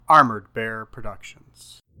Armored Bear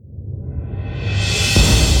Productions.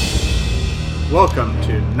 Welcome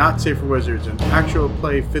to Not Safe for Wizards, an actual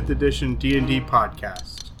play 5th edition D&D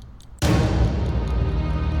podcast.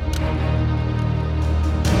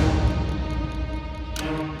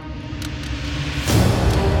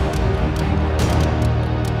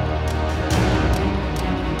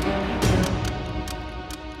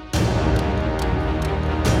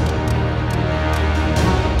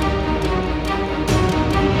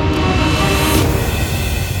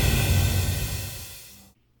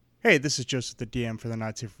 Hey, this is Joseph, the DM for the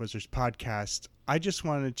Not Safe for Wizards podcast. I just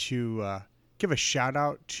wanted to give a shout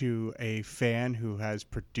out to a fan who has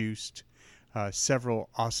produced several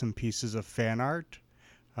awesome pieces of fan art.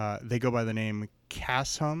 They go by the name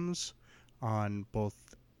Casshums on both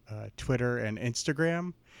Twitter and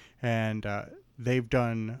Instagram, and they've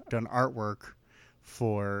done artwork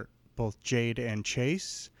for both Jade and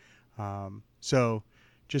Chase. So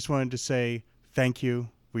just wanted to say thank you.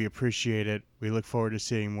 We appreciate it. We look forward to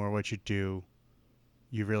seeing more of what you do.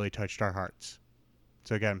 You really touched our hearts.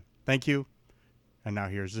 So again, thank you. And now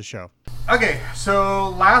here's the show. Okay, so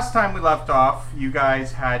last time we left off, you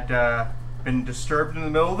guys had been disturbed in the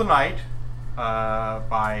middle of the night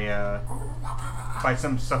by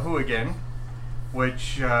some Sahuagin,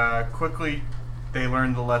 which quickly they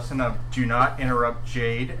learned the lesson of do not interrupt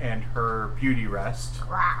Jade and her beauty rest.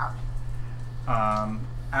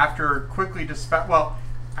 After quickly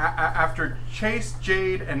after Chase,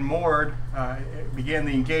 Jade, and Mord began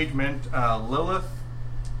the engagement, Lilith,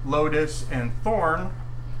 Lotus, and Thorn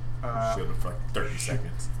showed up for like 30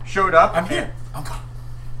 seconds. Showed up. I'm here. I'm gone.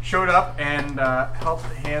 Showed up and helped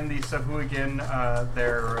hand the Sahuagin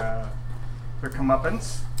their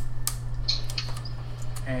comeuppance.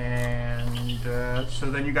 And so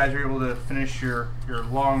then you guys are able to finish your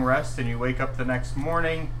long rest, and you wake up the next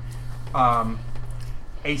morning.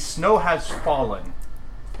 A snow has fallen.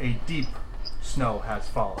 A deep snow has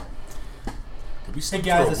fallen. Hey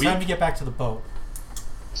guys, it's time to get back to the boat.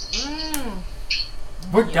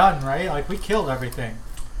 We're done, right? Like, we killed everything.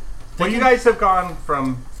 Well, you guys have gone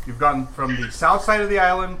from the south side of the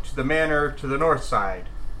island to the manor to the north side.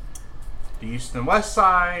 The east and west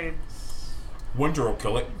sides. Winter will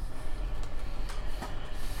kill it.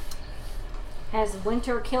 Has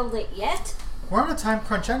winter killed it yet? We're on a time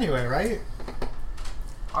crunch anyway, right?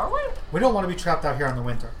 Are we? We don't want to be trapped out here in the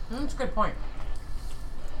winter. That's a good point.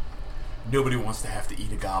 Nobody wants to have to eat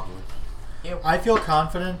a goblin. Ew. I feel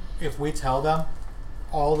confident if we tell them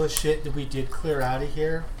all the shit that we did clear out of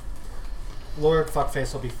here, Lord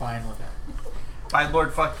Fuckface will be fine with it. By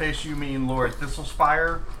Lord Fuckface, you mean Lord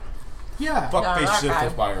Thistlespire? Yeah. Fuckface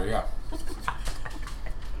Thistlespire, yeah.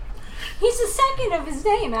 He's the second of his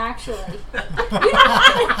name, actually.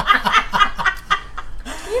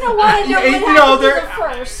 You don't want to know what happened to the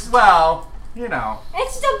first. Well, you know.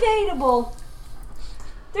 It's debatable.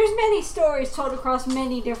 There's many stories told across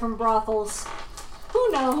many different brothels. Who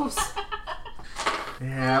knows?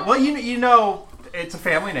 Yeah, well, you know, it's a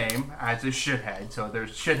family name, as is Shithead. So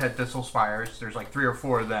there's Shithead Thistlespires. There's like 3 or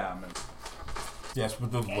 4 of them. Yes,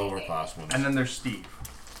 with the lower class ones. And then there's Steve.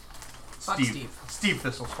 Steve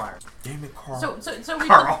Thistlespire. Damn it, Carl. So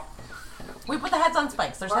Carl. We put the heads on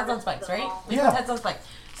spikes. There's heads on spikes, right? We Yeah. put heads on spikes.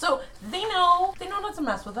 So they know not to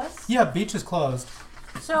mess with us. Yeah, beach is closed.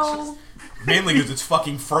 So Mainly because it's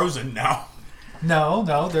fucking frozen now. No,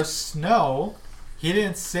 there's snow. He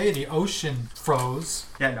didn't say the ocean froze.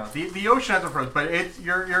 Yeah, no, the ocean hasn't frozen, but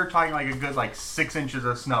you're talking like a good 6 inches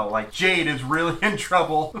of snow. Like Jade is really in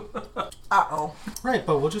trouble. uh-oh. Right,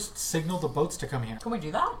 but we'll just signal the boats to come here. Can we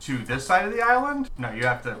do that? To this side of the island? No, you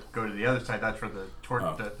have to go to the other side. That's where the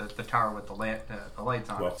tower with the lights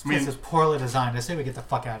on. Well, This is poorly designed. I say we get the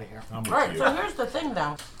fuck out of here. I'm with Right, you. so here's the thing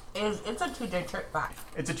though. It's a 2-day trip back.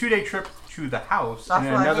 It's a 2-day trip to the house, That's and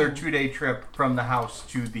then what I another mean. 2-day trip from the house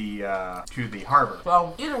to the harbor.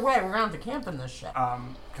 So either way, we're going to camp in this shit.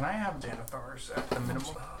 Can I have Xanathars at the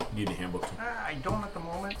minimum? Need a handbook too. I don't at the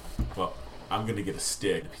moment. Well, I'm gonna get a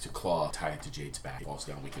stick, a piece of claw, tie it to Jade's back. If it falls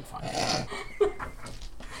down, we can find it.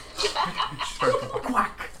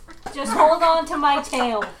 Quack. Just hold on to my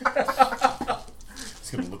tail.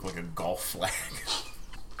 It's gonna look like a golf flag.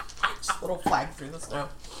 Just a little flag through the snow.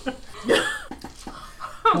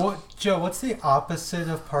 Joe, what's the opposite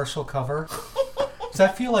of partial cover? Because I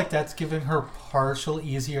feel like that's giving her partial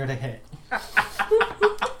easier to hit.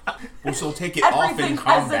 Well, she'll take it off in Everything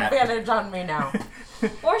has combat. advantage on me now.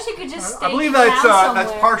 Or she could just stay I believe that's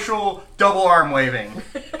that's partial double arm waving.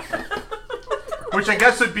 Which I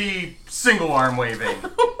guess would be single arm waving.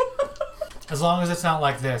 As long as it's not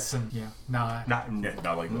like this, and Not like this.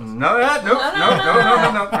 None of that. Nope.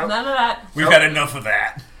 No. None of that. We've had enough of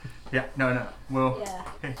that. Yeah, no. Well,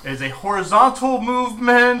 Yeah. it's a horizontal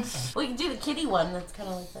movement. We can do the kitty one. That's kind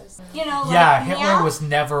of like this. You know, like, Yeah, Hitler meow. was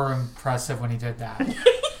never impressive when he did that.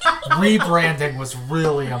 Rebranding was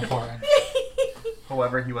really important.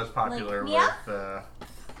 However, he was popular Like, meow?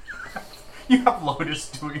 with. You have Lotus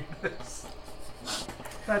doing this.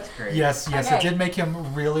 That's great. Yes, it Okay. did make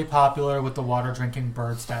him really popular with the water drinking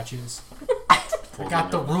bird statues. I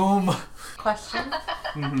got the room. Question.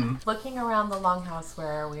 Mm-hmm. Looking around the longhouse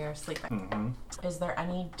where we are sleeping, Mm-hmm. is there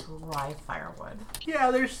any dry firewood?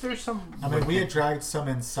 Yeah, there's some. I mean, we had dragged some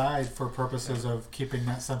inside for purposes of keeping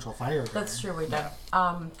that central fire going. That's true, we did.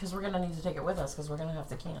 Because we're gonna need to take it with us because we're gonna have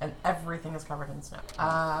to camp, and everything is covered in snow.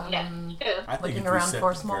 Yeah. I think Looking if we around set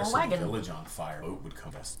for a the small rest of wagon. the village on fire, boat would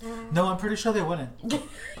come best. No, I'm pretty sure they wouldn't.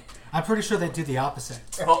 I'm pretty sure they'd do the opposite.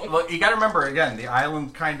 Well, you gotta remember, again, the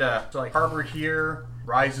island kind of, like, harbor here,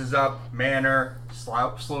 rises up, manor,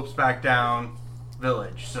 slopes back down,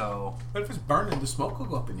 village, so... But if it's burning, the smoke will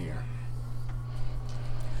go up in the air.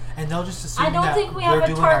 And they'll just assume I don't that think we we're have a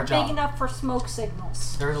doing our tarp job. big enough for smoke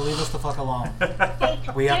signals. They're gonna leave us the fuck alone. Hey,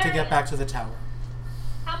 We have to Jared, get back to the tower.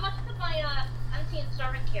 How much did my unseen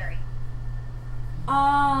servant carry?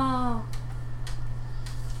 Oh.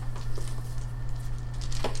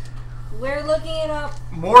 We're looking it up.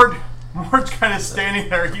 Mord's kind of standing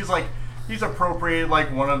there, he's appropriated,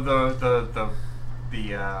 like, one of the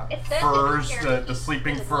It says furs, it was the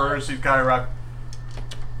sleeping it was. furs, he's got it wrapped.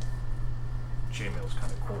 Chainmail's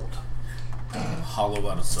kind of cold. Hollow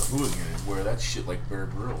out of Sahuagin and wear that shit like Bear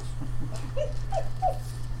Grylls.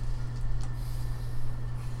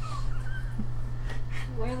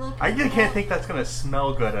 We're looking I it can't up. think that's gonna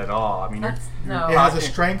smell good at all. I mean, That's, you're no. It has a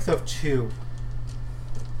talking- strength of 2.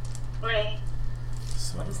 Right.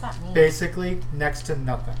 What does that mean? Basically, next to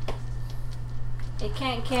nothing. It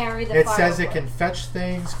can't carry the It says it firewood. can fetch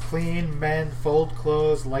things, clean, mend, fold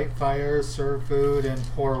clothes, light fires, serve food, and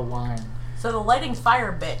pour wine. So the lighting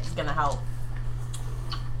fire bit is gonna help.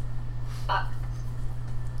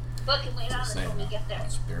 But can wait on Saying until we that. get there.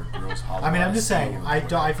 It's Bear Grylls hollow. I mean, out I'm of just saying, steel I and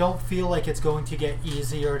don't feel like it's going to get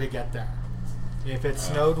easier to get there. If it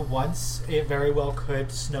snowed once, it very well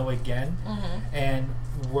could snow again. And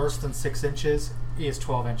worse than 6 inches is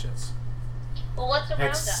 12 inches. Well, what's around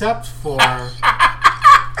us? Except for... Nothing.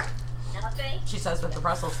 She says with the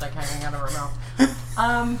Brussels stick hanging out of her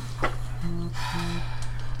mouth.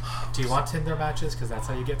 Do you want Tinder matches? Because that's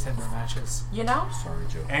how you get Tinder matches. You know, Sorry,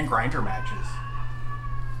 Joe. And grinder matches.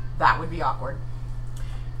 that would be awkward.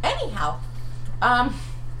 Anyhow,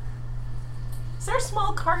 is there a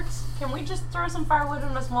small cart? Can we just throw some firewood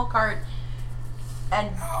in a small cart and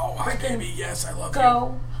Oh, hi, baby. Yes, I love you.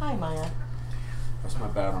 go? Hi, Maya. That's my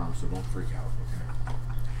bad arm, so don't freak out,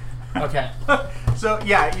 okay? Okay. So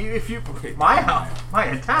yeah, if you my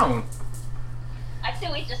town. I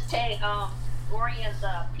think we just take Oria's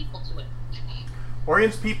people to it.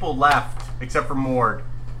 Orion's people left, except for Mord.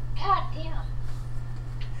 God damn.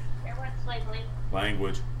 Everyone's like,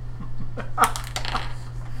 Language.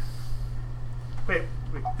 Wait,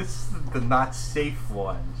 this is the not safe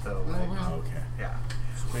one, so like, Okay. yeah.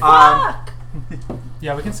 Fuck!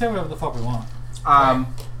 Yeah, we can say whatever the fuck we want. Fuck,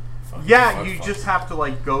 Yeah, fuck, you fuck. just have to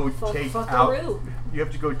like go Fuck, take out. fuckaroo. You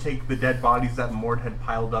have to go take the dead bodies that Mord had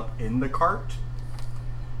piled up in the cart.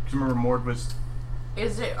 Because remember, Mord was.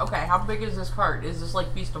 Is it okay? How big is this cart? Is this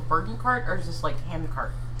like Beast of Burden cart or is this like hand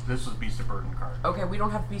cart? This was Beast of Burden cart. Okay, we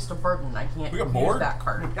don't have Beast of Burden. I can't We got use Mord? that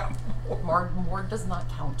cart. Yeah. Mord does not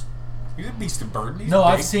count. He's a beast of burden. He's No,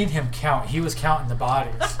 big. I've seen him count. He was counting the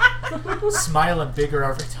bodies. Smiling bigger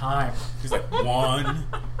every time. He's like 1,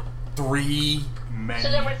 3, Many.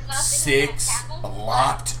 so there was nothing 6, in that a tackle?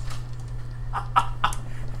 lot.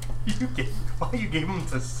 You gave him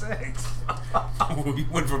to 6. We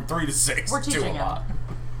went from 3 to 6 We're to teaching a him. lot.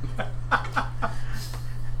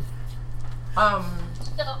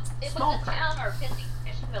 So it Small was a cart. town or fishing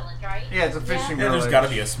village, right? Yeah, it's a fishing Yeah, village. there's got to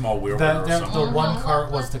be a small wheelbarrow or The something. one What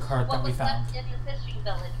cart was the cart that what we was found. left in the fishing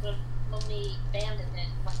village when we abandoned it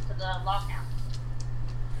and went to the lockhouse?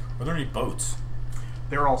 Were there any boats?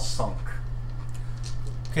 They're all sunk.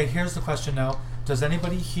 Okay, here's the question now. Does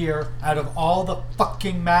anybody here, out of all the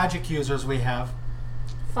fucking magic users we have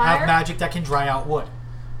Fire? magic that can dry out wood?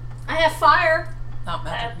 I have fire. Not I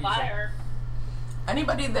magic have user. fire.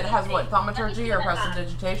 Anybody that has what thaumaturgy or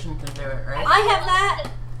prestidigitation can do it, right? I have that.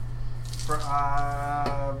 For,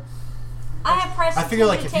 I have prestidigitation. I figure,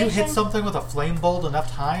 like, if you hit something with a flame bolt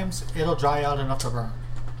enough times, it'll dry out enough to burn.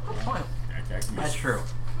 Good point. Okay, I can That's use true.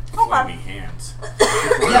 flaming hands.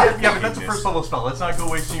 Yeah, but that's a first level spell. Let's not go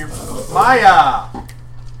wasting your. Maya!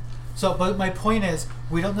 So, but my point is,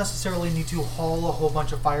 we don't necessarily need to haul a whole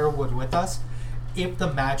bunch of firewood with us. if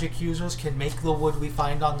the magic users can make the wood we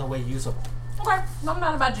find on the way usable. Okay, I'm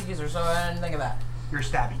not a magic user, so I didn't think of that. You're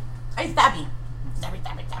stabby. I stabby.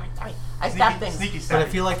 Stabby. I stab things. Sneaky stabby. But I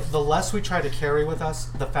feel like the less we try to carry with us,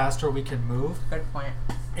 the faster we can move, Good point.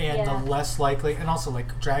 and Yeah. the less likely. And also,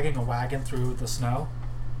 like dragging a wagon through the snow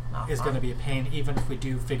Not is fun. going to be a pain, even if we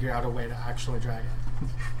do figure out a way to actually drag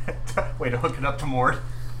it. Way to hook it up to Mord.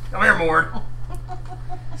 Come here, Mord.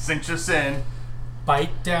 Cinch us in.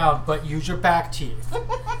 Bite down, but use your back teeth.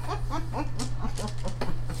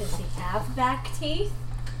 Does he have back teeth?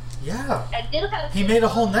 Yeah. I do have. He made a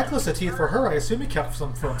whole necklace of teeth for her. I assume he kept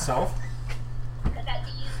some for himself. That I can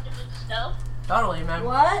use to move snow. Totally, man.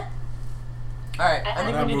 What? Alright, I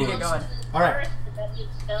think we need to get going. All right. Does that move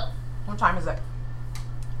snow? What time is it?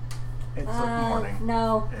 It's like morning-ish.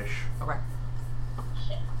 No. Okay.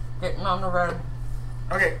 Shit. Getting on the road.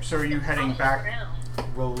 Okay, so are you heading back?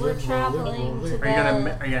 Rolling, traveling to Are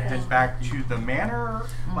you gonna head back to the manor,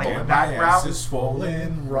 like Yeah, that my ass route? is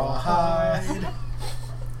swollen rawhide.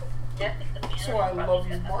 Yeah, I think the So I love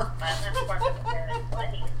you, Mark.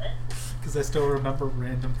 Because I still remember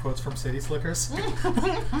random quotes from City Slickers.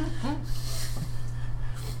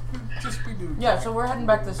 Just be new. Yeah, so we're heading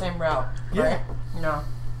back the same route, right? No.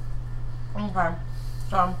 Okay.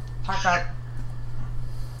 So, pack up.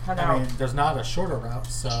 Head I out. mean, there's not a shorter route,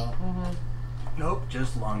 so Nope,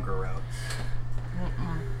 just longer routes.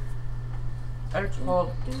 It's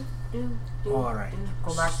cold. All right.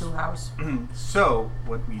 Go back to the house. So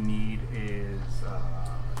what we need is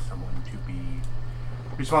someone to be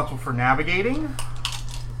responsible for navigating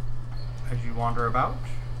as you wander about.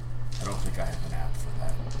 I don't think I have an app for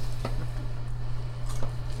that.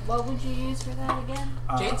 What would you use for that again?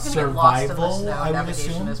 Jade's gonna get lost in the survival, snow. I would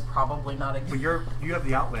Navigation assume? is probably not a But good. you have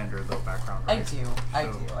the Outlander though background. I Right? do.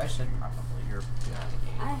 I should probably. You're,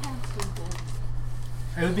 I have some good.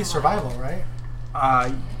 it would be survival, right? wow,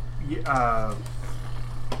 it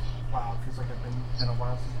feels like I've been a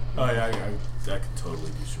while since. Oh yeah, I could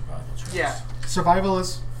totally do survival tricks. Yeah. Survival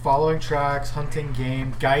is following tracks, hunting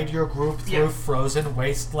game, guide your group through Yeah. frozen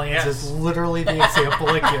wastelands Yes. is literally the example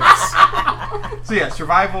it gives. So yeah,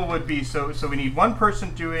 survival would be so we need one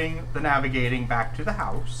person doing the navigating back to the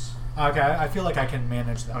house. Okay, I feel like I can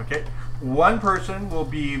manage that. Okay. One person will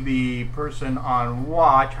be the person on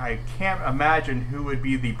watch. I can't imagine who would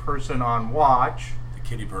be the person on watch. The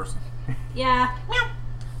kitty person. Yeah.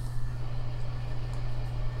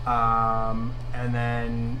 And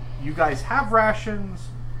then you guys have rations,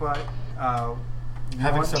 but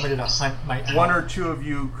Having somebody to hunt might help. one or two of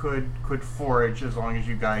you could forage as long as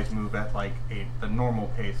you guys move at like the normal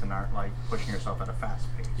pace and aren't like pushing yourself at a fast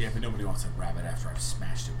pace. Yeah, but nobody wants a rabbit after I've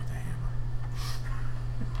smashed it with a hammer.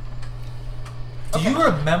 Do you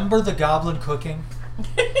remember the goblin cooking?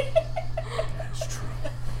 That's true.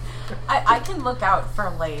 I can look out for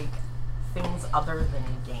like things other than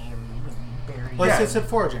game berries. Well, Yeah. it said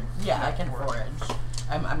foraging. Yeah, I can forage.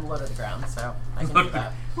 I'm low to the ground, so I can do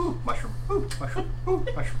that. Ooh, mushroom. Ooh, mushroom. Ooh,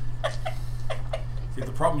 mushroom. See,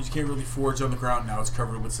 the problem is you can't really forage on the ground now. It's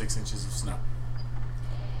covered with 6 inches of snow.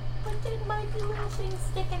 But there might be little things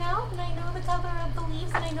sticking out, and I know the color of the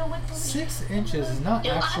leaves, and I know what the leaves. 6 inches is not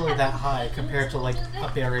actually that high compared to like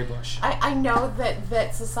a berry bush. I know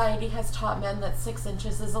that society has taught men that 6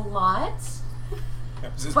 inches is a lot. I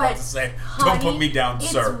was just But, about to say, don't put honey, me down, it's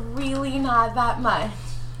sir. really not that much.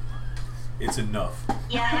 It's enough.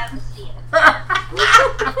 Yeah, I have to see it.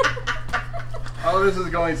 Oh, this is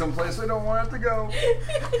going someplace I don't want it to go.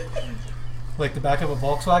 Like the back of a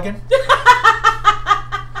Volkswagen?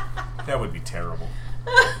 That would be terrible.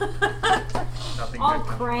 Nothing All good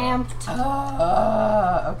comes cramped.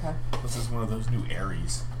 Okay. This is one of those new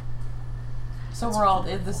Aries. So we're all.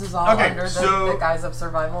 This is all Okay, under so- the guise of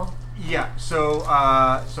survival. Yeah, so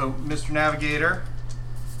Mr. Navigator.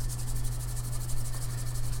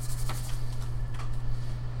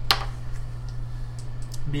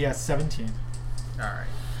 BS 17. All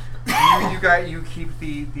right. You keep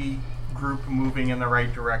the group moving in the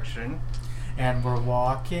right direction. And we're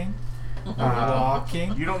walking. We're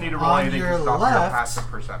walking. You don't need to roll On anything your to stop your left. passive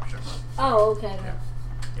perception. Oh, okay. Then.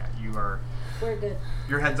 Yeah, you are. We're good.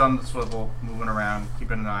 Your head's on the swivel, moving around,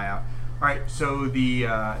 keeping an eye out. All right. So the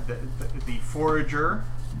forager,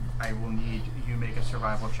 I will need you make a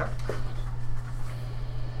survival check.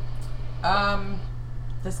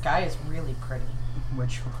 This guy is really pretty.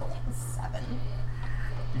 Which 7.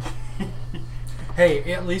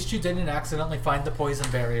 Hey, at least you didn't accidentally find the poison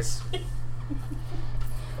berries.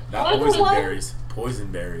 Not What? boysenberries.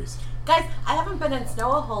 Poisonberries. Guys, I haven't been in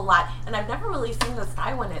snow a whole lot, and I've never really seen the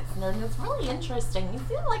sky when it snowed, and it's really interesting. You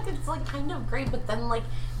feel like it's like kind of gray, but then like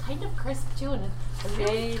kind of crisp too, and it's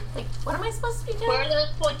really, like, what am I supposed to be doing? Where are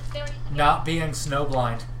those points berries? Not being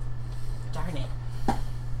snowblind. Darn it.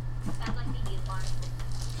 Sounds like you need one.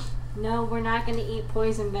 No, we're not going to eat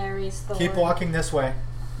poison berries, Thor. Keep walking this way.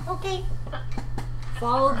 Okay.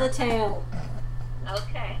 Follow the tail.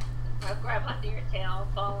 Okay. I'll grab onto your tail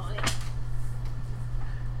and follow it.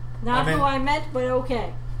 Not I'm in- who I meant, but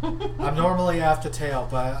okay. I'm normally after tail,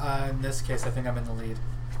 but in this case, I think I'm in the lead.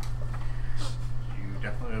 You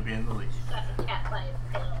definitely will be in the lead. Got the cat by his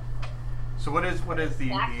tail. So what is the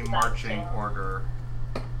Back to marching back tail. order?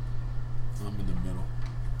 I'm in the middle.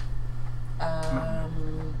 I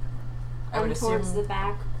would I'm towards assume. the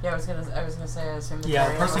back. Yeah, I was gonna say. I assume. Yeah,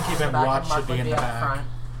 the carrier person would be in keeping the back watch and Mark should be would in the up back. front.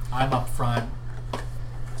 I'm up front.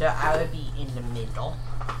 So I would be in the middle.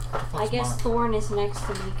 I guess Thorn is next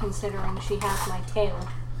to me, considering she has my tail.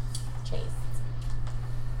 Chase.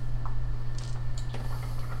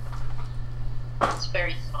 It's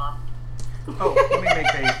very soft. Oh, let me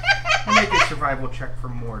make a survival check for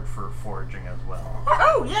Mord for foraging as well.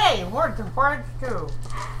 Oh yay! Word can forage too.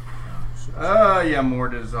 Yeah,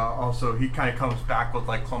 Mord is also, he kind of comes back with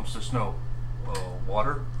like clumps of snow.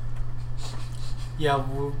 Water? Yeah,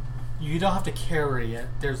 you don't have to carry it.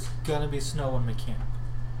 There's gonna be snow when we camp.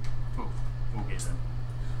 Ooh, okay then.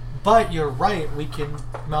 But you're right, we can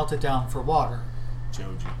melt it down for water. Joe,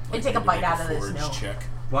 would you I like take me a to bite make out of this forage snow. check?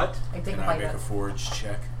 What? I take Can a I bite make out. a forage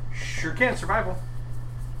check? Sure can, survival.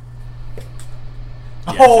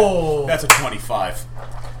 Yeah, Oh! That's a 25.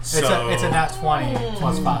 So It's a nat 20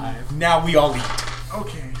 plus 5. now we all eat.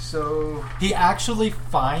 Okay, so... He actually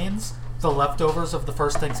finds the leftovers of the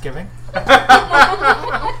first Thanksgiving.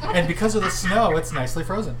 And because of the snow, it's nicely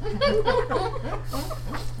frozen.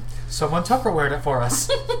 Someone Tupperwared it for us.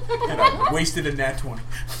 And I wasted a nat 20.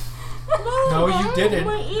 No, you didn't.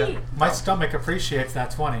 Eat. My stomach appreciates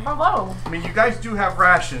that 20. Hello. I mean, you guys do have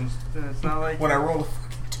rations. It's not like... When I roll a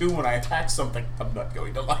fucking 2 when I attack something, I'm not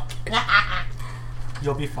going to like it.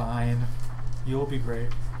 You'll be fine. You'll be great.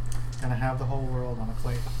 Gonna have the whole world on a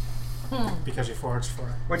plate. Because you foraged for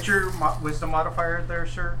it. What's your wisdom modifier there,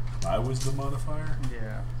 sir? My wisdom modifier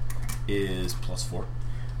Yeah. is +4.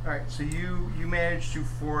 Alright, so you managed to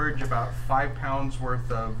forage about 5 pounds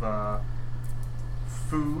worth of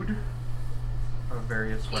food of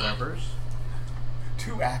various whatevers.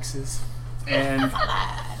 2 axes. And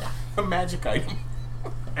A magic item.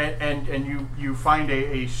 and you find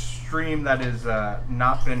a stream that has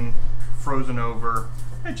not been frozen over.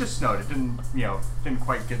 It just snowed. It didn't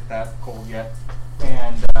quite get that cold yet.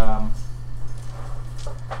 And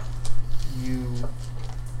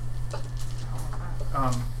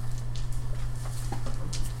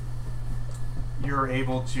you're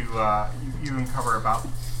able to you uncover about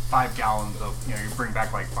 5 gallons of you bring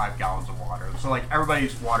back like 5 gallons of water. So like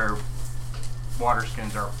everybody's water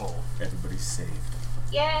skins are full. Everybody's saved.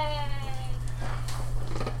 Yay!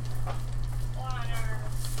 Water.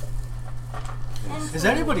 Is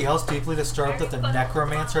anybody else deeply disturbed that the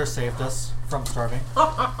necromancer saved us from starving?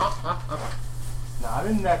 Not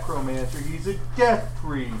a necromancer, he's a death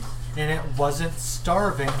priest. And it wasn't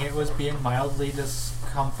starving, it was being mildly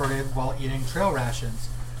discomforted while eating trail rations.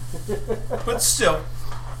 But still,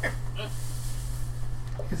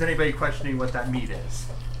 Is anybody questioning what that meat is?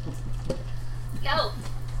 No.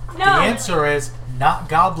 The No! answer is not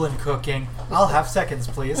goblin cooking. I'll have seconds,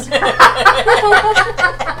 please.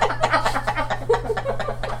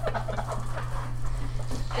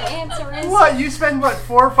 The answer is... What? You spend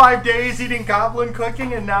 4 or 5 days eating goblin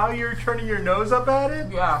cooking, and now you're turning your nose up at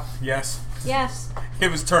it? Yeah. yes. Yes. It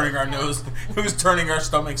was turning our nose. It was turning our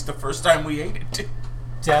stomachs the first time we ate it.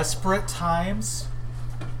 Desperate times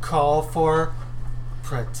call for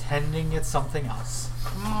pretending it's something else.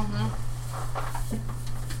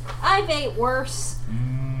 I've ate worse.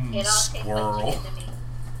 It all tastes like Squirrel. chicken to me.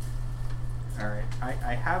 Alright,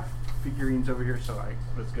 I have figurines over here, so I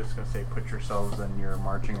was just going to say put yourselves in your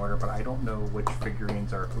marching order, but I don't know which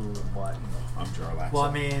figurines are who and what. I'm Jarlaxle. Well,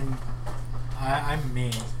 I mean, I'm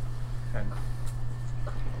me. And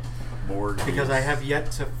Morg Because is- I have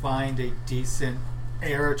yet to find a decent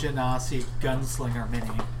Air Genasi gunslinger mini.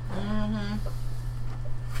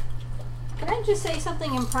 Can I just say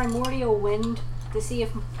something in Primordial Wind to see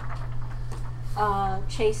if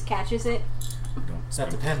Chase catches it? Don't That speak.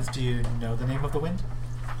 depends. Do you know the name of the wind?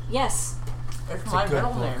 Yes. It's a my good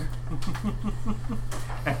middle book. name.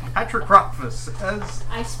 And Patrick Rothfuss says,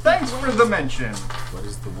 I speak thanks for wind. the mention. What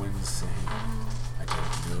does the wind say? I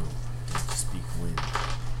don't know. It doesn't speak wind.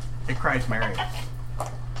 It cries Mary.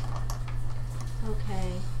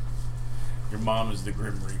 Okay. Your mom is the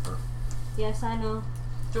Grim Reaper. Yes, I know.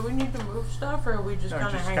 Do we need to move stuff, or are we just No, kind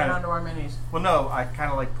of just hanging kinda- on to our minis? Well, no, I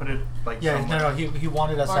kind of like put it like Yeah, somewhere. no, he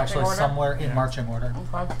wanted us Marching actually order? somewhere in Yeah. marching order.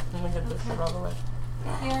 Okay, let me get this shit all the way.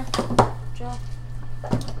 Here, Joe.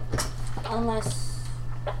 Unless,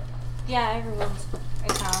 yeah, everyone's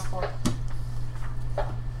accounted for.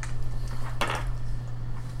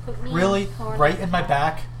 Put me Really? in corner. Right in my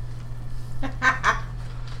back? I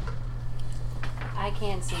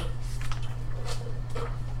can't see.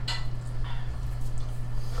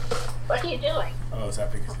 What are you doing? Oh, is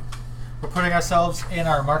that because? We're putting ourselves in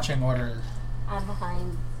our marching order. I'm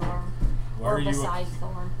behind Thorn. Why Or are you a- beside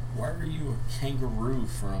Thorn. Why are you a kangaroo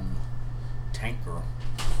from Tank Girl?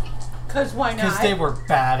 Cause why not? Because they were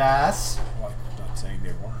badass, Well, I'm not saying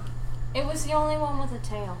they weren't. It was the only one with a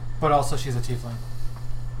tail. but also she's a tiefling.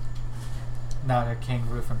 Not a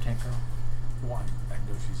kangaroo from Tank Girl. One, I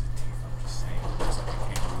know she's a team. I'm just saying, it's like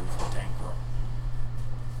a kangaroo from Tank Girl.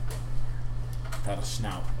 Without a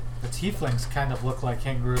snout. The tieflings kind of look like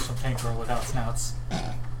kangaroos from Tank Girl without snouts.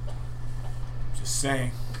 Just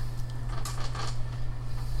saying.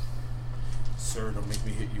 Sir, don't make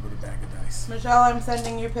me hit you with a bag of dice. Michelle, I'm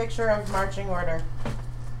sending you a picture of marching order.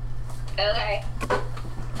 Okay.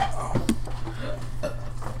 Oh.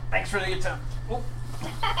 Thanks for the attempt.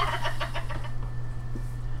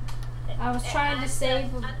 I was trying to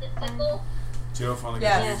save. On the symbol? Joe finally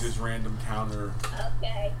Yes. got to use his random counter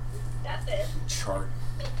Okay. That's it. chart.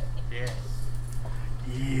 Yes.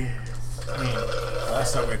 Yes.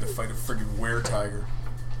 Last time we had to fight a friggin' were-tiger.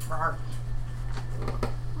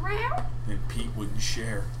 Meow. And Pete wouldn't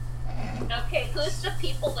share. Okay, who's the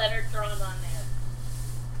people that are drawn on there?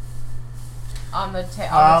 On the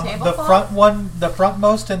table. The front one, the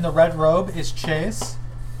frontmost in the red robe is Chase.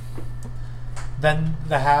 Then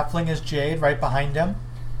the halfling is Jade, right behind him.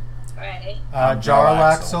 Right.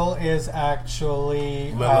 Jarlaxle is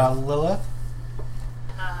actually Lilith. Lilith.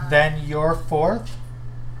 Then you're fourth.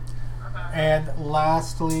 Uh-huh. And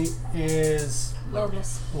lastly is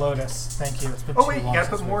Lotus. Lotus. Thank you. It's been Oh too wait, you long gotta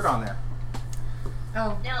since put we've- Mort on there.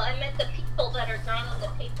 Oh. No, I meant the people that are drawn on the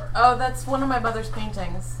paper. Oh, that's one of my mother's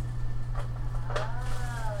paintings.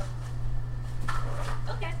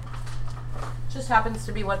 Okay. Just happens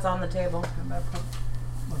to be what's on the table.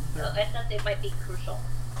 So I thought they might be crucial.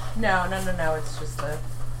 No. It's just the.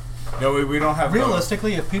 No, we don't have.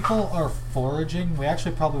 Realistically, if people are foraging, we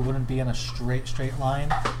actually probably wouldn't be in a straight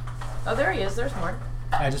line. Oh, there he is. There's more.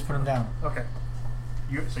 I just put him down. Okay.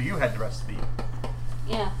 So you had the rest of the.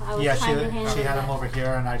 Yeah, I was Yeah, trying to handle she had that. him over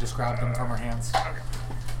here, and I just grabbed him from her hands.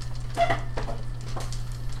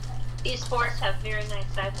 These forests have very nice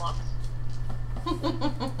sidewalks.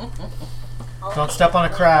 Don't step on a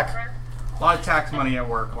crack. A lot of tax money at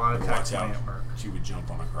work. A lot of tax Watch money out. at work. She would jump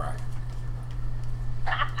on a crack.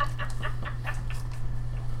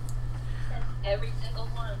 Every single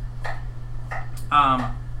one.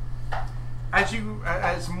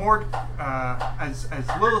 As Mort, as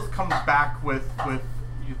Lilith comes back with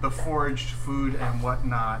the foraged food and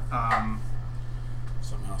whatnot,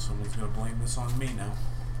 Somehow someone's gonna blame this on me now.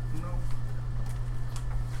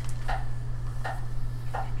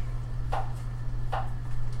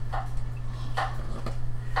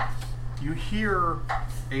 you hear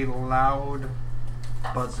a loud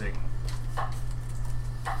buzzing.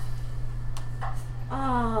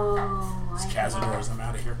 Oh, It's I Cazador's. I'm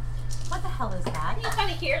out of here. What the hell is that? You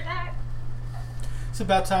kind of hear that? It's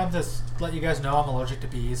about time to let you guys know I'm allergic to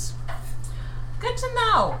bees. Good to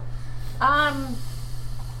know. I don't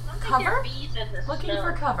think Cover? there are bees in this Looking snow.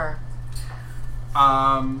 for cover.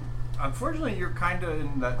 Unfortunately, you're kind of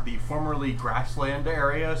in the formerly grassland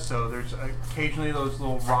area, so there's occasionally those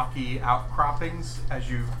little rocky outcroppings as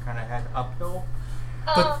you kind of head uphill.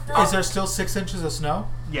 But is there still 6 inches of snow?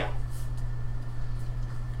 Yeah.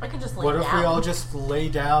 I could just lay What down. if we all just lay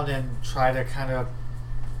down and try to kind of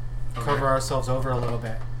cover ourselves over a little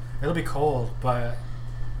bit? It'll be cold, but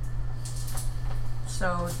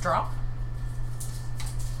So drop.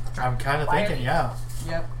 I'm kind of thinking, yeah.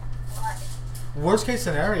 Yep. Worst case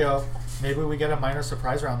scenario, maybe we get a minor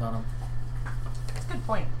surprise round on them. That's a good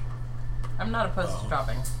point. I'm not opposed to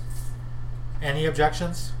dropping. Any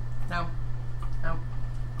objections? No.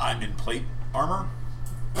 I'm in plate armor.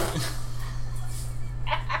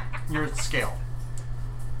 You're at scale.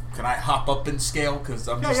 Can I hop up in scale? Because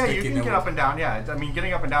I'm just Yeah, you thinking. can get up and down. Yeah, I mean,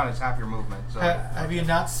 getting up and down is half your movement. So. Have you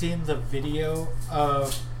not seen the video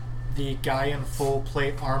of the guy in full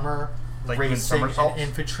plate armor Like doing racing an somersaults?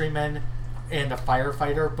 infantryman and a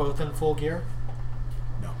firefighter both in full gear?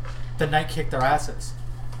 No. The knight kicked their asses.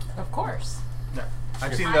 Of course. No.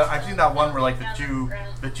 I've seen that one where like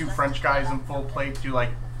the two French guys in full plate do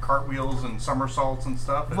like cartwheels and somersaults and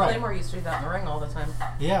stuff. Right. Claymore used to do that in the ring all the time.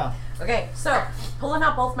 Yeah. Okay, so pulling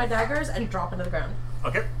out both my daggers and dropping to the ground.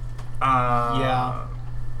 Okay. Yeah.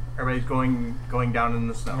 Everybody's going down in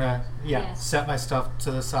the snow. Yeah. Yes. Set my stuff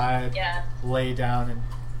to the side. Yeah. Lay down and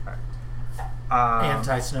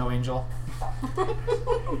anti-snow angel.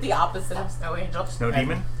 The opposite of Snow Angel. Snow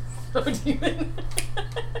demon. Snow Demon.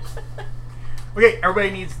 Okay,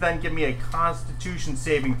 everybody needs to then give me a Constitution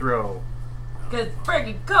saving throw. Cause it's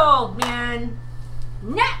freaking cold, man.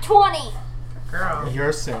 Nat 20! Girl.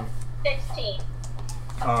 You're safe. 16.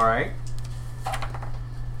 All right.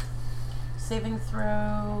 Saving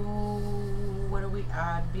throw. What do we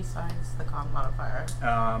add besides the con modifier?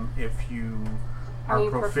 If you Are are you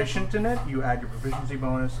proficient in it, you add your proficiency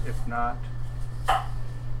bonus. If not,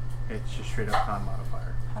 it's just straight up con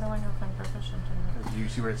modifier. How do I know if I'm proficient in it? You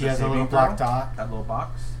see where it says Yeah, the saving little throw? black dot. That little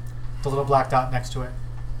box. The little black dot next to it.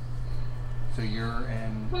 So you're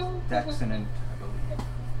in Dex and Int, I believe.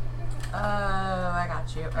 Oh, I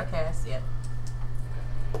got you. Okay, I see it.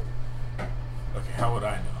 Okay, how would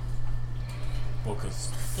I know? Well, because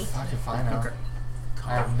I can find out. Okay.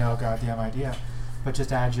 I have no goddamn idea. But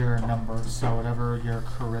just add your number, so whatever your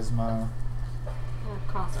charisma.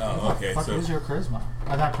 oh, okay. What So is your charisma?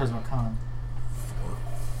 Not charisma, con.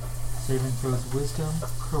 Saving throws wisdom,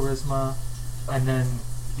 charisma, and then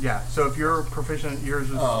Yeah. So if you're proficient, yours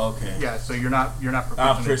is. oh, okay. Yeah. So you're not proficient.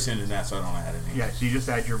 I'm in- proficient in that, so I don't add any. Yeah. So you just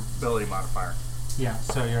add your ability modifier. yeah,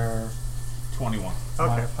 so your 21. Okay.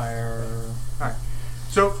 modifier. All right.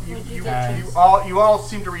 So you Guys. you all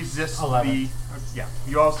seem to resist 11.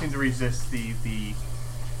 you all seem to resist the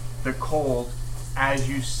cold as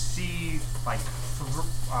you see like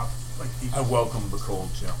these. I welcome the cold,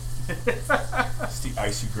 Joe. It's the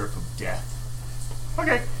icy grip of death.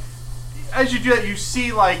 Okay. As you do that, you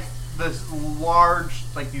see like these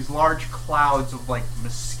large clouds of like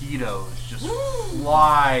mosquitoes just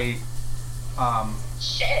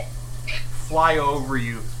Shit. fly over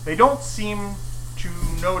you. They don't seem to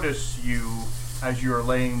notice you as you are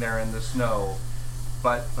laying there in the snow,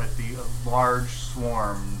 but the large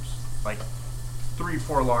swarms, like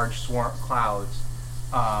 3-4 large clouds,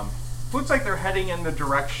 looks like they're heading in the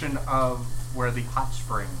direction of where the hot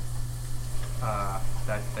spring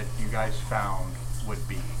that you guys found would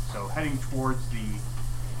be. So heading towards the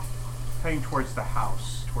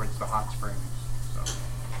house, towards the hot springs. So.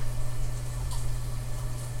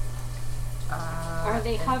 Are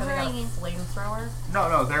they anybody got a hovering in- flamethrower?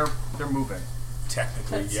 No, they're moving.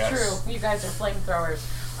 Technically, That's yes. true. You guys are flamethrowers.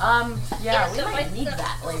 Yeah, we so might like need the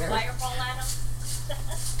that later. Fireball at 'em.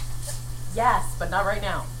 Yes, but not right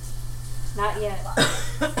now. Not yet.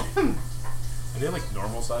 Are they like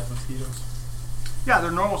normal sized mosquitoes? Yeah,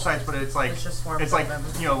 they're normal size, but it's like It's just swarms it's of like them.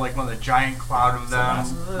 like one of the giant cloud of them,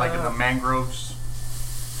 massive. like in the mangroves.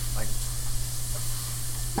 Like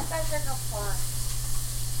You guys are no fun.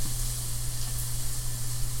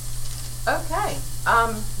 Okay.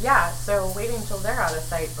 Yeah, so waiting until they're out of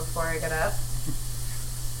sight before I get up.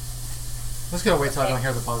 Let's go wait till I don't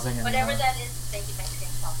hear the buzzing anymore. Whatever that is, thank you, Mexican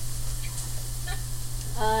pop.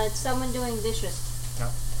 It's someone doing dishes. no,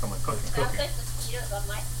 someone cooking. Sounds like mosquitoes on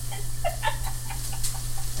my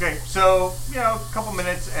Okay, so a couple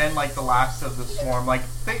minutes and like the last of the swarm, like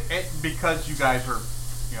because you guys are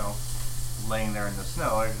laying there in the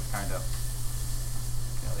snow, they just kind of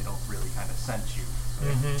they don't really kind of sense you, so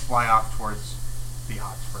they fly off towards the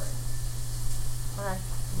hot spring. Okay.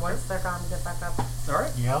 Once they're gone, get back up. All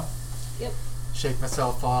right. Yeah. Yep. Shake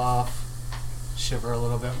myself off. Shiver a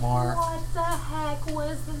little bit more. What the heck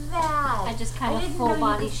was that? I just kind of didn't full know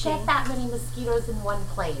body you could shake. get that many mosquitoes in one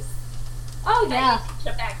place. Oh I yeah. used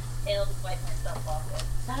to back tail to wipe myself off with.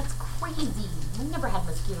 That's crazy. We never had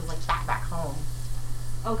mosquitoes like that back home.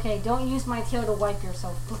 Okay, don't use my tail to wipe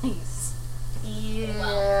yourself, please.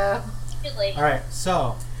 Yeah. Too late. All right,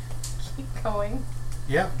 so Keep going.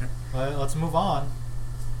 yeah, let's move on.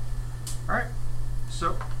 All right.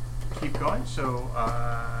 So keep going. So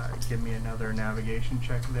give me another navigation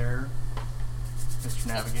check there, Mr.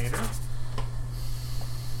 Navigator.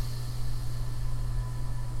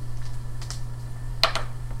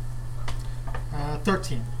 Uh,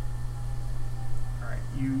 13. All right.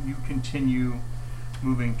 You continue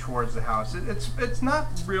moving towards the house. It's not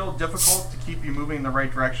real difficult to keep you moving in the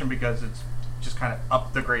right direction because it's just kind of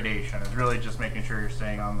up the gradation. It's really just making sure you're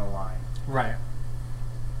staying on the line. Right.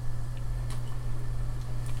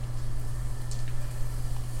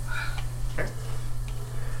 Okay.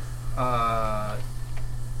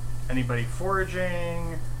 Anybody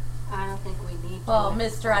foraging? I don't think we need to. Well,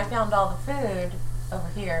 mister, I found all the food over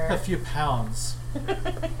A here. few pounds.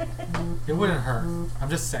 It wouldn't hurt. I'm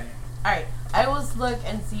just saying. Alright, I will look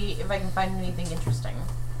and see if I can find anything interesting.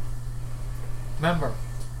 Remember,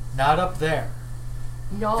 not up there.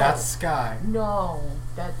 No. That's sky. No.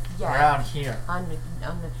 That's, yeah. Around here. On the,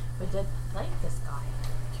 but that's like the sky.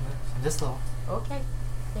 This little. Okay.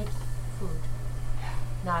 It's food.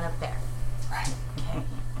 Not up there. Right.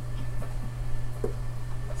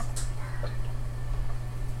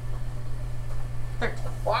 Okay.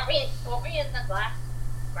 Weren't we in the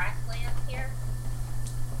grassland here?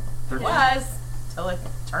 It was. Till it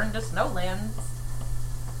turned to snowlands.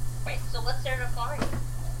 Wait, so what's there to find?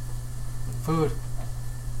 Food.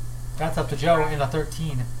 That's up to Joe in a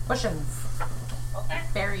 13. Cushions. Okay.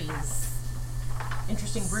 Berries.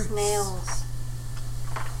 Interesting roots. Snails.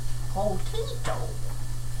 Potato.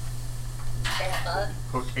 Bug.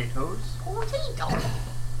 Potatoes? Potato.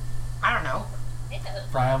 I don't know.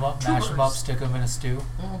 Fry them up, mash them up, Tubers. stick them in a stew.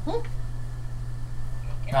 Mm-hmm.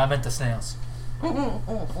 No, I meant the snails.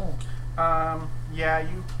 Yeah,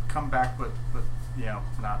 you come back with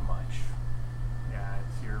not much. Yeah,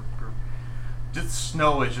 it's your just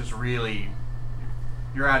snow is just really,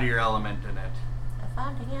 you're out of your element in it. I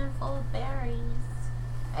found a handful of berries.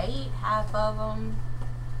 I ate half of them.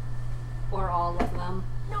 Or all of them.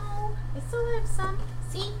 No, I still have some.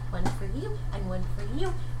 See, one for you, and one for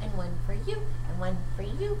you, and one for you, and one for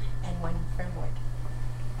you, and one for Wood.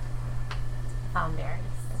 Found berries.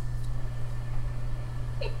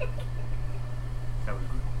 That was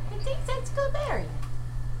good. It's good berry.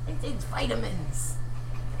 It's vitamins.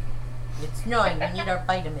 It's snowing. We need our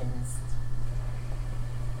vitamins.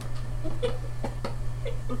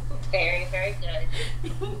 Very, very good.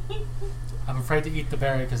 I'm afraid to eat the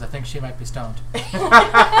berry because I think she might be stoned.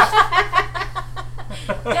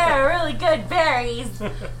 They're really good berries.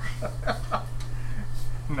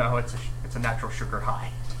 No, it's a natural sugar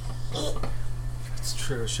high. It's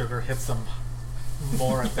true, sugar hits them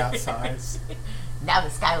more at that size. Now the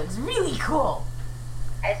sky looks really cool.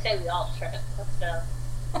 I say we all trip. Let's go.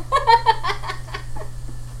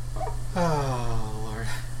 Oh, Lord.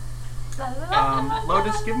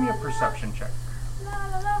 Lotus, give me a perception check.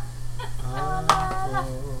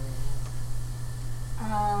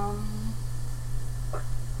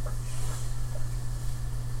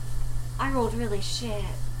 I rolled really shit.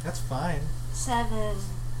 That's fine. 7.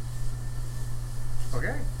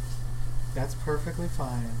 Okay. That's perfectly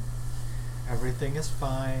fine. Everything is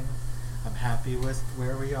fine. I'm happy with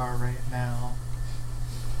where we are right now.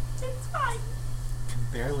 It's fine. Can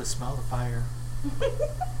barely smell the fire.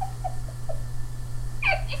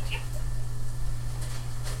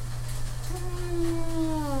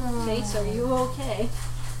 Face, are you okay?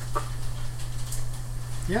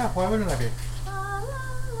 Yeah, why wouldn't I be?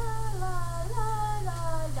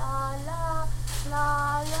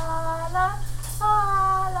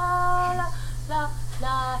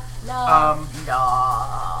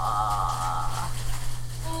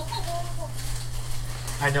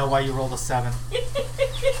 I know why you rolled a 7.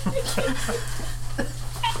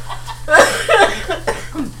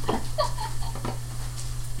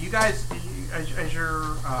 You guys, as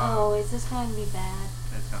you're, Oh, is this going to be bad?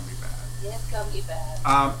 it's gonna be bad. Yeah, it's gonna be bad.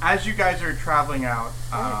 As you guys are traveling out,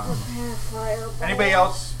 Prepare fireball. anybody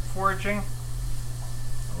else foraging?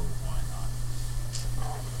 Oh, why not?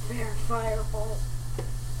 Prepare fireball.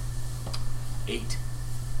 8.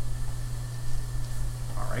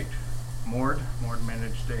 All right. Mord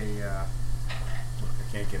managed a. Look, I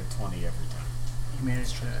can't get a 20 every time. He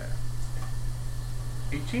managed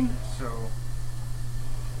 18. So.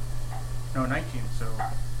 No, 19. So.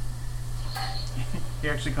 He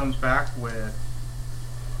actually comes back with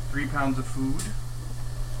 3 pounds of food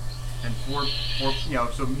and four.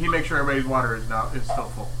 So he makes sure everybody's water is still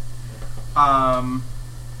full. Oh,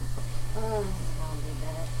 it's going to be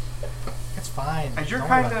bad. It's fine. As you're Don't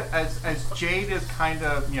kind worry of as Jade is kind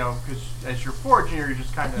of because as you're foraging, you're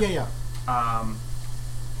just kind of Yeah.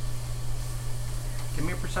 Give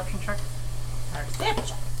me a perception check.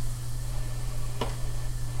 Perception.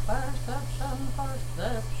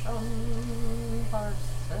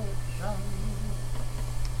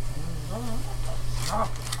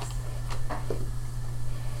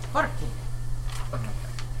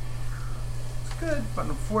 It's good, but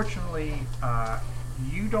unfortunately,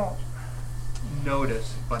 you don't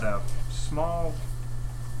notice, but a small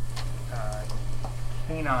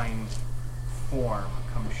canine form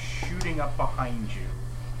comes shooting up behind you.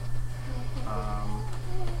 I'm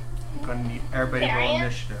gonna need everybody to roll Carrion?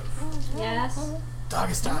 initiative. Yes?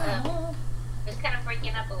 Doggy style. Just kind of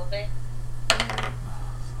breaking up a little bit.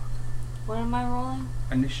 What am I rolling?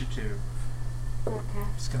 Initiative. Okay.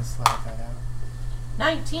 Just gonna slide that out.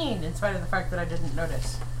 19, in spite of the fact that I didn't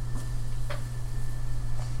notice.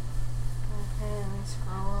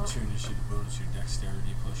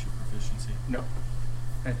 plus your proficiency? No.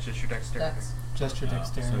 It's just your dexterity. Dex. Just your So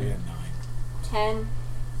dexterity. yeah, 9. 10.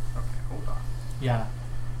 Okay, hold on. Yeah.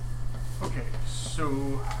 Okay,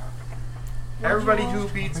 so everybody who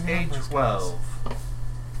beats Bring a numbers, 12.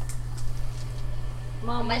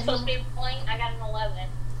 Mom, Am I supposed to be rolling? I got an 11.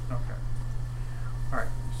 Okay. Alright,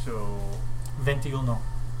 so 21.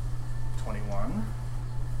 21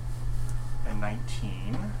 and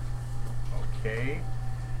 19. Okay.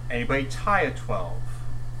 Anybody tie a 12?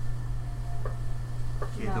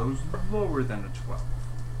 Okay, No. those lower than a 12.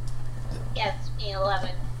 Yes, me 11.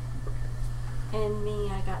 And me,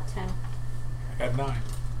 I got 10. I got 9.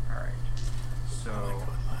 Alright. So I like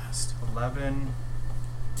going last. 11.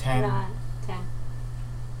 10. 10.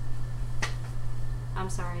 I'm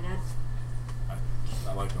sorry, Dad.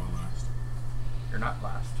 I like going last. You're not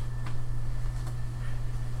last.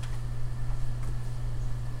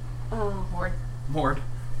 Oh. Mord. Mord.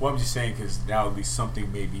 Well, I'm just saying because now at least something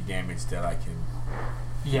may be damaged that I can.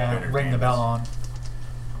 Yeah, Better ring the damage. bell on.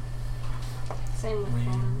 Same with Ring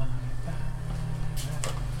Dawn. my bell.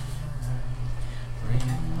 Ring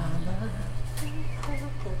my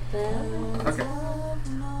bell. Okay.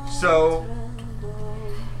 So,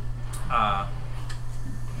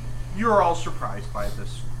 you're all surprised by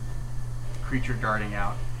this creature darting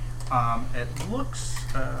out. It looks,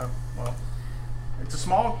 well, it's a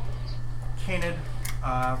small canid.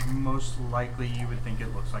 Most likely you would think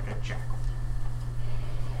it looks like a jackal.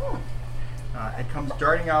 It comes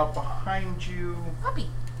darting out behind you, Puppy.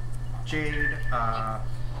 Jade,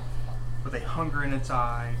 with a hunger in its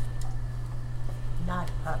eye. Not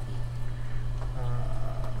a puppy.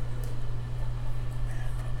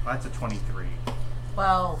 That's a 23.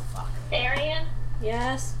 Well, fuck. Arian,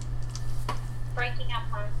 Yes? breaking up,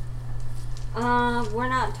 huh? We're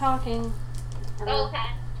not talking. Okay.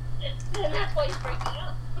 Then that's why he's breaking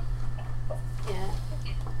up. Yeah.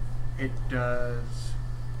 It does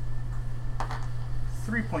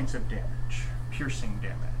 3 points of damage, piercing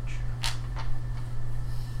damage.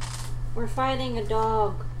 We're fighting a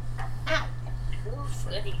dog. Ooh,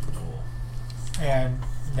 goody. And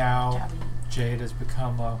now Tabby. Jade has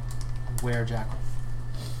become a were-jackal.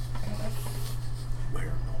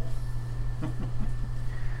 Where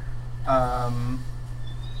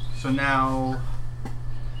So now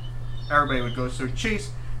everybody would go. So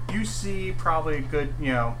Chase, you see probably a good, I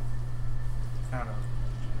don't know,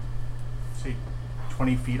 say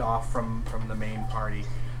 20 feet off from the main party.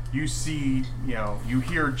 You see, you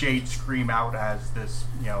hear Jade scream out as this,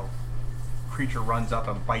 creature runs up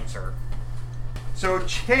and bites her. So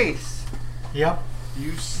Chase, Yep.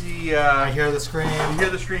 you see, I hear the scream. you hear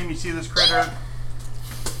the scream. You see this critter.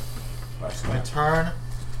 My turn.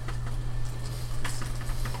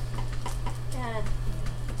 Dad.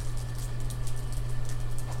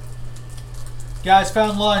 Guys,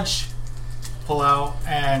 found lunch. Pull out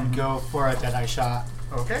and go for a deadeye shot.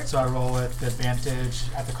 Okay. So I roll with advantage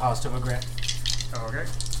at the cost of a grit. Okay.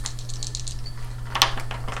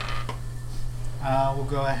 We'll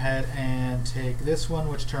go ahead and take this one,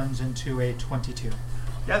 which turns into a 22.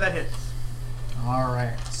 Yeah, that hits.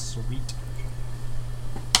 Alright, sweet.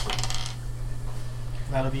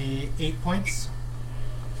 That'll be 8 points.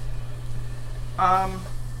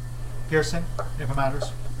 Piercing, if it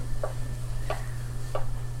matters.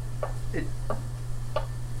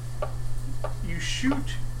 You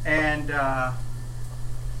shoot and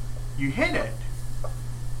you hit it,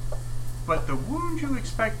 but the wound you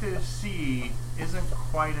expected to see isn't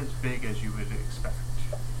quite as big as you would expect.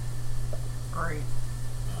 Great.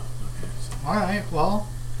 Alright, well,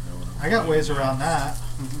 I got ways around that.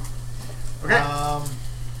 Okay. Don't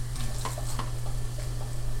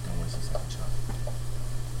waste a second shot.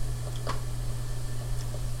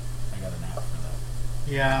 I got an app for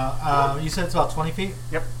that. Yeah, you said it's about 20 feet?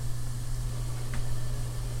 Yep.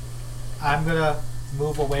 I'm gonna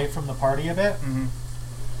move away from the party a bit, Mm-hmm.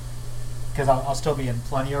 because I'll still be in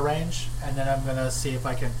plenty of range, and then I'm gonna see if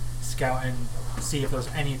I can scout and see if there's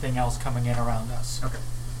anything else coming in around us. Okay.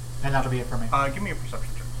 And that'll be it for me. Give me a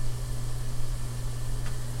perception check.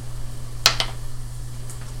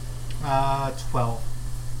 12.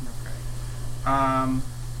 Okay.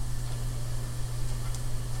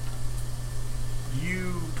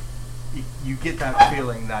 You get that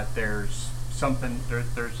feeling that there's something.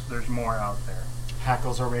 There's more out there.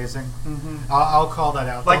 Hackles are raising. Mm-hmm. I'll call that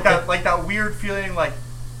out. Like Don't that. Like that weird feeling. Like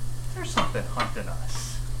there's something hunting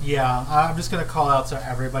us. Yeah, I'm just gonna call out so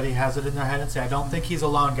everybody has it in their head and say, I don't think he's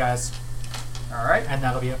alone, guys. All right. And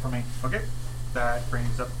that'll be it for me. Okay. That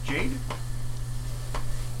brings up Jade.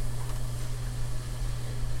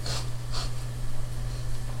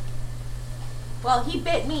 Well, he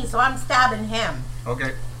bit me, so I'm stabbing him.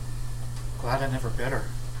 Okay. Glad I never bit her.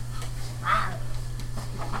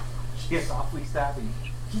 She is awfully stabby.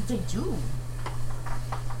 They do.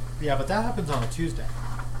 Yeah, but that happens on a Tuesday.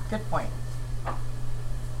 Good point.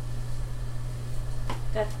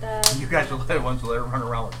 You guys are the ones who let her run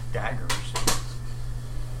around with daggers.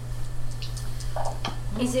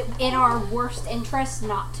 Is it in our worst interest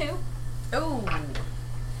not to? Ooh.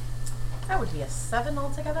 That would be a 7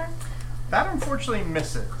 altogether. That unfortunately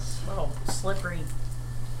misses. Little slippery.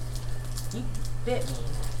 He bit me.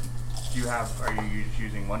 Are you just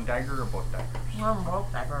using one dagger or both daggers? I'm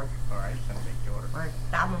both daggers. Alright, then make the order. Right,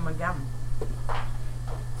 stab him again.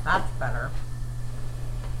 That's better.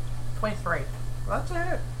 23. That's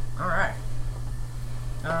it. Alright.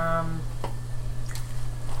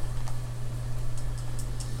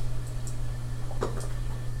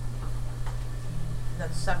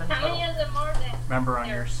 That's 7 How many total. of them are there? Remember, on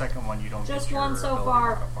your second one, you don't Just get your one so ability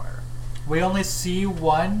far. modifier. We only see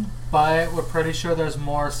one, but we're pretty sure there's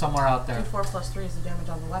more somewhere out there. 2d4 plus 3 is the damage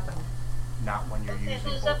on the weapon. Not when you're Okay, using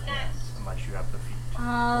who's both up hands, next? unless you have the feet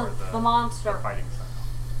The or monster. fighting style.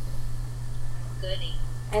 Goody.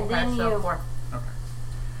 And Okay, then so you. 4.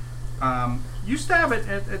 Okay. You stab it.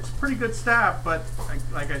 It's a pretty good stab, but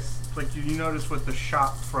like you notice with the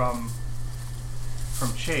shot from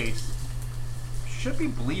Chase, should be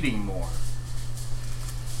bleeding more.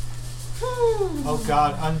 Oh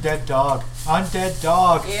god, undead dog. Undead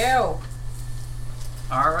dog. Ew.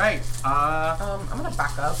 All right. I'm gonna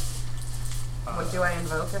back up. What do I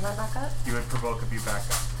invoke if I back up? You would provoke if you back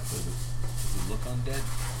up. Does it look undead?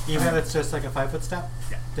 Even if it's just like a 5-foot step?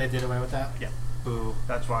 Yeah. They did away with that? Yeah. Boo.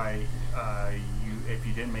 That's why if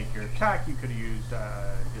you didn't make your attack, you could have used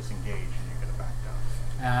disengage and you could have backed up.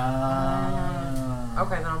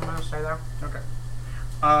 Okay, then I'm gonna stay there. Okay.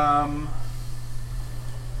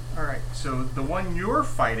 All right. So the one you're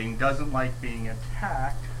fighting doesn't like being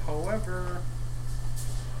attacked. However,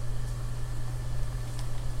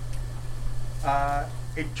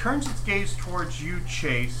 it turns its gaze towards you,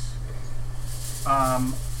 Chase.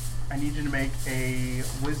 I need you to make a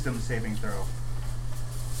wisdom saving throw.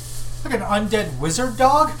 Like an undead wizard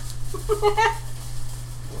dog? Well,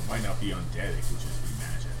 it might not be undead, it could just be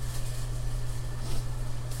magic.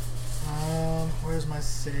 Where's my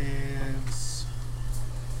saves?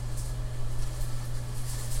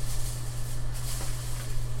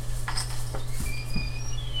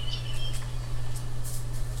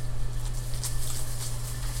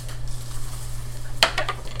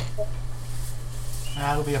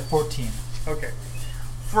 That'll be a 14. Okay.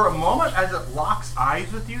 For a moment, as it locks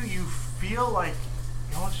eyes with you, you feel like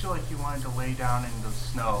you almost feel like you wanted to lay down in the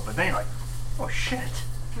snow, but then you're like, oh shit.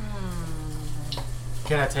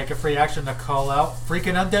 Can I take a free action to call out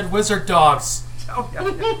freaking undead wizard dogs? Oh,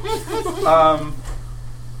 yeah.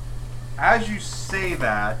 As you say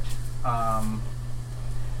that,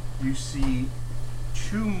 you see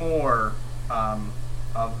two more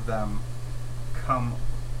of them come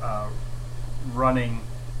running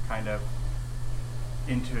kind of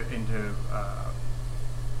into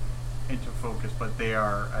focus, but they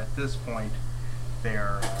are at this point they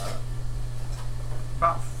are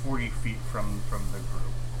about 40 feet from the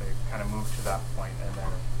group. They kind of moved to that point, and then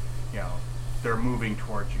they're moving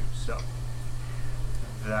towards you. So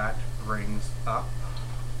that brings up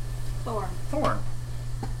Thorn.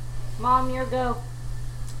 Mom, your go.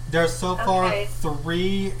 There's so far Okay.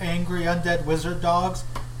 3 angry undead wizard dogs,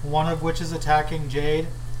 one of which is attacking Jade,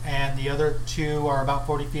 and the other 2 are about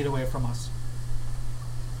 40 feet away from us.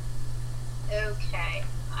 Okay.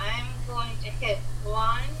 I'm going to hit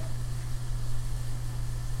one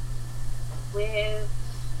with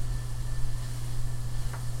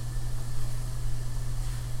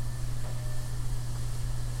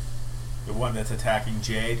The one that's attacking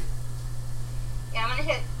Jade. I'm gonna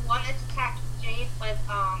hit one that's attacking Jade with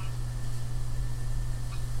lost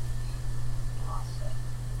it.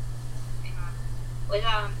 Hang on. With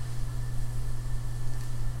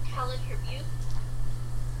Hellish Rebuke,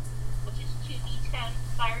 which is 2d10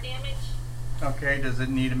 fire damage. Okay, does it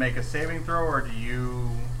need to make a saving throw, or do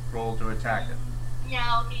you roll to attack it?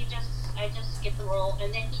 No, I just get the roll,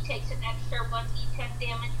 and then he takes an extra 1d10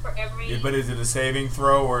 damage for every. Yeah, but is it a saving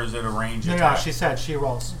throw or is it a range No, attack? she said she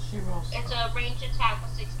rolls. She rolls. It's a range attack of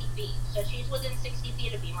 60 feet, so she's within 60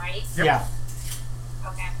 feet of me, right? Yep. Yeah.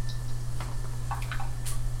 Okay.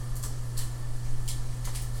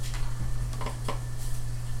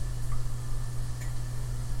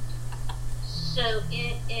 So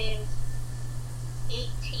it is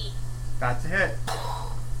 18. That's a hit.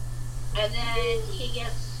 And then he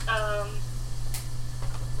gets, 1,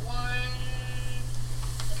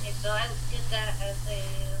 okay, So I did that as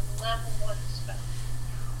a level 1 spell.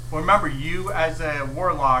 Well, remember, you as a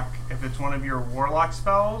warlock, if it's one of your warlock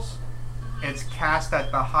spells, it's cast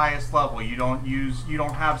at the highest level. You don't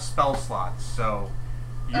have spell slots, so.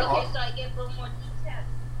 So I get 1 more D10.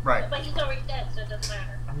 Right. But he's already dead, so it doesn't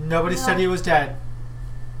matter. Nobody said he was dead.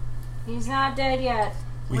 He's not dead yet.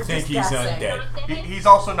 We We're think just he's guessing. undead. He's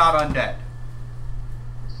also not undead.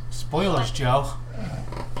 Spoilers, Joe.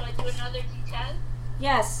 Do I do another D10?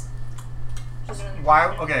 Yes. Why?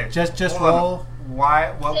 Okay. Just hold on. roll.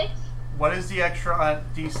 Why? 6? What is the extra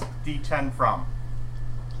D10 from?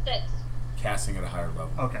 6. Casting at a higher level.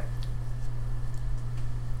 Okay.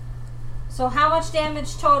 So how much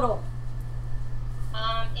damage total?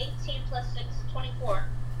 18 plus 6, 24.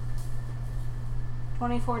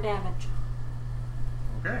 24 damage.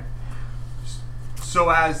 Okay. So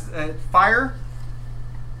as fire.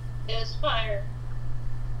 It was fire.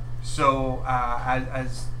 So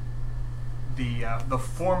as the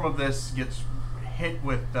form of this gets hit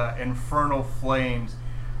with infernal flames,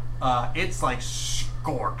 it's like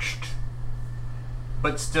scorched,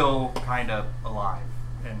 but still kind of alive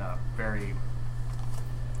in a very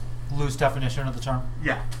Loose definition of the term.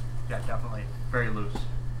 yeah definitely very loose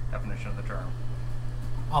definition of the term.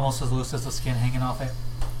 Almost as loose as the skin hanging off it.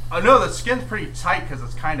 Oh no, the skin's pretty tight because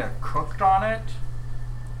it's kind of cooked on it.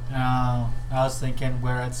 No, I was thinking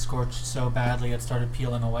where it scorched so badly it started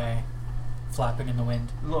peeling away, flapping in the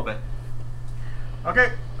wind. A little bit.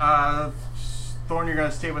 Okay, Thorn, you're gonna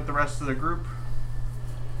stay with the rest of the group.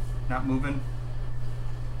 Not moving.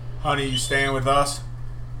 Honey, you staying with us?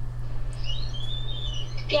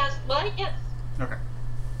 Yes, what? Yes. Okay.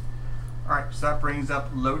 Alright, so that brings up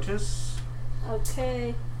Lotus.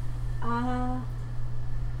 Okay. So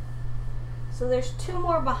there's 2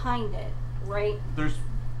 more behind it, right? There's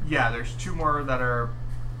 2 more that are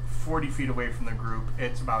 40 feet away from the group.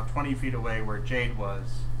 It's about 20 feet away where Jade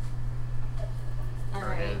was. Or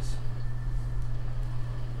Alright. is.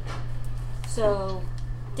 So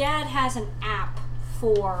Dad has an app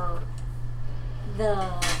for the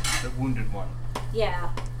The wounded one.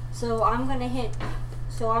 yeah. So I'm going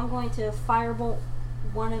to firebolt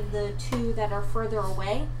one of the 2 that are further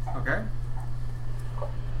away. Okay.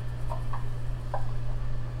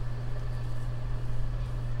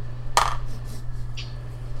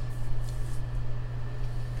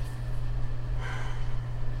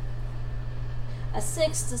 A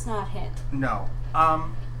 6 does not hit. No.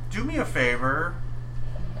 Do me a favor.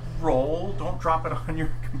 Roll. Don't drop it on your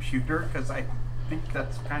computer because I think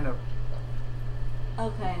that's kind of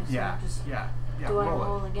Okay. So yeah. just Yeah. do I roll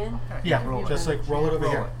roll it. again? Okay, Yeah, roll just it. like roll it over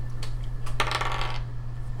Roll here. it.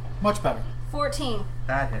 Much better. 14.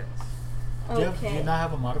 That hits. Do you Okay. not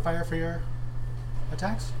have a modifier for your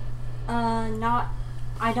attacks? Not.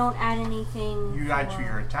 I don't add anything. You add to for-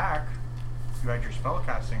 your attack. You add your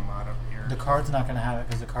spellcasting mod up here. The card's not going to have it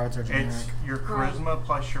because the cards are generic. It's your Right. charisma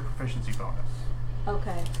plus your proficiency bonus.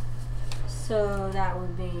 Okay. So that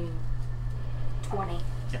would be 20.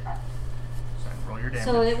 Yeah. So roll your damage.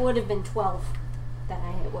 So it would have been 12 that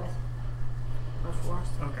I hit with before.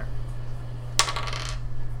 Okay.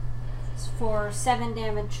 It's for 7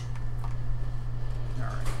 damage.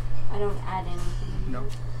 Alright. I don't add anything.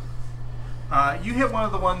 Nope. You hit one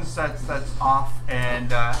of the ones that's off,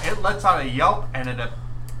 and it lets out a yelp, and it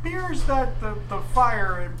appears that the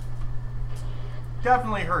fire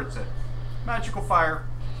definitely hurts it. Magical fire,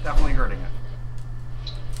 definitely hurting it.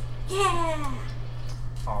 Yeah!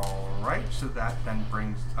 Alright, so that then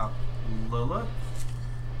brings up Lilith.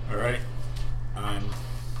 Alright. I'm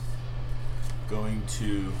going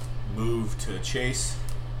to move to Chase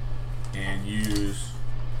and use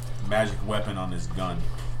magic weapon on his gun.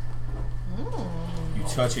 You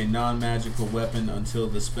touch a non-magical weapon until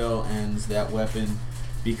the spell ends. That weapon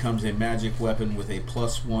becomes a magic weapon with a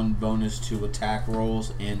 +1 bonus to attack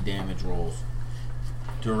rolls and damage rolls.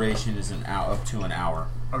 Duration is up to an hour,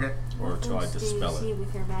 Okay. or until I What do you dispel see it.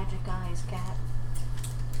 with your magic eyes, cat?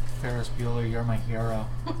 Ferris Bueller, you're my hero.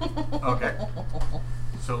 Okay.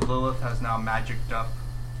 So Lilith has now magicked up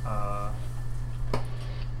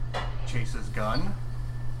Chase's gun.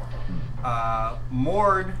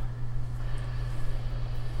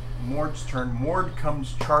 Mord's turn. Mord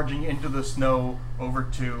comes charging into the snow over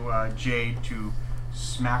to Jade to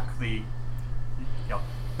smack the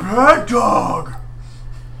bad dog.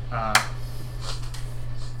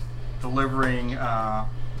 Delivering.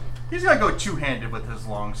 He's gonna go two-handed with his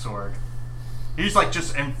long sword. He's like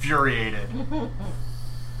just infuriated.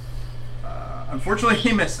 Unfortunately,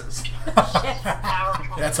 he misses.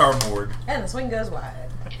 That's our board. And the swing goes wide.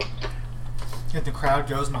 And the crowd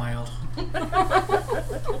goes mild.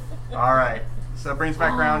 All right. So that brings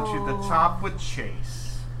back around to the top with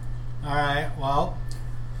Chase. Alright, well,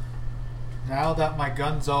 now that my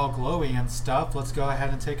gun's all glowy and stuff, let's go ahead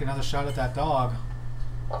and take another shot at that dog.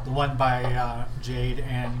 The one by Jade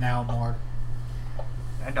and now Mord.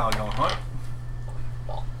 That dog don't hunt.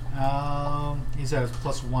 He said it's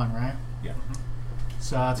 +1, right? Yeah.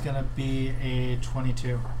 So it's gonna be a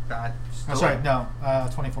 22. That's Oh, sorry, no,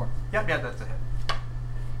 24. Yep, that's a hit.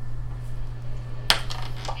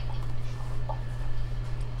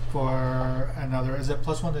 For another, is it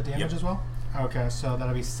 +1 to damage Yep. as well? Okay, so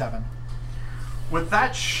that'll be 7. With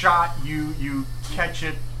that shot, you catch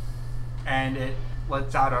it, and it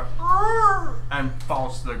lets out a and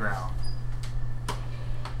falls to the ground.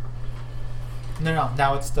 No,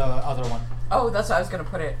 now it's the other one. Oh, that's what I was gonna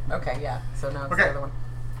put it. Okay, yeah. So now it's Okay. the other one.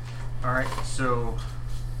 All right, so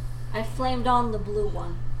I flamed on the blue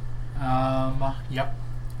one. Yep.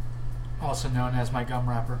 Also known as my gum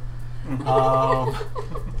wrapper. You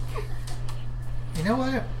know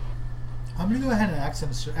what? I'm gonna go ahead and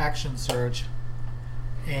action surge.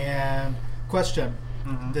 And question: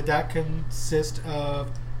 did that consist of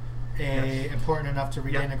a Yes. important enough to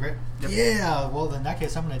regain Yep. a grip? Yep. Yeah. Well, in that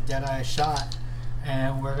case, I'm gonna deadeye shot,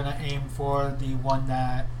 and we're gonna aim for the one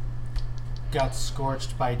that got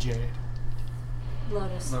scorched by Jade.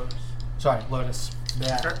 Lotus. Sorry, Lotus.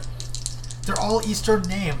 Yeah. Okay. They're all Eastern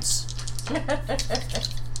names.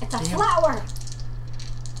 It's a Damn. flower.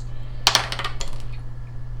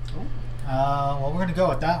 Well, we're gonna go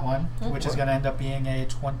with that one, which is Okay. gonna end up being a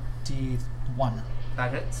 21.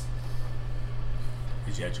 that hits.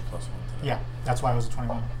 Did you add your +1 to that? Yeah, that's why it was a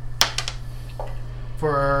 21.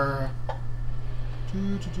 For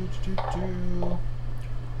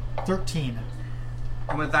 13.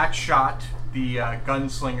 And with that shot, the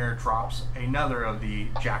gunslinger drops another of the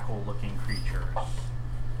jackal-looking creatures.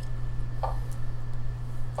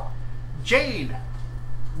 Jade.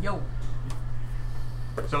 Yo.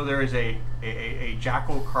 So there is a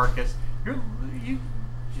jackal carcass.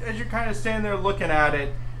 As you're kind of standing there looking at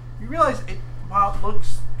it, you realize while it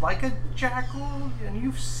looks like a jackal, and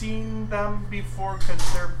you've seen them before because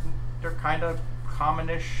they're kind of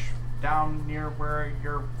commonish down near where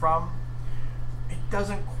you're from. It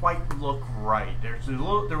doesn't quite look right. There was a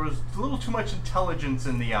little too much intelligence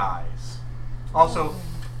in the eyes. Also,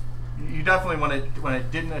 you definitely when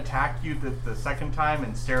it didn't attack you the second time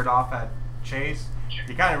and stared off at Chase,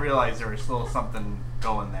 you kind of realized there was still something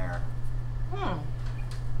going there.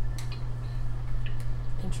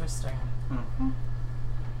 Interesting. Mm-hmm.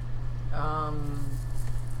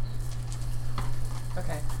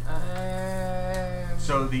 Okay.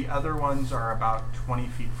 So the other ones are about 20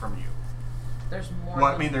 feet from you. There's more. Well,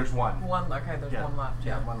 I than mean, there's one. one. Okay, there's one left.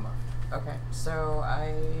 Yeah. one left. Okay, so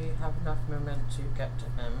I have enough movement to get to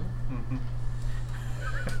him. Mm-hmm.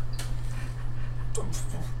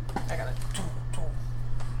 I got it.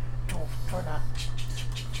 Or not.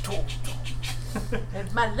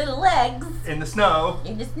 With my little legs In the snow.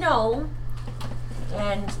 in the snow.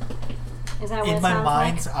 And Is that what In it my sounds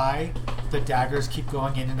mind's like? eye, the daggers keep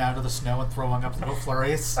going in and out of the snow and throwing up little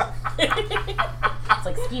flurries. it's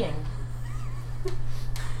like skiing.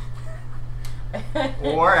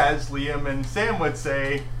 Or as Liam and Sam would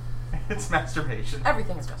say, it's masturbation.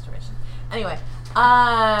 Everything is masturbation. Anyway,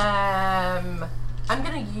 I'm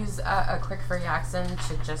gonna use a quick free action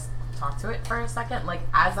to just talk to it for a second, like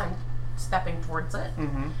as I'm stepping towards it,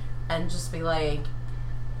 Mm-hmm. and just be like,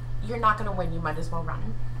 "You're not gonna win. You might as well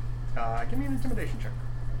run." Give me an intimidation check.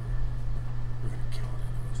 We're gonna kill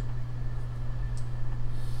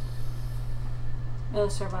it. No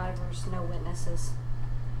survivors, no witnesses.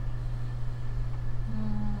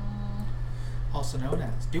 Also known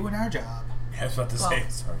as doing our job. I was about to say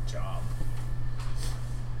it's our job.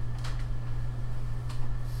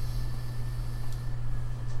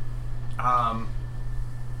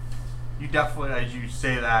 You definitely, as you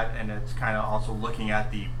say that, and it's kind of also looking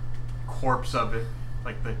at the corpse of it,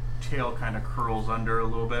 like the tail kind of curls under a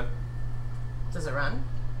little bit. Does it run?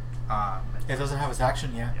 It doesn't have its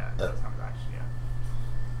action yet. Yeah, it doesn't have action yet.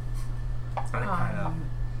 But it kind of.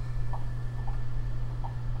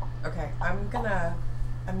 Okay, I'm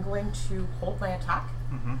going to hold my attack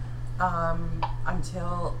Mm-hmm.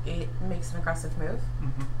 until it makes an aggressive move.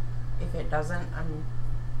 Mm-hmm. If it doesn't, I'm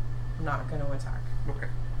not going to attack. Okay.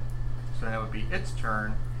 So that would be its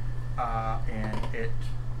turn, and it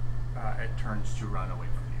turns to run away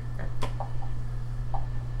from you. Okay.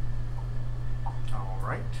 All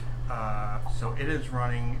right. So it is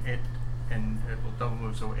running. And it will double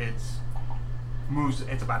move. So it's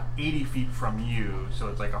It's about 80 feet from you. So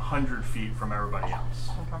it's like 100 feet from everybody else.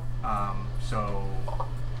 Okay. So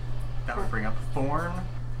that would bring up Thorn.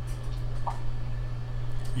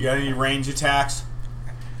 You got any range attacks?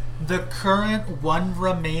 The current one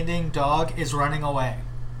remaining dog is running away.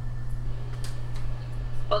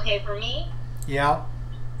 Okay, for me, Yeah.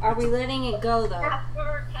 Are we letting it go though? how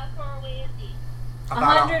far away is he?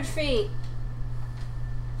 About 100 feet.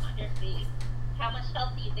 100 feet. How much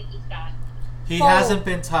health do you think he's got? He Full. hasn't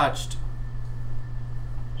been touched.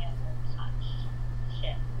 Yeah, no touch.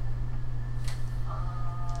 Shit.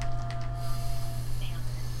 Damn.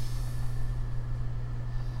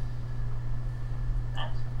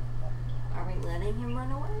 That's Are we letting him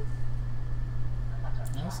run away? I'm not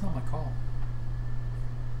gonna That's try. not my call.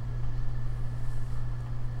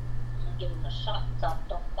 I'm gonna give him a shot and tell him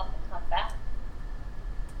don't fucking come back.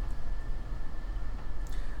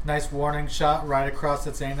 Nice warning shot right across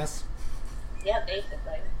its anus. Yeah,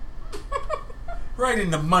 basically. Right in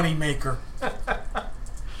the moneymaker.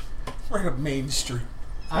 Right up Main Street.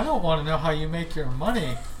 I don't want to know how you make your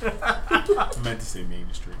money. I meant to say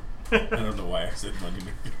Main Street. I don't know why I said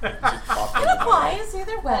moneymaker. It just popped It into my applies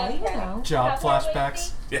either way, you know. Job How far away is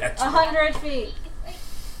flashbacks. he? head. Yeah, 100 feet.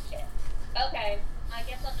 Shit. Okay, I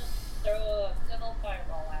guess I'll just throw a good old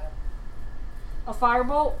fireball at him. A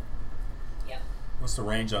firebolt? Yep. What's the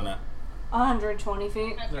range on that? 120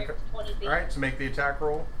 feet. 120 feet. Alright, so make the attack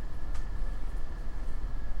roll.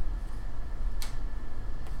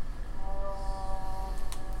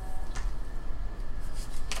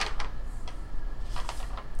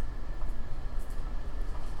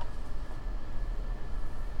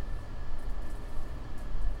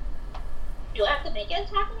 Do I have to make an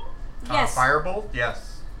attack roll? Yes. Firebolt?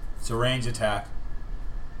 Yes. It's a range attack.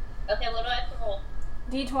 Okay, what do I have to roll?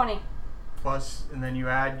 D20. Plus, and then you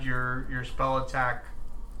add your spell attack.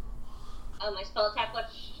 Oh, my spell attack, what?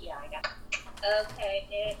 Yeah, I got it. Okay,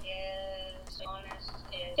 it is, bonus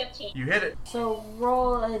is 15. You hit it. So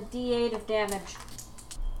roll a D8 of damage.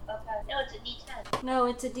 Okay. No, it's a D10. No,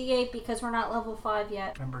 it's a D8 because we're not level 5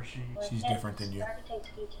 yet. Remember, she. She's different than you. Architect's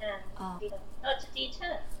D10. Oh. No, it's a D10, isn't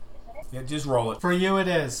it? Yeah, just roll it. For you it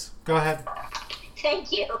is. Go ahead.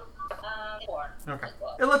 Thank you. 4. Okay.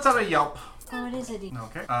 It lets out a yelp. Oh, it is a D.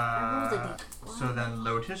 Okay. I rolled a D. So then,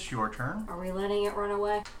 Lotus, your turn. Are we letting it run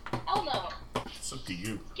away? Hell no. It's up to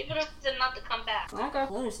you. Give it a reason not to come back. Okay.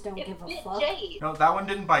 Lotus don't It give a bit fuck. Jade. No, that one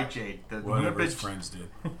didn't bite Jade. The one that Whatever his bit friends did.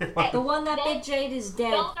 The one that bit Jade is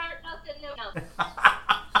dead. Don't start nothing new. No.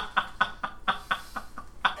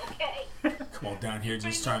 Okay. Come on down here,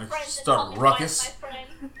 just Bring trying my to friends and start tell a me why ruckus. my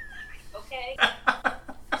friend. Okay?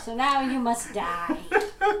 So now you must die.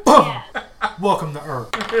 Yes. Welcome to Earth.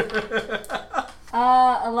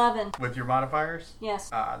 11. With your modifiers? Yes.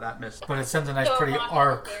 That missed. But it sends a nice So pretty we're not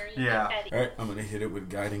arc. necessary, Yeah. petty. Alright, I'm gonna hit it with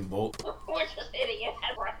Guiding Bolt. We're just hitting it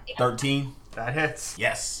at right. 13. That hits.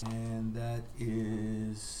 Yes. And that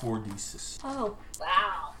is 4d6. Oh.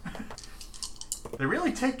 Wow. They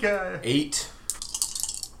really take 8.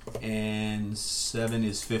 And 7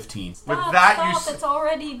 is 15. Stop, that stop, you s- it's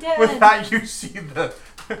already dead. With that, you see the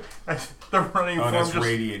running Oh, form that's just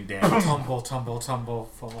radiant damage. Tumble, tumble, tumble,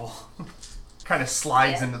 fall. kind of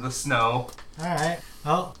slides Yeah. into the snow. Alright.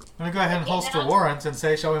 Well, I'm gonna go ahead and Okay, holster now- warrants and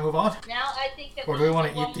say, shall we move on? Now I think that Or do we wanna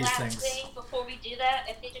should do eat one these last things? thing before we do that,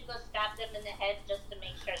 I think we should go stab them in the head just to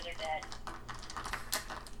make sure they're dead.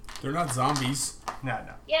 They're not zombies. No.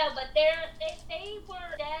 Yeah, but they were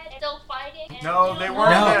dead and still fighting. And No, they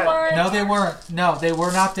weren't No, dead. no, they weren't. No, they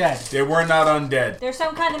were not dead. They were not undead. They're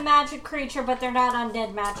some kind of magic creature, but they're not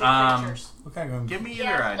undead magic creatures. What kind of Give me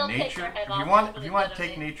Yeah, either a they'll take nature. their head If you off want, over if you the want dead to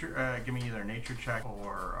take of it. nature, give me either a nature check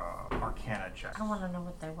or Arcana check. I want to know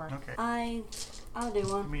what they were. Okay. I'll do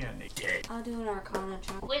Give one. me a nature. I'll do an Arcana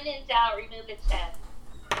check. When in doubt, remove its head.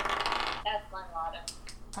 That's my motto.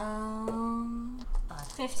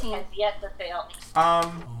 15. Has yet to fail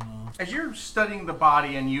me. As you're studying the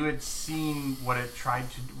body, and you had seen what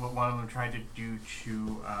one of them tried to do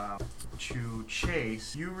to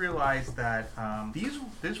Chase, you realize that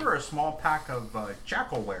these were a small pack of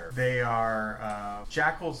jackalware. They are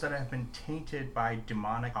jackals that have been tainted by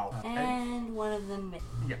demonic power. And one of them missed.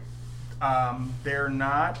 Yeah, they're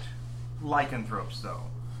not lycanthropes though.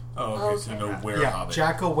 Oh, okay, so no Okay. were Yeah, hobbit.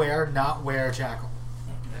 jackal were, not were jackal.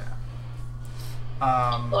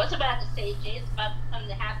 I was about to say, Jay's about to become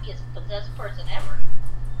the happiest possessed person ever.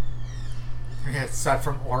 Aside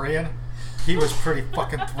from Orion, he was pretty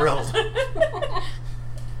fucking thrilled.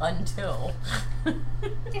 Until.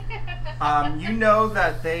 You know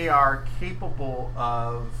that they are capable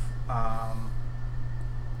of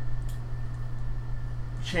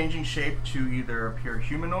changing shape to either appear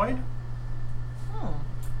humanoid,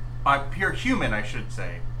 pure human, I should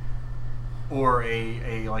say, or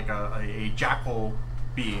a jackal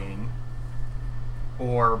being,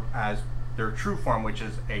 or as their true form, which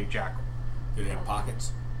is a jackal. Do they have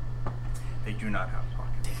pockets? They do not have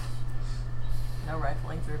pockets. No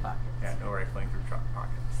rifling through pockets. Yeah, no rifling through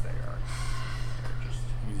pockets. They're just.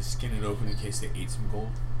 You just skin it open in case they ate some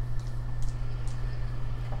gold.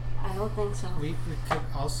 I don't think so. We could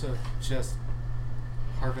also just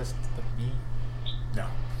harvest the meat. No,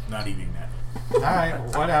 not eating that.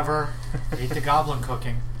 Alright, whatever. Eat the goblin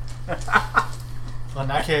cooking. Well, in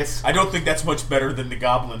that case, I don't think that's much better than the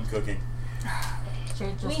goblin cooking. She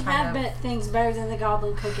just We kind have of bet things better than the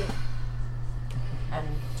goblin cooking. and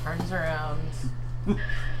turns around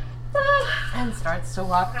and starts to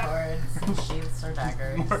walk towards and sheathes her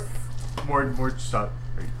daggers. More stuff.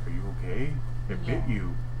 Are you okay? It bit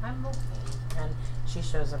you. I'm okay. And she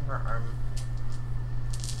shows him her arm.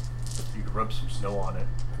 You could rub some snow on it.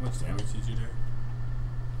 How much damage did you do?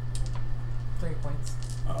 3 points.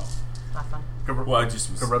 Oh. Nothing. Well, I just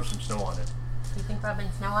was... Could rub some snow on it. Do you think rubbing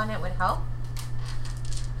snow on it would help?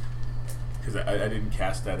 Because I didn't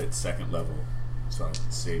cast that at second level, so I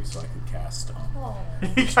could save so I could cast.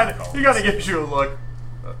 He kind of gives you a look.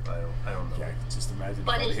 I don't know. Yeah, I could just imagine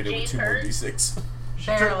But if I is hit it with Jade 2 more hurt? d6.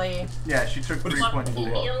 Barely. Yeah, she took 3 What points. is-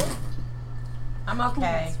 Heal? I'm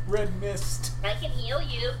okay. Red mist. I can heal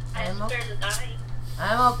you. I I'm spare the dying.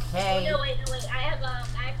 I'm okay. Oh, no, wait. I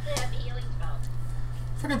actually have a healing spell.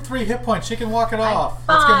 freaking 3 hit points. She can walk it I'm off.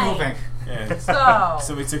 Let's get fine. moving. Yeah. So,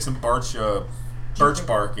 Somebody took some birch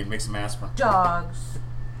bark and make some aspirin. dogs.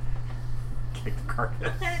 Kick the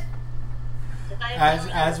carcass.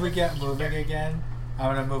 As we get moving again,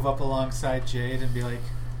 I'm gonna move up alongside Jade and be like,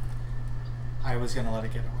 I was gonna let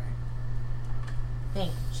it get away.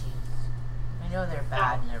 Thank you, Chief. I know they're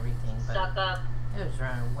bad and everything, but Suck up. it was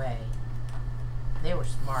running away. They were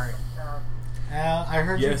smart. I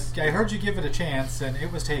heard Yes. you. I heard you give it a chance, and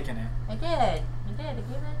it was taking it. I did. I gave it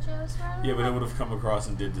a chance. Yeah, but it would have come across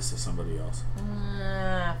and did this to somebody else.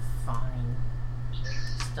 Fine.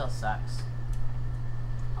 Still sucks.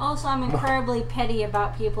 Also, I'm incredibly petty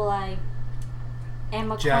about people I am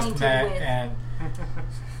Just acquainted met with. and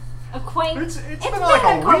It's been like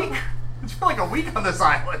a week. It's been like a week on this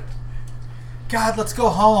island. God, let's go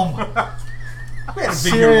home. We had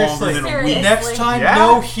been here longer Seriously. than a Seriously. week. Next time, Yeah.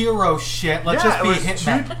 no hero shit. Let's just it be was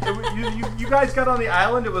hitmen. you guys got on the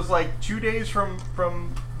island. It was like 2 days from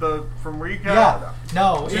Rika. Yeah.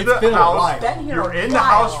 No, To it's the been a house. while. Been here You were a in the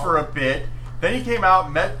house while. for a bit. Then you came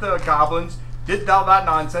out, met the goblins, did all that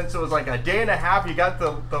nonsense. It was like a day and a half. You got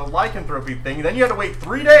the lycanthropy thing. Then you had to wait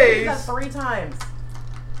 3 You days. got 3 times.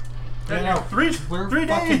 You know, Three we're days.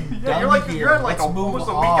 fucking Yeah, done you're here. at like Let's move almost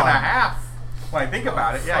a on. week and a half. When I think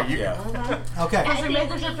about it, yeah, Fuck you. yeah. Okay, Because we made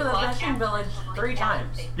the trip to the fishing village 3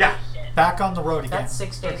 times. Yeah. back on the road again. That's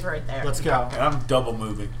 6 days right there. Let's go. And I'm double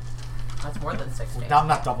moving. That's more than 6 days. No, I'm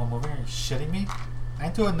not double moving. Are you shitting me? I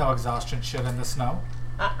ain't doing no exhaustion shit in the snow.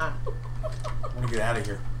 Uh-uh. I want to get out of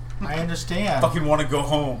here. I understand. Fucking want to go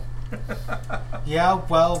home. Yeah,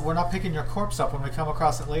 well, we're not picking your corpse up when we come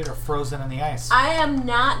across it later, frozen in the ice. I am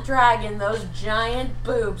not dragging those giant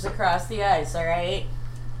boobs across the ice, alright?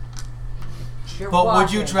 But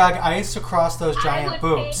would you drag ice across those giant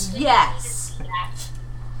boobs? Yes.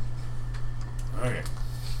 Okay.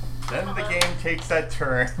 Then the game takes that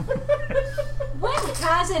turn. When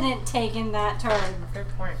hasn't it taken that turn? Good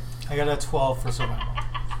point. I got a 12 for survival.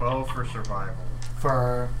 12 for survival.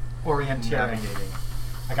 For orienteering. Navigating.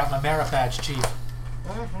 I got my merit badge, Chief.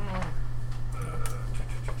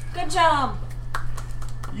 Good job.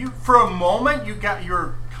 You for a moment you're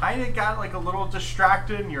kind of got like a little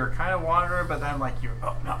distracted and you're kind of wandering, but then like you're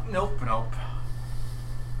nope. No,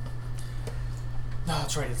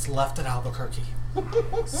 that's right. It's left at Albuquerque.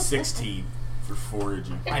 16 for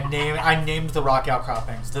foraging. I named the rock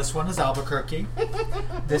outcroppings. This one is Albuquerque.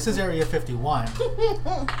 This is Area 51.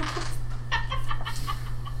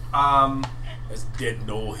 That's Dead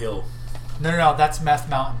Knoll Hill. No, that's Meth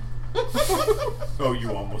Mountain. Oh,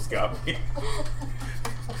 you almost got me.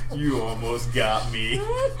 You almost got me.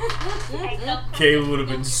 Kayla would have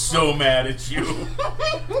been so mad at you.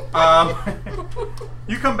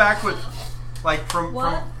 You come back with like from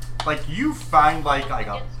like you find like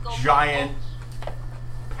a giant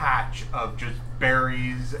patch of just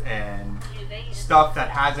berries and stuff that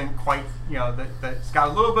hasn't quite that's got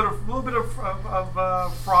a little bit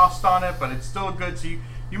of frost on it, but it's still good. So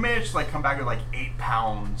you managed to like come back with like 8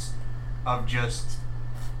 pounds of just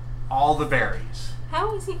all the berries.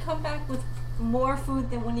 How has he come back with more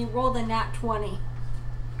food than when he rolled a nat 20?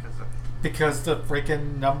 Because the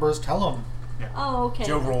freaking numbers tell him. Oh, okay.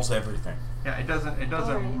 Joe rolls everything. Yeah, it doesn't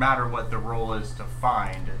Alright. matter what the roll is to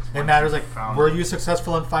find. It's It once matters you like, found were it. you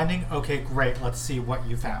successful in finding? Okay, great. Let's see what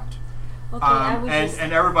you found. Okay, I was just...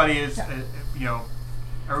 and everybody is,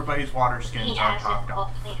 everybody's water skins He are has topped it all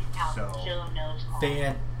up. cleaned out. So- Joe knows all.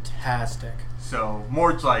 Fantastic. So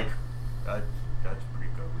Mord's like, that's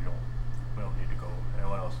pretty good. We don't need to go.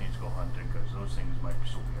 Anyone else needs to go hunting because those things might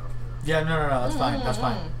still be out there. Yeah, no, that's fine. That's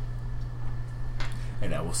fine.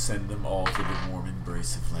 And I will send them all to the warm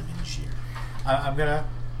embrace of lemon shear. I'm gonna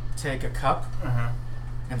take a cup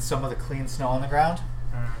and some of the clean snow on the ground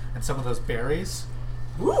and some of those berries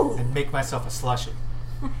and make myself a slushie.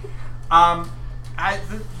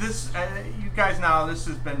 You guys now, this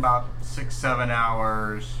has been about 6-7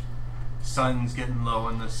 hours. Sun's getting low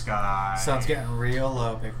in the sky. Sun's getting real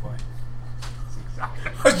low, big boy.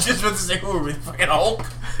 Exactly. I was just about to say, who are we, fucking Hulk?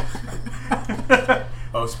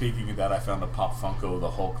 Oh, speaking of that, I found a Pop Funko of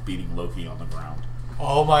the Hulk beating Loki on the ground.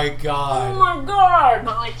 Oh my god. Oh my god!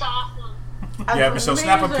 Oh, it's awesome. Yeah, but That's so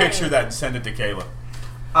snap a amazing. picture of that and send it to Kayla.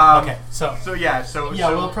 Okay, so yeah,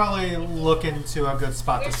 we'll probably look into a good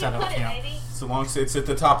spot Where'd to you set put up it, camp. baby? So long as it's at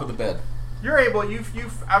the top of the bed. you're able.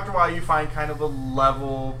 You've after a while you find kind of a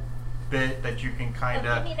level bit that you can kind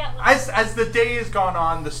of. give me that one. As the day has gone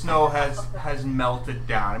on, the snow has melted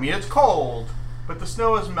down. I mean, it's cold, but the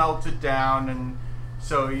snow has melted down, and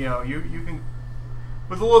so you can.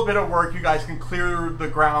 With a little bit of work, you guys can clear the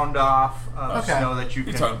ground off of snow that you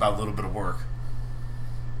You're can. talking about a little bit of work.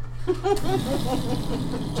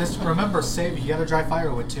 Just remember, save. You gotta dry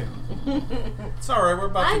firewood too. It's all right. We're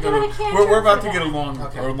about I to got a get cantrip we're about for to get a that. long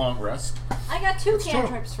Okay. or long rest. I got 2 true.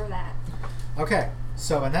 cantrips for that. Okay,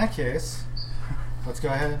 so in that case, let's go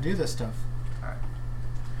ahead and do this stuff. Alright.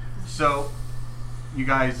 So, you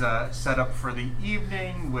guys set up for the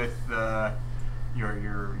evening with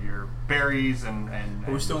your berries and.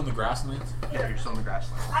 Are we still in the grasslands? Yeah, you're still in the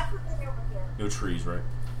grassland. I put it over here. No trees, right?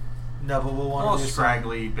 No, but we'll want All to do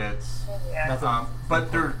scraggly bits. Yeah. Nothing.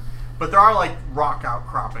 But there are like rock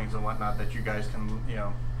outcroppings and whatnot that you guys can I'm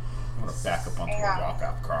gonna back up onto the rock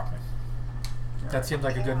outcropping. That seems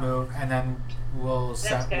like a good move, and then we'll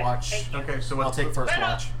set good. watch. Thank you. Okay, so I'll what's take the- first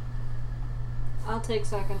watch. I'll take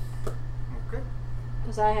second, Okay.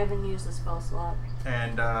 because I haven't used the spell slot.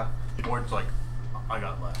 And Ward's like, I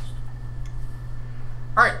got last.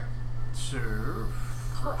 All right. So.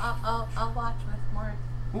 I'll watch with more.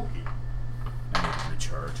 Okay. I need to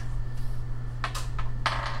recharge.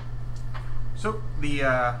 So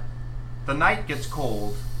the night gets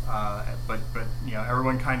cold, but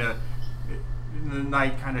everyone kind of the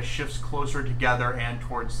night kind of shifts closer together and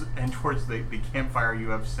towards the campfire you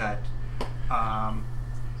have set.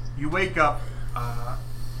 You wake up.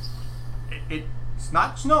 It's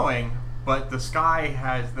not snowing, but the sky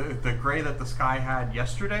has the gray that the sky had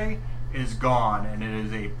yesterday is gone, and it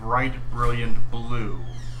is a bright, brilliant blue.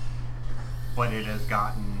 But it has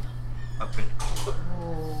gotten a bit colder.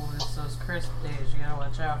 Oh, it's those crisp days. You gotta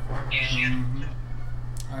watch out for them.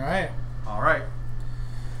 Mm-hmm. All right, All right.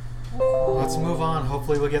 let's move on.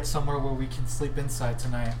 Hopefully, we'll get somewhere where we can sleep inside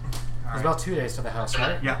tonight. All It's right. about 2 days to the house,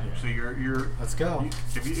 right? Yeah. So you're Let's go.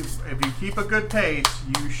 if you keep a good pace,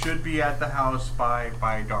 you should be at the house by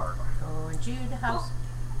dark. Going to the house.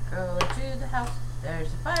 Going to the house.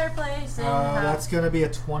 There's a fireplace in the house. That's gonna be a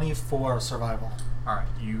 24 survival. All right.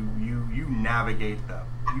 You navigate them.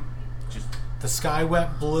 You just The sky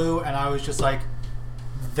went blue, and I was just like,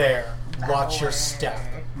 there. Watch your step.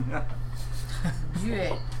 Do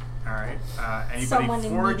it. all right. Anybody Someone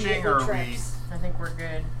foraging, or immediately are we? trips. I think we're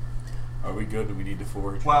good. Are we good? Do we need to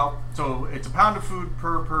forage? Well, so it's a pound of food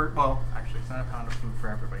per. Well, actually, it's not a pound of food for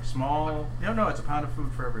everybody. Small. No, it's a pound of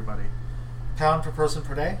food for everybody. Pound per person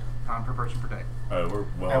per day? Pound per person per day. We're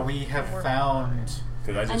well. And we have found,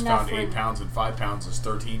 Because I just Enough found 8 for- pounds, and 5 pounds is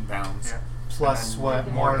 13 pounds. Yeah. plus And what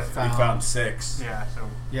then more we We found. found 6. Yeah. So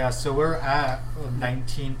Yeah, so we're at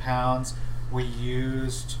 19 pounds. We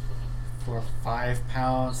used for 5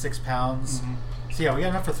 pounds, 6 pounds. Mhm. So yeah, we got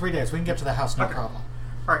enough for 3 days. We can get to the house, no Okay. problem.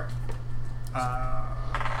 all right.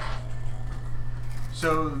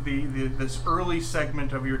 So this early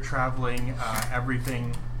segment of your traveling,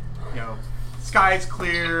 everything, sky's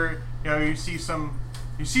clear. You see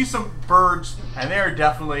some birds, and they're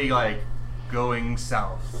definitely like going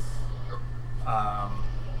south.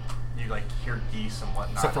 You like hear geese and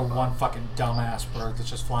whatnot. Except for one fucking dumbass bird that's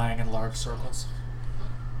just flying in large circles.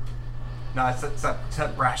 No, it's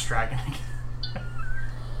that brass dragon.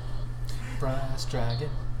 Brass dragon.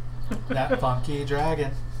 That funky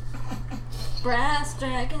dragon. Brass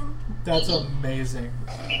dragon. That's amazing.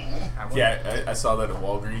 Yeah, I saw that at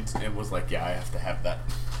Walgreens and was like, yeah, I have to have that.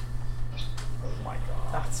 Oh my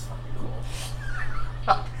god. That's fucking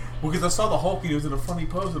cool. Well, because I saw the Hulk, he was in a funny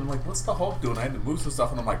pose, and I'm like, what's the Hulk doing? I had to move some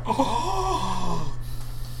stuff, and I'm like, oh.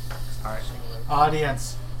 All right.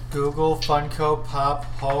 Audience, Google Funko Pop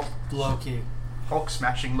Hulk Loki. Hulk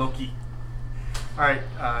smashing Loki. Alright,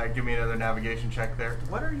 give me another navigation check there.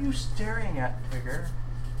 What are you staring at, Tigger?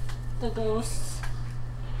 The ghosts.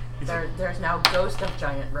 There's now Ghost of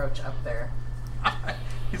Giant Roach up there.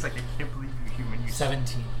 He's like, I can't believe you human.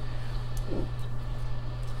 17.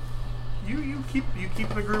 You keep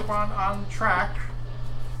the group on track.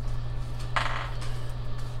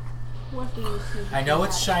 What do you see? I know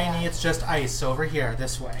it's shiny, it's just ice over here,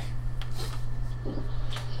 this way.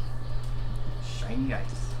 Shiny ice.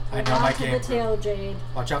 I know my Watch game. the tail, Jade.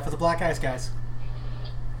 Watch out for the black ice, guys.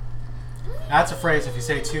 That's a phrase. If you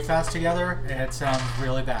say it too fast together, it sounds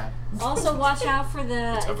really bad. Also, watch out for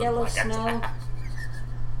the Over the yellow black ice. snow.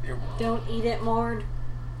 Don't eat it, Mord.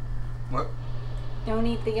 What? Don't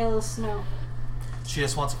eat the yellow snow. She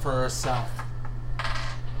just wants it for herself.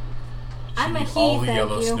 I'm a Eat he, all the thank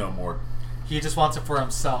yellow you. snow, Mort. He just wants it for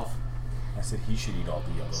himself. I said he should eat all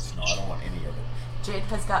the yellow snow. I don't want any of it. Jade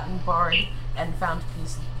has gotten bored and found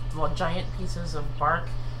giant pieces of bark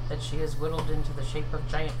that she has whittled into the shape of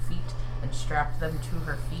giant feet and strapped them to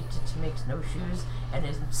her feet to make snowshoes and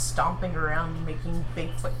is stomping around making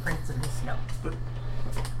big footprints in the snow.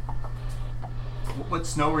 What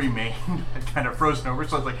snow remained kind of frozen over,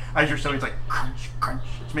 so it's like, as you're snowing, it's like crunch, crunch.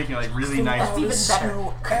 It's making like really nice. That's even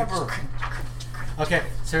better. Ever. Okay,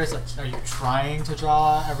 seriously, are you trying to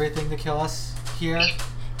draw everything to kill us here?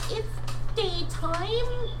 It's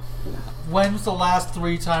daytime. When's the last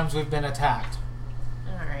 3 times we've been attacked?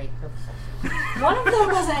 Alright. One of them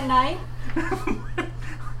was at night.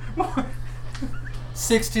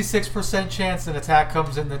 66% chance an attack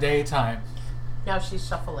comes in the daytime. Now she's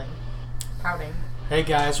shuffling. Pouting. Hey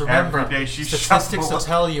guys, remember, Every day she's statistics will shuffling.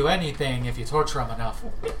 tell you anything if you torture them enough.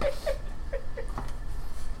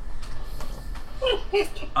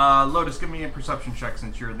 Lotus, give me a perception check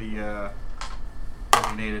since you're the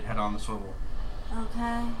designated head on the swivel.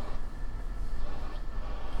 Okay.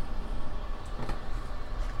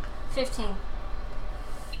 15.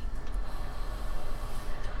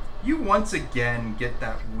 You once again get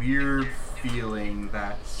that weird feeling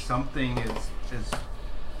that something is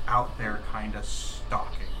out there kind of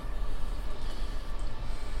stalking.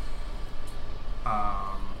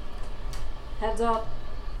 Heads up.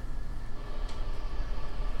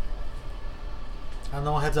 I don't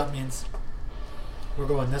know what heads up means. We're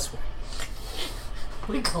going this way.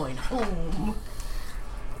 We're going home.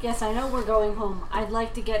 Yes, I know we're going home. I'd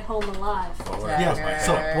like to get home alive. Why would I put my Yes,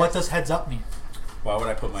 so head up? what does heads up mean? Why would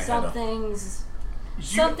I put my head up?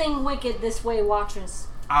 Something wicked this way watches.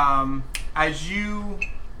 As you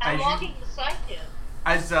I'm walking beside you.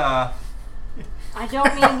 as I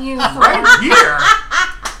don't mean you. right here.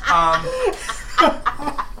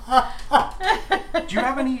 Do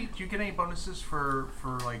you get any bonuses for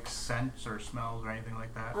like scents or smells or anything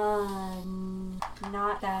like that?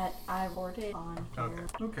 Not that I worded on here.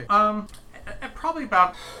 Okay. At probably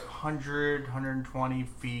about 100, 120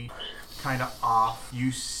 feet, kind of off,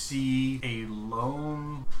 you see a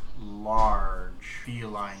lone, large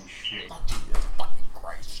feline shape.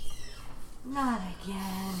 Not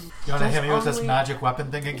again. You want to Does hit me with this only- magic weapon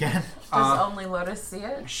thing again? Does only Lotus see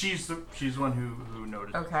it? She's the one who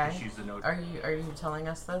noticed. Okay. She's the notice. Are you telling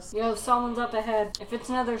us this? Yo, someone's up ahead. If it's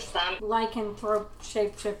another lycanthrope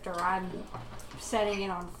shapeshifter, I'm setting it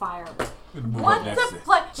on fire. What the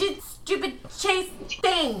fuck? You stupid chase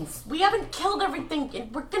things! We haven't killed everything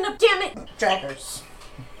and we're gonna, damn it! Draggers.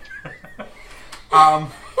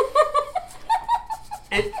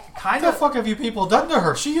 It kind What the of. fuck have you people done to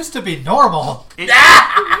her? She used to be normal. Damn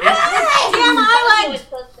island!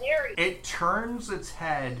 It turns its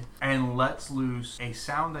head and lets loose a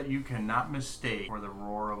sound that you cannot mistake for the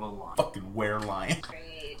roar of a lion. Fucking were lion.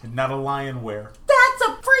 Not a lion were. That's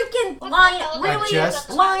a freaking lion! Really?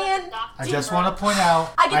 Lion? I just want to point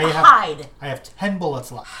out, I get to hide. I have 10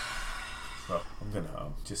 bullets left. Well, I'm gonna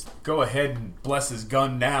just go ahead and bless his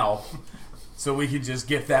gun now, so we can just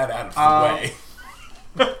get that out of the way.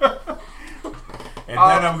 And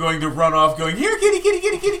then I'm going to run off going, here, kitty, kitty,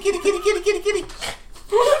 kitty, kitty, kitty, kitty, kitty, kitty, kitty.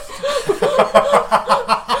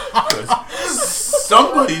 'Cause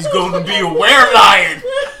somebody's going to be a were-lion.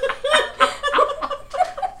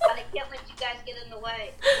 But I can't let you guys get in the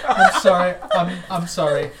way. I'm sorry. I'm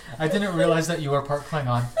sorry. I didn't realize that you were part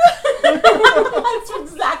Klingon. That's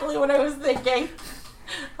exactly what I was thinking.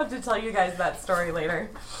 I'll have to tell you guys that story later.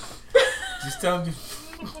 Just tell me.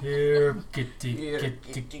 Here, kitty,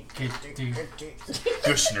 kitty, kitty.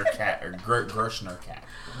 Gershner cat, or Gershner cat.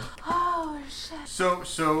 Oh, shit.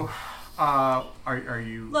 So Are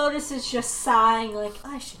you? Lotus is just sighing like,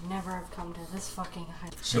 I should never have come to this fucking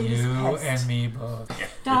house. You and me both.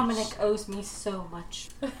 Dominic owes me so much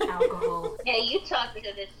alcohol. Yeah, you talking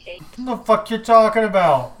to this chick. What the fuck you talking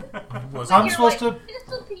about? I'm You're supposed like, to. This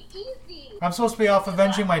will be easy. I'm supposed to be off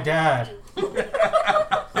avenging my dad.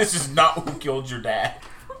 This is not who killed your dad.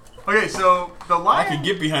 Okay, so the I lion. can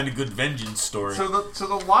get behind a good vengeance story. So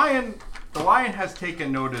the lion has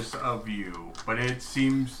taken notice of you, but it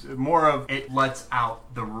seems more of it lets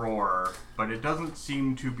out the roar, but it doesn't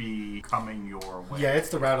seem to be coming your way. Yeah, it's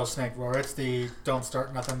the rattlesnake roar. It's the don't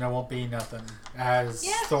start nothing, there won't be nothing, as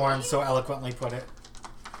Yes, Thorn so eloquently put it.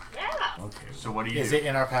 Yeah. Okay. So what do you Is do? it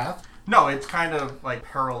in our path? No, it's kind of like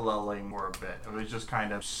paralleling for a bit. It was just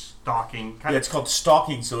kind of stalking. Yeah, it's called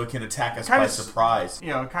stalking, so it can attack us Kind by of surprise. You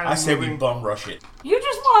know, kind of. I say we moving. bum rush it. You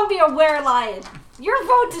just want to be a were-lion. Your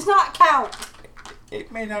vote does not count.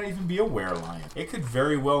 It may not even be a were-lion. It could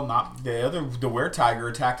very well not. The were-tiger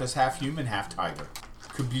attacked us half human, half tiger.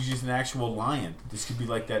 Could be just an actual lion. This could be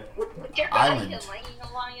like that Would your island lion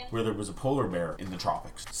a lion? where there was a polar bear in the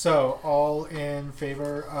tropics. So, all in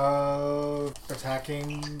favor of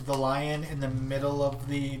attacking the lion in the middle of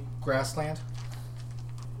the grassland?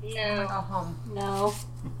 Go No. home. No.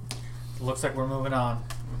 Looks like we're moving on.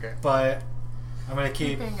 Okay. But I'm gonna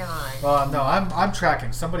keep. Keeping an eye. No, I'm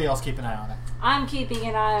tracking. Somebody else keep an eye on it. I'm keeping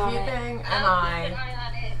an eye on it. Keeping an I'll eye keep an eye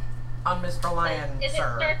on it. on Mr. Lion, If it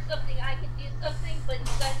sir. starts something, I can do something, but you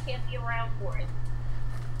guys can't be around for it.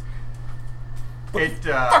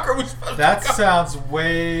 Fucker was supposed That to go. sounds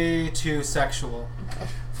way too sexual.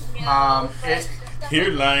 No, but it- the Here,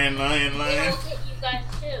 stuff lion, lion, will lion. hit you guys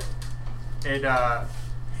too.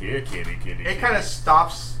 Here, kitty, kitty. It kind of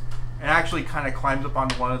stops and actually kind of climbs up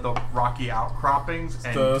onto one of the rocky outcroppings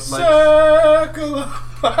and The lets, circle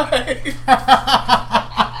of life.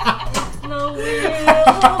 The wheel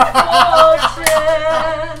of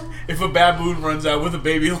fortune. If a baboon runs out with a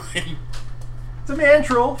baby lion, it's a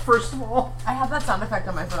mandrill, first of all. I have that sound effect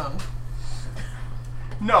on my phone.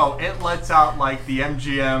 No, it lets out like the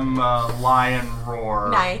MGM lion roar.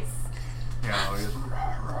 Nice. You know, it just,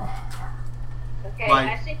 Okay, Like-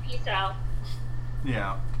 I say peace out.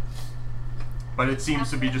 yeah. But it seems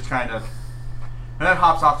to be just kind of, and then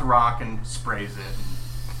hops off the rock and sprays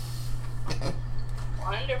it.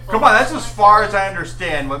 Wonderful. Come on, that's as far as I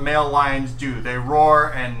understand what male lions do. They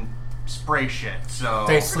roar and spray shit. So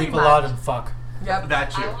They sleep a much. lot and fuck. Yep.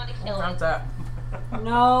 that too. I want to kill That's it. it.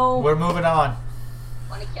 No. We're moving on.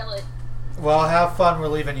 Want to kill it. Well, have fun. We're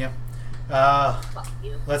leaving you. Fuck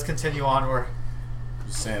you. Let's continue onward.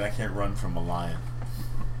 just saying I can't run from a lion.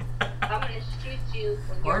 I'm gonna shoot you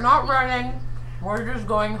when We're you're not asleep. running. We're just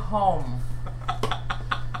going home.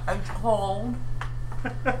 I'm cold.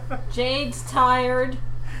 Jade's tired.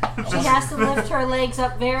 She has to lift her legs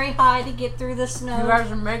up very high to get through the You snow.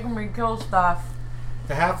 guys are making me kill stuff.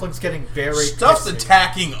 The halfling's getting very Stuff's pissy.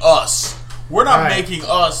 attacking us. We're not Alright. making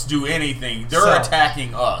us do anything. They're So-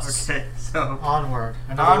 attacking us. Okay, so Onward.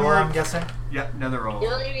 Another roll, Onward. I'm guessing? yep, another roll. The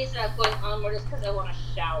only reason I'm going onward is because I want to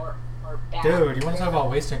shower or bath. Dude, you want to talk about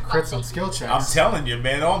wasting crits on skill I'm checks? telling you,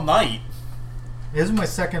 man, all night. This is my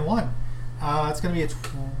second one. It's going to be a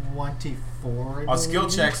 24. I On skill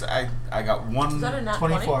believe. checks, I got one. Is that a nat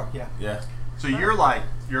 20? 24, yeah. Yeah. So you're like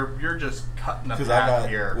you're just cutting the Because I path got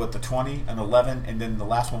here. what, the 20, an 11, and then the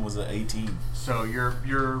last one was an 18 So you're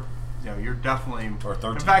definitely or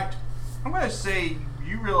 13. In fact, I'm gonna say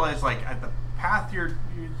you realize like at the path you're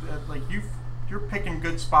picking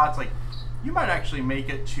good spots. Like you might actually make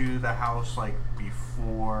it to the house like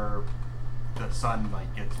before the sun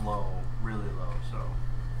like gets low, really low. So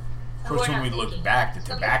Of course, We're when we not look thinking. back, the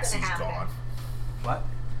Something's tabaxi's gonna happen. gone. what?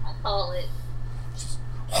 I call it.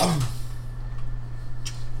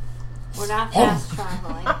 We're not fast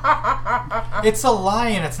traveling. It's a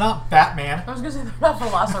lion, it's not Batman. I was gonna say they're not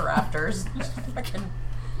velociraptors. Fucking.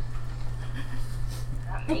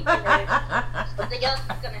 I'm making it. Something else is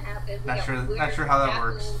gonna happen. We Not got sure- not weird sure how that apples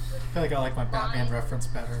works. I feel like I like my Batman reference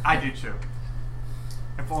better. I do too.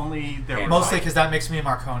 If only there was Mostly like, because that makes me a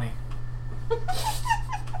Marconi.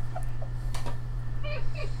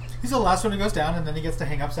 He's the last one who goes down, and then he gets to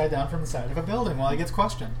hang upside down from the side of a building while he gets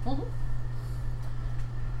questioned.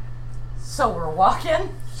 So we're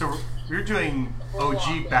walking. so you're doing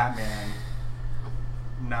OG Batman,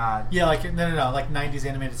 not Yeah, like no, like 90s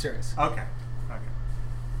animated series. okay.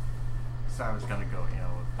 So I was gonna go,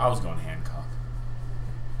 I was going Hancock.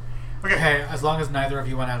 Okay. Hey, as long as neither of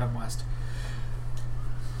you went Adam West.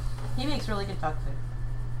 He makes really good dog food.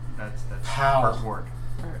 That's How? hard work.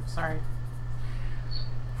 Sorry.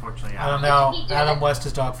 Fortunately, I don't know. He did Adam it. West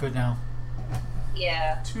is dog food now.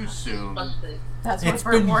 Yeah. Too soon. Bug food. That's It's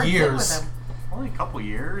what been Bert did years. with him. Only a couple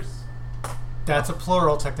years. That's a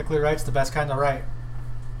plural. Technically, right? It's the best kind of right.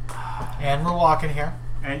 And we're walking here.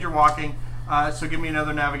 And you're walking. So give me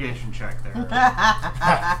another navigation check there.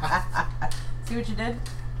 See what you did?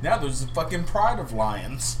 Now there's the fucking pride of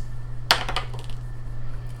lions.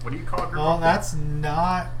 What do you call a group Well, of that's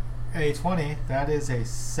not a 20. That is a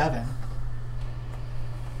 7.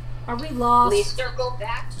 Are we lost? We circle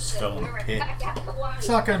back. Just so fell in a we're pit. back at the line. It's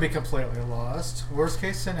not going to be completely lost. Worst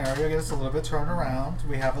case scenario, get us a little bit turned around.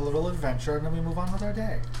 We have a little adventure, and then we move on with our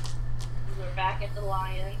day. We're back at the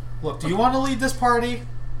lion. Look, do you want to lead this party?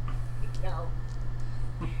 No.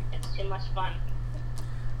 It's too much fun.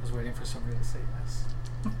 I was waiting for somebody to say yes.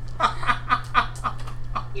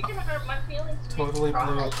 You're gonna hurt my feelings. Totally Make me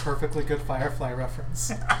blew a cry. perfectly good Firefly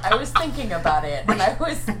reference. I was thinking about it, and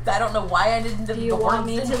I don't know why I didn't. Do you want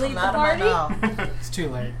me to lead the party? It's too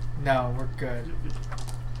late. No, we're good.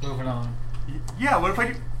 Moving on. Yeah, what if I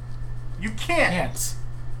do? You can't. Ants.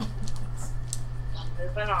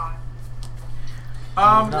 Moving on.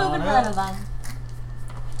 No, Moving no. right along.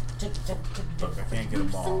 Look, I can't get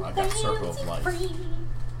them all. I got Circle of Life.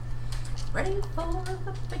 Ready for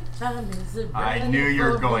the big time. Is it I ready knew you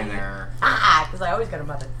were for going me? there. Ah, because I always got a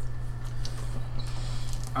mother.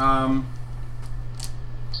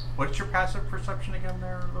 What's your passive perception again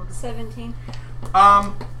there, Logan? 17.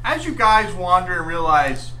 As you guys wander and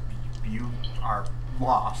realize you are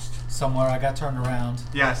lost. Somewhere I got turned around.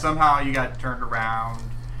 Yeah, somehow you got turned around.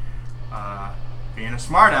 Being a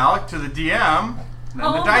smart aleck to the DM, and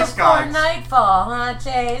then the dice before gods. nightfall, huh,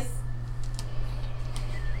 Chase?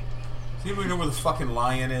 Does anybody know where the fucking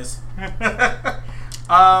lion is? Yeah.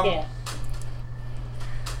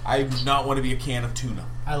 I do not want to be a can of tuna.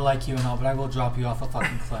 I like you and all, but I will drop you off a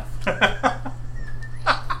fucking cliff.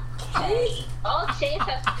 Okay. All Chase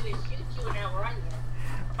has to do is shoot you and outrun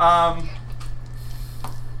you.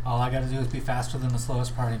 All I gotta do is be faster than the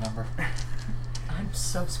slowest party member. I'm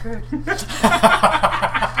so screwed.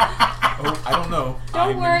 Oh, I don't know. Don't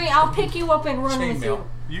I'm worry, in I'll pick you up and run with chainmail.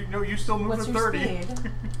 you. you still move What's at your 30.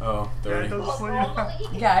 speed? Oh, Yeah, it 30. doesn't slow you down.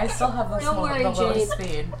 Normally, Yeah, I still have the, Don't worry, the lowest Jade.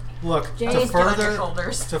 speed. Look, Jade, to get on your further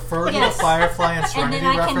shoulders. to further Yes. the Firefly and And Serenity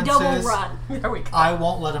then I can double references, run. There we go. I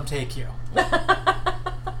won't let him take you. Does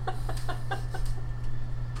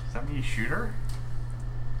that mean you shoot her?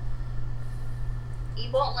 he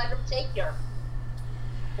won't let him take you.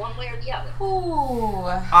 One way or the other. Ooh.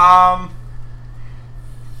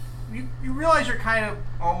 You realize you're kind of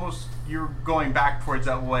almost you're going back towards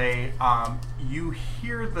that way. You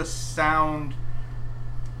hear the sound,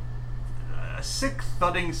 a sick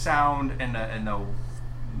thudding sound, and a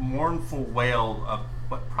mournful wail of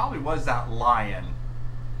what probably was that lion.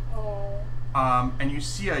 Oh. And you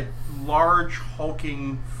see a large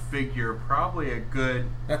hulking figure, probably a good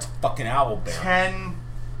That's fucking owlbear. 10,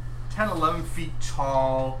 11 feet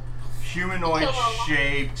tall, humanoid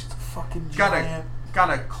shaped, Fucking got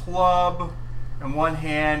a club in one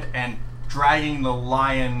hand and dragging the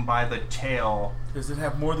lion by the tail. Does it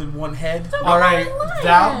have more than one head? All right, lion.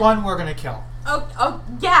 that one we're gonna kill. Oh,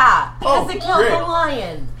 yeah. Because Oh, it killed great. the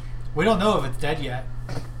lion. We don't know if it's dead yet.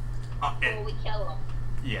 Will we kill him?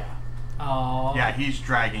 Yeah. Oh, Yeah, he's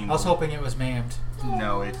dragging. I was hoping it was maimed.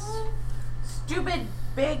 No, it's Stupid,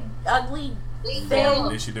 big, ugly We thing. kill him.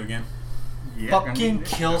 Initiative again. yeah, Fucking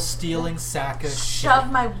kill stealing sack of shit.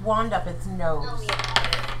 Shove my wand up its No, nose.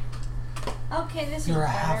 yeah. Okay, this You're a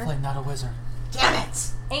is better. halfling, not a wizard. Damn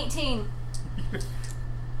it. 18.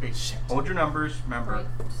 Hey, hold your numbers. Remember. Right,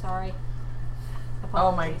 sorry.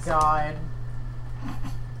 Oh my Apologies. god.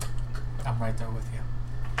 I'm right there with you.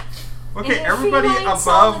 Okay, Is it everybody feline above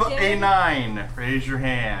solitary? a 9, raise your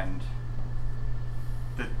hand.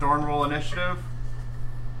 Did Thorn roll initiative?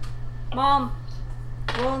 Mom,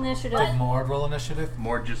 roll initiative. Did Mord roll initiative?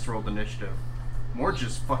 Mord just rolled initiative. Mord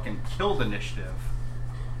just fucking killed initiative.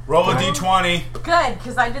 Roll a d20. Good,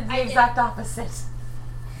 because I did the I did. exact opposite.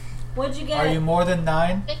 What'd you get? Are you more than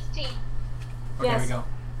 9? 16. Okay, There Yes. we go.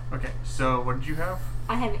 Okay, so what did you have?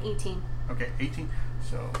 I have 18. Okay, 18.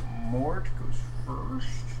 So Mort goes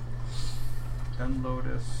first, then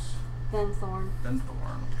Lotus, Then Thorn. then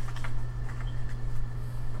Thorn.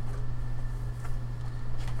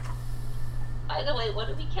 By the way, what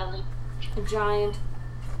are we killing? A giant.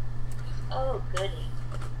 Oh, goody.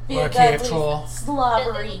 Or a Big, cave ugly, troll. Does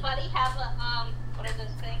Slobbery anybody have a, what are those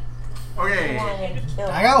things? Okay, lion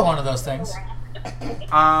killer. I got one of those things.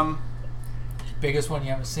 Biggest one you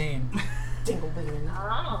haven't seen. Dinglebean.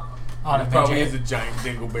 Oh. On a Probably is midget. a giant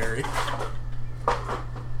dingleberry.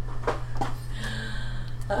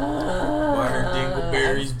 Why are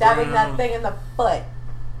dingleberries Stabbing brown? that thing in the foot.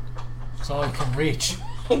 That's all you can reach.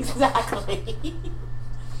 Exactly.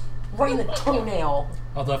 Right in the toenail.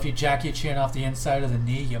 Although if you Jackie Chan off the inside of the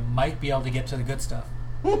knee, you might be able to get to the good stuff.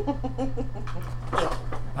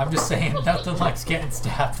 I'm just saying, nothing like getting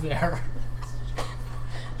stabbed there.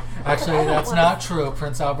 Actually, that's not true.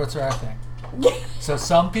 Prince Albert's are a thing. So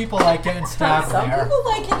some people like getting stabbed Some there. people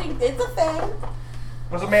like it. It's a thing.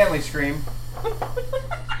 It was a manly scream.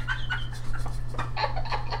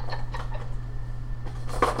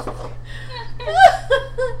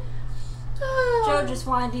 Joe just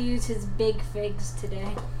wanted to use his big figs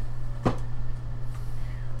today.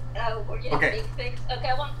 Oh, we're getting Okay. big figs. Okay,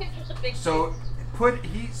 I want pictures of big So figs. put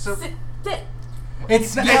he so Sit.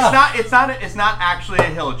 It's it's not actually a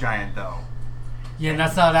hill giant though. Yeah, and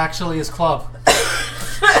that's not actually his club.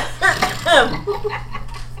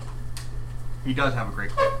 He does have a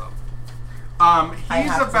great club though. I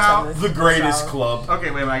He's have to about send The this greatest shower. club.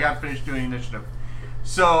 okay. Wait a minute, I got to finish doing initiative.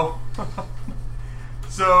 So,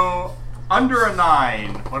 so under a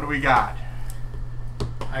 9. What do we got?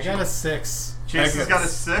 I got a 6. Jason's got a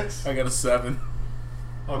 6. I got a 7.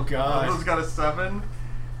 Oh Lo's god. got a 7.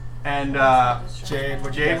 And Jade,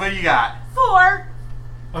 what'd you Jade, get? what do you got? 4.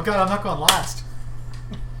 Oh god, I'm not going last.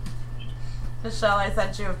 Michelle, I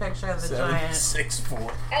sent you a picture of the 7, giant. 6, 4.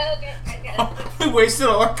 Okay. We wasted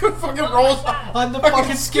all our good fucking rolls On the fucking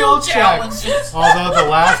fucking skill check. challenges. Although the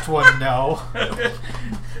last one, no.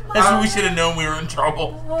 That's what we should have known we were in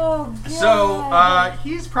trouble. Oh, God. So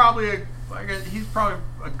he's probably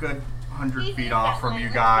a good 100 feet off from you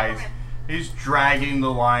guys. He's dragging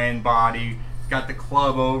the lion body. Got the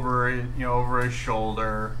club over his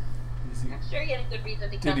shoulder. I'm sure you had a good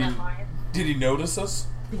reason to Did kill he- that lion. Did he notice us?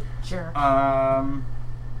 Jerk.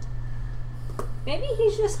 Maybe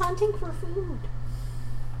he's just hunting for food.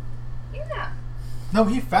 Yeah. No,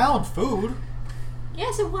 he found food.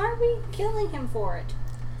 Yeah, so why are we killing him for it?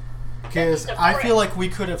 Because He's a I prick. feel like we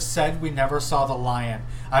could have said we never saw the lion.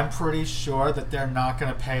 I'm pretty sure that they're not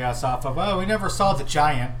going to pay us off of, oh, we never saw the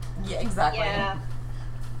giant. Yeah, exactly. Yeah.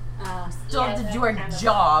 Still Yeah, have to that's do our kind of-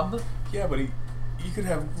 job. Yeah, but you could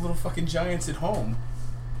have little fucking giants at home.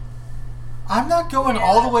 I'm not going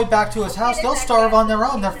all the way back to his house. They'll starve on their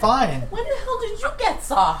own. They're fine. When the hell did you get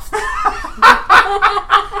soft?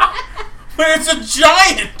 But it's a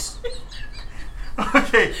giant!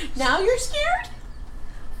 Okay. Now you're scared?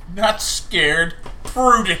 Not scared.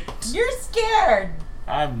 Prudent. You're scared.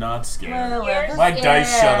 I'm not scared. Lilith is My dice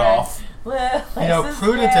shut scared. off. Lilith You know, is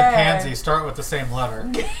Prudent scared. and Pansy start with the same letter.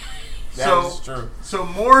 That is true. So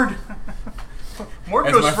Mord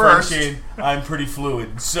As goes my first. friend Shane, I'm pretty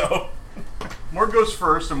fluid, so... Mord goes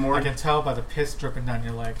first, and I Mord can tell by the piss dripping down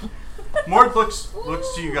your leg. Mord looks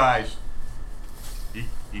to you guys.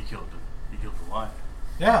 He killed the lion.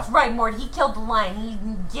 Yeah, Right, Mort, he killed the lion. He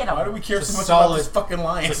didn't get him. Why do we care It's a so much about solid- this fucking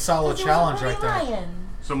lion? it's a solid Because it was a challenge bloody right there. lion.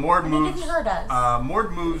 So Mord When did moves. he hurt us?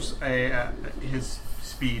 Mord moves his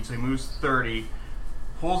speed, so he moves 30,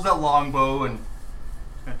 pulls that longbow, and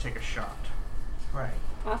gonna take a shot. Right.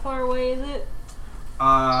 How far away is it?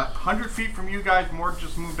 100 feet from you guys, Mord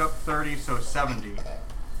just moved up 30, so 70.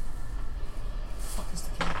 Fuck is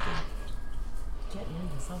the captain? Get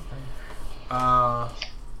into something.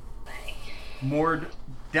 Mord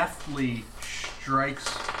deftly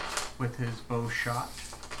strikes with his bow shot.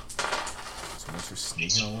 So much for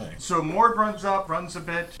sneaking away. So Mord runs up, runs a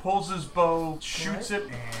bit, pulls his bow, shoots it,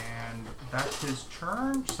 and that's his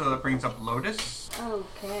turn. So that brings up Lotus.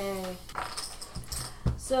 Okay.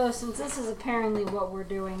 So, since this is apparently what we're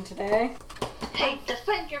doing today, Hey,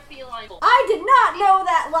 defend your feline. I did not know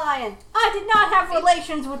that lion! I did not have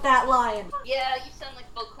relations with that lion! Yeah, you sound like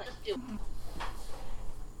Bo Clinton. Let's do it.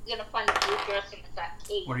 You're gonna find the blue dress in that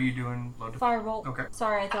cave. What are you doing, Lotus? Firebolt. Okay.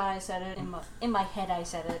 Sorry, I thought I said it. In my head, I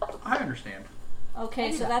said it. I understand. Okay,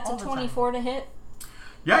 I do so that that's all a the time. 24 to hit.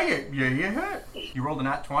 Yeah, you hit. You rolled a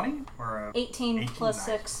nat 20? Or a 18 plus nice.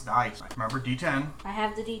 6. Nice. Remember D10. I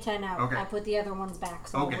have the D10 out. Okay. I put the other ones back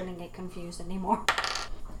so Okay. I wouldn't get confused anymore.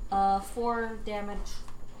 4 damage.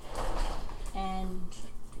 And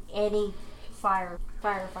any fire.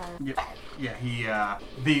 Yeah, he,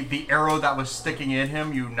 the arrow that was sticking in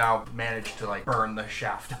him, you now managed to, like, burn the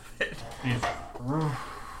shaft of it. He's,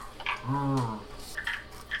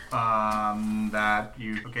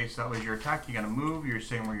 okay, so that was your attack. You gotta move, you're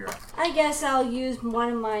saying where you're at. I guess I'll use one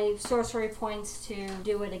of my sorcery points to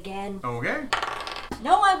do it again. Okay.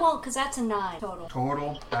 No, I won't, because that's a 9 total.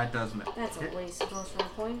 Total, that does miss. That's a waste of sorcery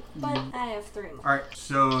point, but I have 3 more. Alright,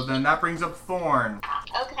 so then that brings up Thorn.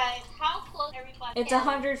 Okay, how close everybody? It's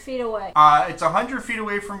 100 feet away. It's 100 feet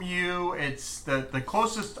away from you. It's the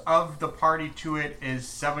closest of the party to it is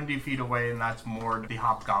 70 feet away, and that's Mord the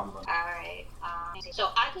Hobgoblin. Alright, So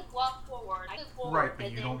I could walk forward. Right, but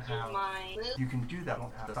and you then don't do have. my move. You can do that.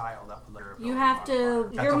 Don't have the style that would let your You ability have to. modifier.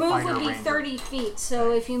 That's Your a move fighter would be ranger. 30 feet.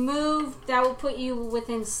 So if you move, that would put you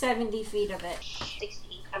within 70 feet of it. 6 feet.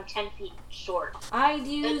 I'm 10 feet short. I'd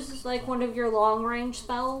use like one of your long range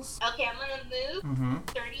spells. Okay, I'm gonna move Mm-hmm.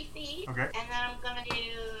 30 feet. Okay. And then I'm gonna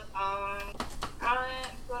do, I'm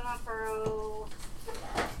gonna throw,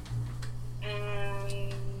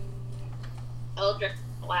 Eldritch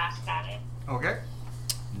Blast at it. Okay.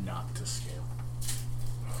 Not to scale.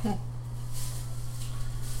 Okay.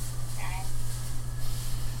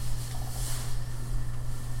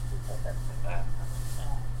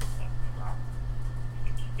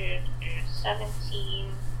 It is 17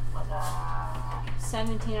 with a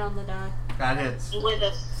 17 on the die. That hits. 6.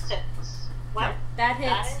 What? Yep. That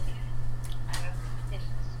Got hits. it?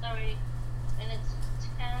 Sorry. And it's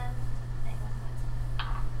 10. Hang on.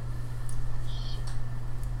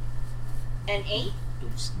 And 8?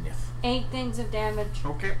 Don't sniff. 8 things of damage.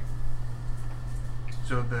 Okay.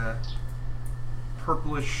 So the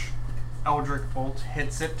purplish Eldritch Bolt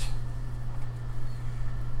hits it.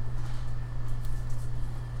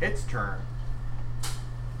 Its turn.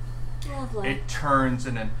 Lovely. It turns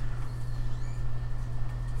and then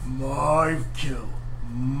my kill,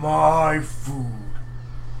 my food.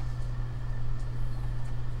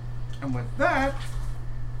 And with that,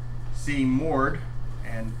 seeing Mord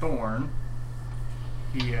and Thorn,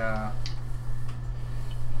 he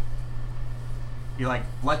like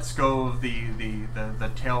lets go of the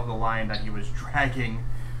tail of the lion that he was dragging,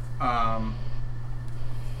 and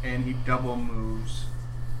he double moves.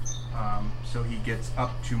 So he gets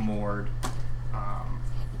up to Mord,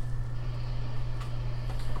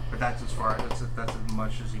 but that's as far that's as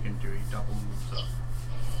much as he can do. He double moves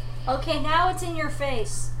up. Okay, now it's in your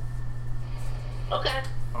face. Okay.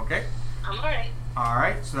 Okay. I'm alright. All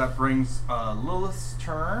right. So that brings Lilith's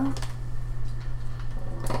turn.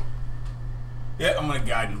 Yeah, I'm gonna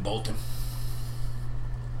guide and bolt him.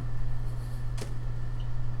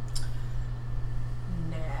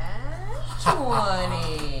 Nat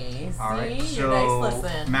 20. All right. See? So Your dice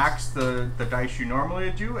listen. max the dice you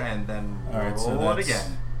normally do, and then All right, so roll it that's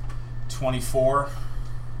again. 24.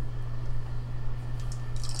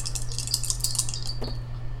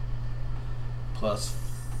 Plus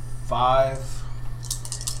 5.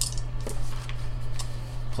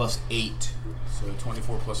 Plus 8. So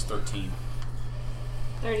 24 plus 13.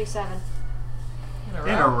 37. In a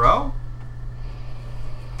In a row.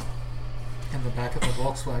 In the back of the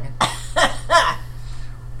Volkswagen.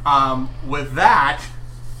 With that,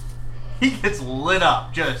 he gets lit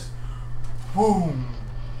up. Just boom.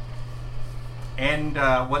 And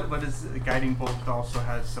what is Guiding Bolt also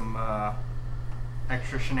has some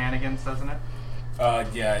extra shenanigans, doesn't it?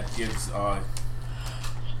 Yeah, it gives,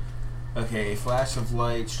 okay, a flash of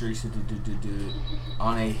light streaks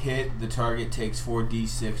on a hit, the target takes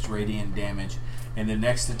 4d6 radiant damage, and the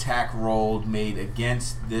next attack rolled made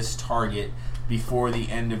against this target before the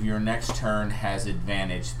end of your next turn has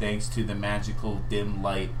advantage, thanks to the magical dim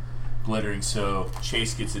light glittering, so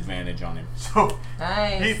Chase gets advantage on him. So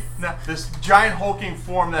Nice. this giant hulking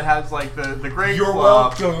form that has like the great You're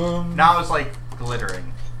club welcome. now is like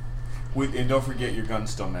glittering. And don't forget your gun's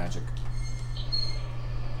still magic.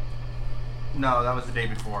 No, that was the day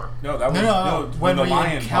before. No, that was No. When the we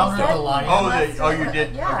lion encountered popped the up. lion. Oh, you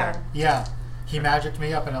did. Yeah. Okay. Yeah. He magicked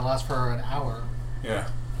me up and it lasts for an hour. Yeah.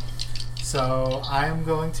 So I'm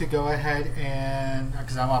going to go ahead and...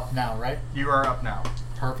 Because I'm up now, right? You are up now.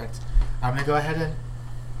 Perfect. I'm going to go ahead and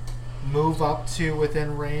move up to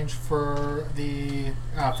within range for the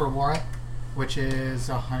for Warren, which is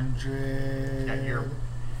 100...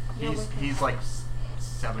 Yeah, he's like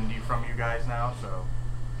 70 from you guys now, so...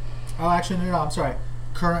 Oh, actually, no, I'm sorry.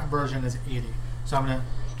 Current version is 80. So I'm gonna.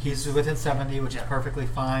 He's within 70, which is perfectly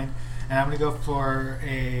fine. And I'm gonna go for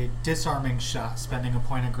a disarming shot, spending a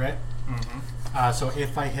point of grit. Mm-hmm. So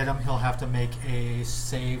if I hit him, he'll have to make a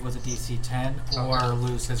save with a DC 10 or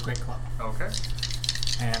lose his great club. Okay.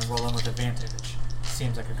 And roll in with advantage.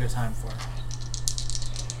 Seems like a good time for it.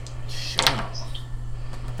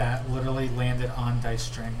 That literally landed on dice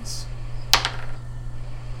strings.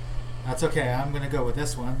 That's okay. I'm gonna go with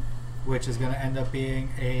this one, which is going to end up being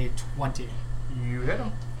a 20. You hit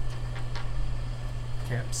him.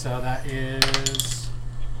 Okay, so that is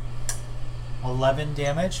 11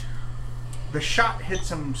 damage. The shot hits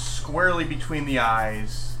him squarely between the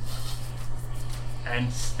eyes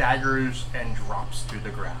and staggers and drops to the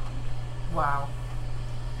ground. Wow.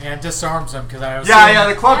 And disarms him because I was Yeah,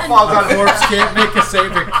 the club falls out of the his corpse can't make a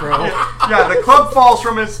saving throw. Yeah, the club falls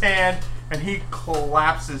from his hand and he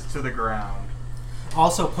collapses to the ground.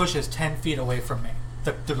 also pushes 10 feet away from me.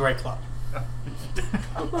 The Great Club.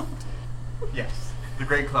 Yes, the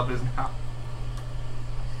Great Club is now.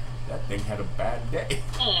 That thing had a bad day.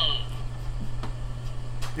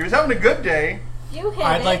 He was having a good day. You hit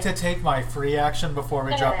I'd it. like to take my free action before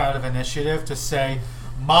we drop out of initiative to say,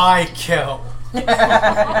 my kill.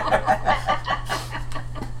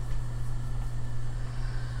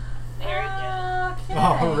 Very good. Okay.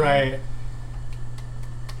 All right.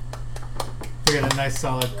 We got a nice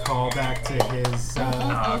solid callback to his.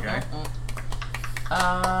 Okay. All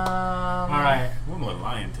right. I wonder what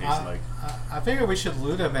lion tastes like. I figure we should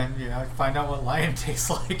loot him and find out what lion tastes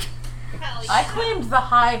like. Hell I yeah. claimed the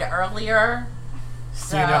hide earlier.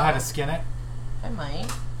 So Do you know how to skin it? I might.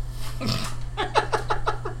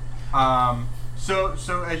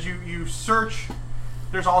 So as you search,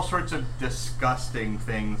 there's all sorts of disgusting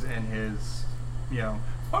things in his,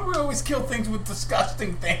 Why do we always kill things with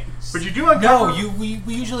disgusting things? But you do uncover. No, we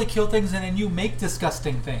usually kill things and then you make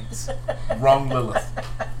disgusting things. Wrong Lilith.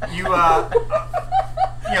 You you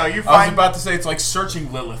I was find. about to say it's like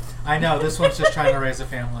searching Lilith. I know, this one's just trying to raise a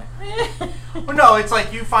family. Well, no, it's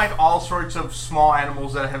like you find all sorts of small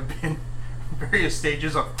animals that have been various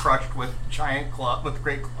stages of crushed with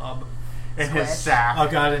great club in his Squish. sack. Oh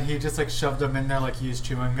god, and he just shoved them in there like he used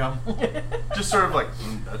chewing gum. Just sort of like,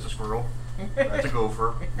 that's a squirrel, that's a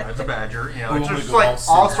gopher, that's a badger. It's Ooh, just we go like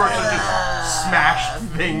all all sorts of just smashed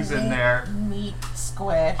things in there. Meat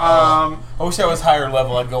squish. I wish I was higher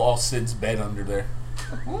level. I'd go all Sid's bed under there.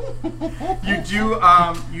 You do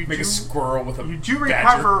Make a squirrel with a you do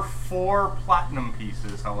badger. recover 4 platinum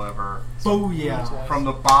pieces, however, Oh yeah. from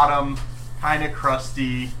the bottom, kind of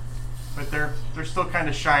crusty, but they're still kind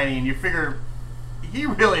of shiny. And you figure he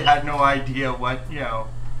really had no idea what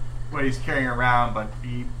he's carrying around, but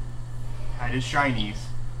he had his shinies.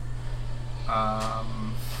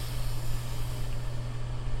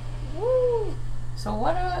 Woo. So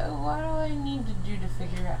what do I need to do to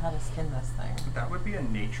figure out how to skin this thing? That would be a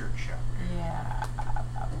nature check. Yeah,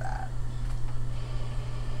 about that.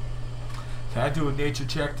 Can I do a nature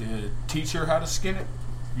check to teach her how to skin it?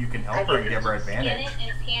 You can I help her and think give her skin advantage. it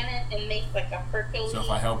and pan it and make like a Hercules. So if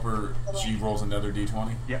I help her, she rolls another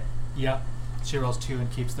d20. Yep. Yep. She rolls 2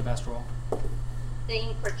 and keeps the best roll.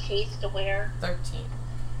 thing for Chase to wear, 13.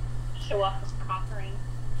 show off his conquering.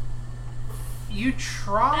 You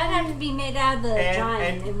try. That'd have to be made out of the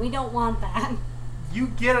giant, and we don't want that. You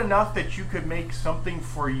get enough that you could make something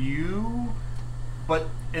for you, but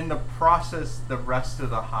in the process, the rest of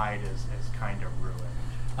the hide is kind of ruined.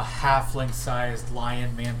 A halfling-sized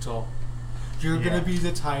lion mantle. You're Yeah. gonna be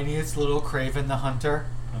the tiniest little Craven the Hunter.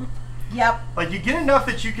 Yep. Like you get enough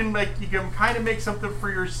that you can kind of make something for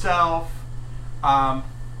yourself, but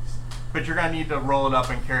you're gonna need to roll it up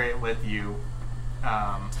and carry it with you.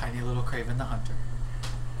 Tiny little Craven the Hunter.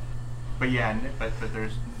 But yeah, but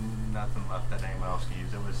there's nothing left that anyone else can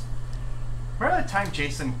use. It was. Remember the time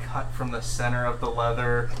Jason cut from the center of the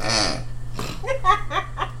leather?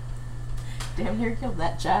 Damn near killed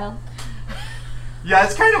that child. Yeah,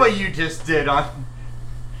 it's kind of what you just did on.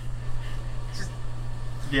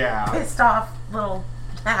 Yeah. Pissed off little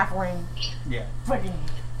halfling. Yeah. Fucking.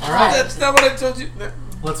 All right, That's not what I told you.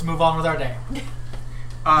 let's move on with our day.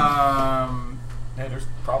 Yeah, there's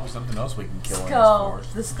probably something else we can kill in this Skull.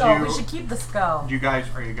 forest. The skull. Do We you- should keep the skull. are you guys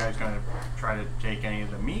gonna try to take any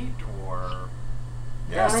of the meat or?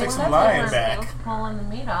 Yeah, Well, stick some that's lion what we're back. Pulling the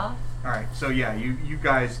meat off. All right, so yeah, you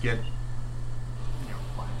guys get.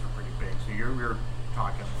 Lions are pretty big, so you're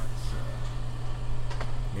talking.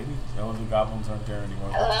 Maybe the goblins aren't there anymore.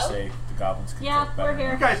 Let's Hello? just say the goblins can Yeah, cook better we're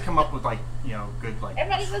here. You guys come up with good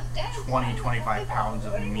Everybody was dead. 20, 25 pounds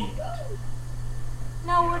of meat.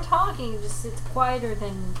 No, we're talking. Just it's quieter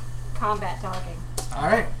than combat talking. All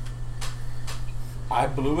right. I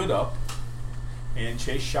blew it up, and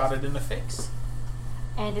Chase shot it in the face.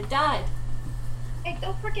 And it died. Hey,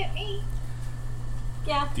 don't forget me.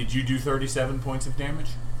 Yeah. Did you do 37 points of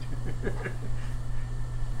damage?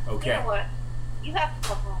 Okay. You know what? You have to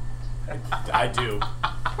come home. I do.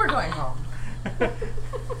 We're going home. She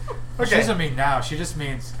Okay. doesn't mean now. She just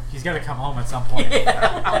means he's got to come home at some point.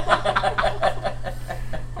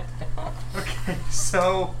 Okay,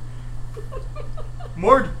 so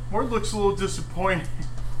Mord looks a little disappointed.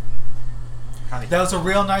 That was a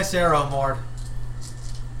real nice arrow, Mord.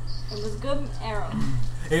 It was a good arrow.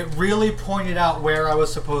 It really pointed out where I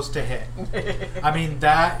was supposed to hit. I mean,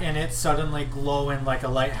 that and it suddenly glowing like a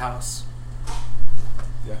lighthouse.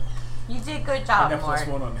 Yeah. You did a good I job, got plus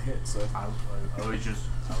Mort. one on the hit, so. I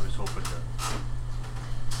was hoping to.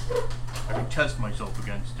 I can test myself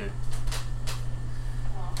against it.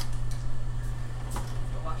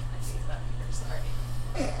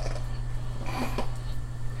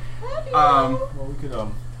 Well, we could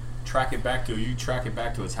track it back to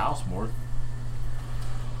his house, Mort.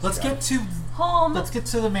 Let's get to Home.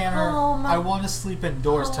 the manor. Home. I want to sleep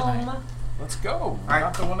indoors tonight. Home. Let's go. We're Alright.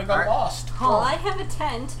 not the one that got Alright. lost. Well, I have a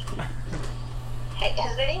tent. Hey,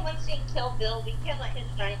 has anyone seen Kill Bill? We can't let his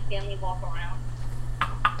giant family walk around.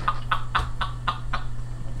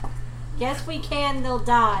 Yes, we can. They'll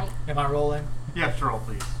die. Am I rolling? You have to roll,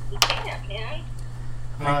 please. We can't, man.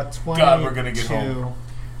 22. God, we're gonna get home.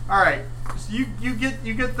 All right. So you get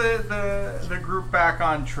the group back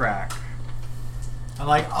on track. I'm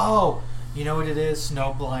like, oh, you know what it is?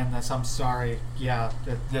 Snow blindness. I'm sorry. Yeah,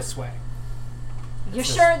 this way. You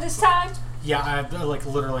sure this time? Yeah, like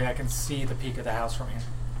literally, I can see the peak of the house from here.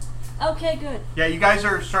 Okay, good. Yeah, you guys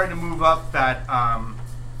are starting to move up that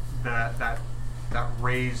that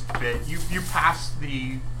raised bit. You pass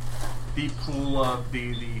the pool of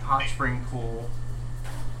the hot spring pool.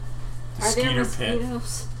 The Are there skeeter pit.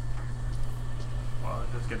 mosquitoes? Well,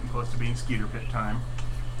 it's just getting close to being skeeter pit time.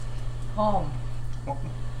 Home. Well,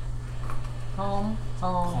 Home.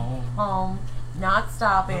 Home. Home. Home. Not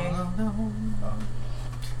stopping.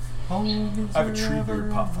 Home is I have a tree wherever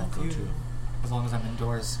beer pop I'm Funko with you. too. As long as I'm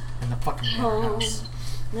indoors in the fucking manor Home. house.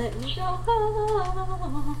 Let me go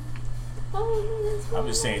home. I'm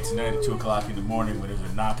just saying, tonight at 2 o'clock in the morning, when there's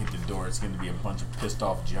a knock at the door, it's going to be a bunch of pissed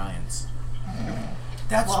off giants.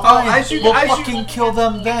 That's Well, fine. as you- we'll as you- fucking kill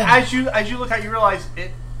them then. as you look out, you realize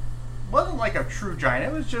it wasn't like a true giant.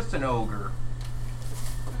 It was just an ogre.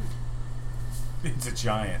 It's a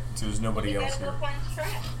giant, so there's nobody You else gotta go here. find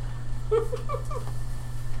Strat.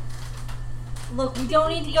 Look, we don't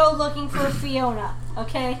need to go looking for Fiona,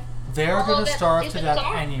 okay? They're Well, gonna that starve to isn't death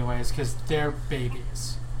dark. anyways because they're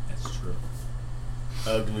babies. That's true.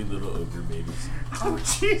 Ugly little ogre babies. Oh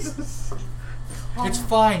Jesus! It's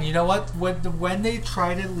fine. You know what? When they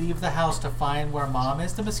try to leave the house to find where mom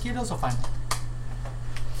is, the mosquitoes will find them.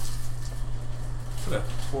 What a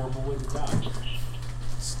horrible way to die.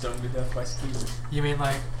 Stung to death by skeeters. You mean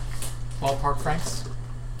like ballpark Franks?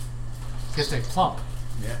 Because they plump.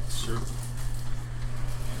 Yeah, sure.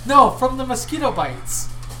 No, from the mosquito bites.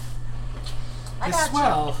 I They got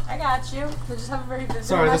swell. you. I got you. We just have a very vivid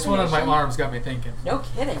Sorry, this one on my imagination. arms got me thinking. No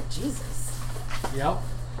kidding. Jesus. Yep.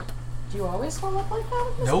 Do you always swell up like that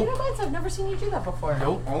with Nope. mosquito bites? I've never seen you do that before.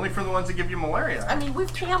 Nope. Only for the ones that give you malaria. I mean,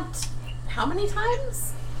 we've camped how many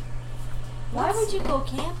times? Why would you go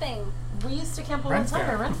camping? We used to camp all Ren the time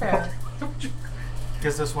Fair. at Ren Fair.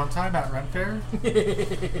 Because this one time at Ren Fair, and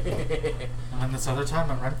then this other time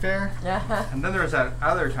at Ren Fair. And then there's that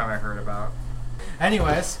other time I heard about.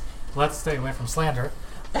 Anyways, let's stay away from slander.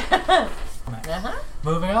 Uh-huh.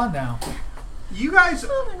 Moving on now. You guys,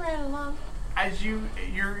 Moving right along. as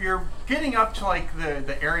you're getting up to like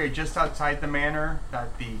the area just outside the manor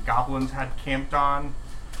that the goblins had camped on,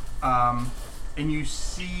 and you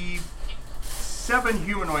see 7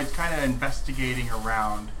 humanoids kind of investigating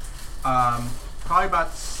around. Probably about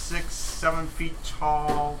 6-7 feet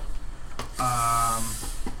tall.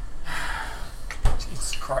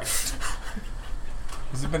 Jesus Christ.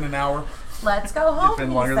 Has it been an hour? Let's go home. It's been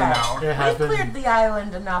he longer than an said. hour. It has We been. cleared the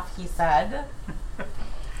island enough, he said.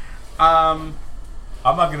 I'm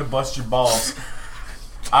not going to bust your balls.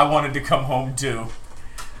 I wanted to come home too.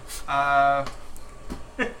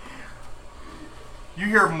 You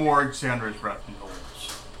hear Morg say under his breath,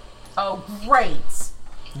 "Knowles." Oh, great.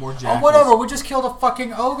 More Oh, jackals. whatever. We just killed a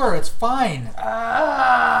fucking ogre. It's fine.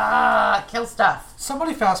 Kill stuff.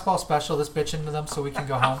 Somebody fastball special this bitch into them so we can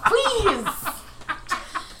go home. Please.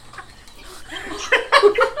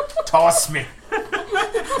 Toss me.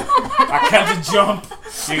 I can't jump.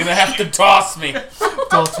 You're going to have to toss me.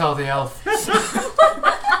 Don't tell the elf. This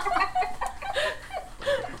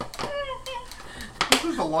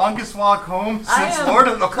is the longest walk home I since am Lord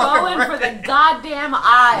of the going fucking for the Rings. goddamn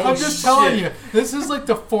eyes. I'm just shit. telling you. This is like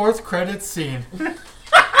the 4th credit scene.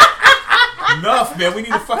 Enough, man. We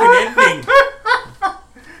need a fucking ending.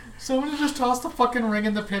 Somebody just toss the fucking ring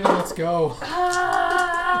in the pit and let's go.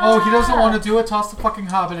 Oh, he doesn't want to do it? Toss the fucking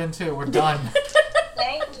hobbit in too. We're done.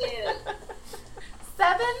 Thank you.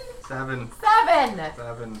 7? 7.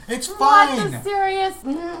 7. It's What fine. the serious?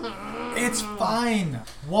 It's fine.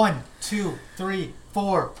 1, 2, 3,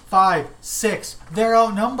 4, 5, 6. They're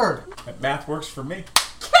outnumbered. That math works for me.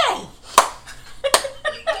 Okay.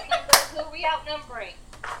 Who are we outnumbering?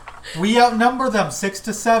 We outnumber them 6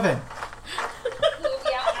 to 7. Who are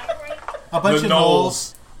we outnumbering? A bunch The of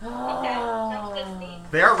gnolls. gnolls. Okay, sounds good to me.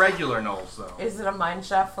 They are regular gnolls, though. Is it a mine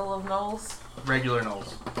shaft full of gnolls? Regular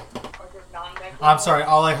gnolls. Or they're non-regular. I'm sorry.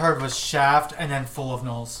 All I heard was shaft and then full of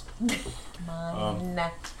gnolls. Mine.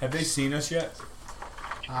 Have they seen us yet?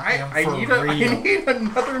 I need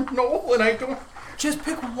another knoll, and I don't. Just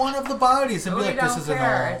pick one of the bodies and be We like, don't this is a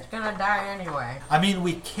care. knoll. It's gonna die anyway. I mean,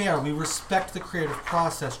 we care. We respect the creative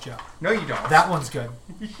process, Joe. No, you don't. That one's good.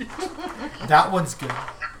 That one's good.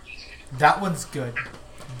 That one's good.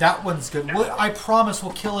 That one's good. I promise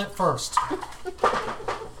we'll kill it first.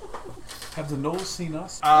 Have the gnolls seen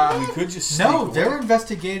us? Uh, We could just No, sneak away. they're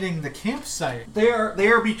investigating the campsite. they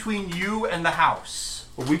are between you and the house.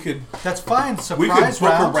 But we could That's fine. book Surprise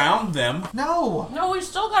round. around them. No. No, we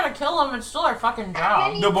still gotta kill them. It's still our fucking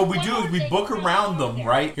job. No, what we do is we book around them,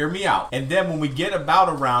 right? Hear me out. And then when we get about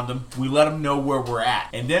around them, we let them know where we're at.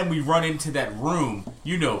 And then we run into that room.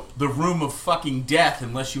 You know, the room of fucking death,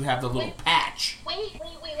 unless you have the little patch. Wait.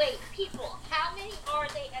 People, how many are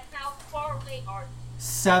they and how far away are they?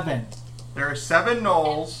 7. There are 7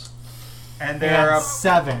 gnolls, and And they're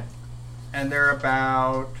 7.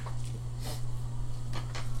 about.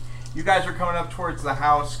 You guys are coming up towards the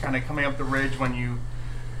house, kind of coming up the ridge when you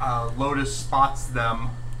Lotus spots them,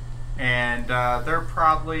 and they're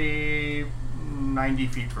probably 90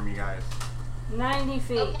 feet from you guys. 90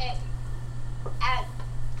 feet. Okay.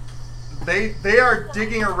 They are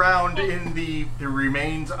digging around in the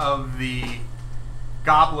remains of the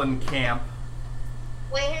goblin camp.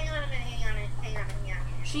 Wait, hang on a minute.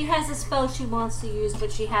 She has a spell she wants to use, but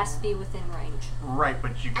she has to be within range. Right,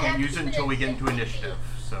 but you can't use it until we get into initiative.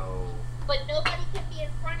 So. But nobody can be in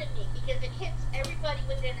front of me because it hits everybody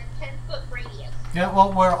within a 10-foot radius. Yeah,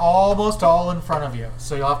 well, we're almost all in front of you,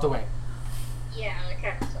 so you'll have to wait. Yeah, that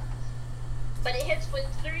kind of sucks. But it hits with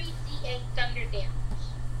 3d8 thunder damage.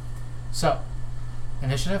 So,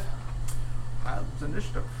 initiative? It's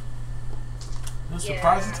initiative. No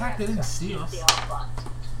surprise attack? They didn't see us. They all fucked.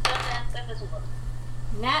 That doesn't work.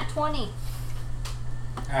 Nat 20,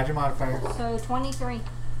 Add your modifier. so 23.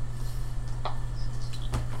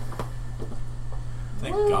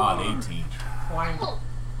 Thank Woo. God, 18. 20.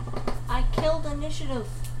 I killed initiative.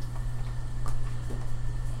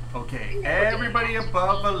 Okay, everybody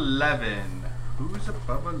above 11. Who's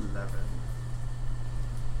above 11?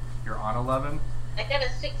 You're on 11? I got a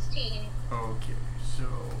 16. Okay, so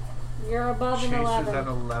You're above Chase an is at 11.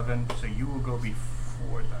 11, so you will go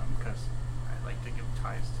before them, because I like to give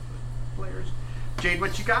ties to the players. Jade,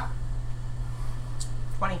 what you got?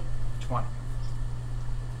 20. 20.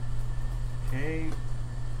 Okay,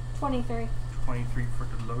 23. 23 for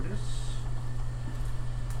the Lotus.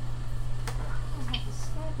 I have a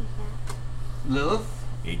stabby hat. Lilith.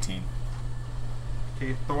 18.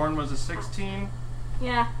 Okay, Thorn was a 16.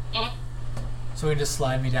 Yeah. So we can just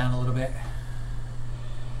slide me down a little bit.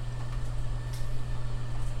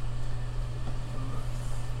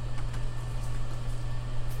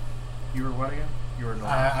 You were what again? You were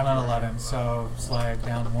I'm on 11, so slide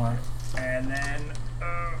down more. And then,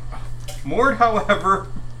 Mord, however,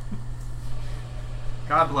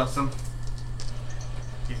 God bless him.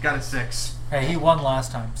 He's got a 6. Hey, he won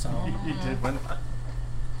last time, so. He did win.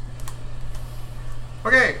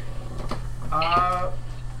 Okay.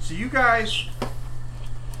 So you guys, I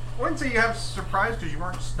wouldn't say you have surprise because you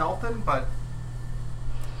weren't stealthing, but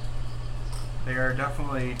they are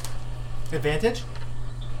definitely. Advantage?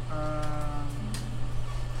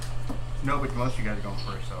 No, but most of you guys are going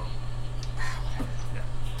first, so.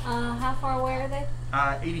 Yeah. How far away are they?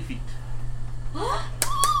 80 feet.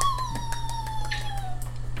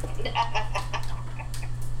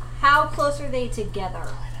 How close are they together?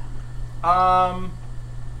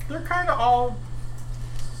 They're kind of all.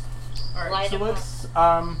 All right, Light so 'em up. let's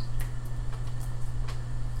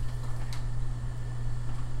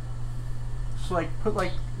so like put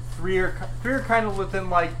like three are kind of within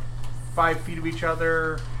like 5 feet of each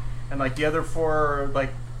other, and like the other 4 are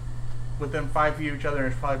like within 5 feet of each other, and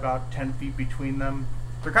there's probably about 10 feet between them.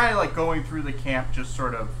 They're kind of like going through the camp, just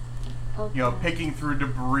sort of, Okay. you know, picking through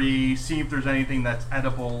debris, seeing if there's anything that's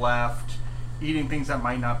edible left, eating things that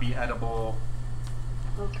might not be edible,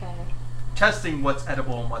 Okay. testing what's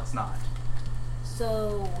edible and what's not.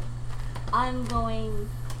 So, I'm going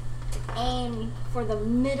to aim for the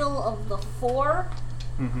middle of the 4,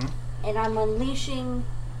 Mm-hmm. and I'm unleashing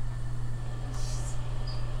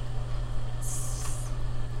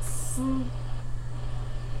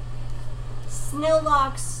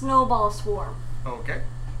Snillock's Snowball Swarm Okay.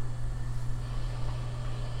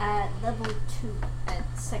 at level 2, at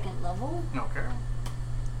 2nd level. Okay.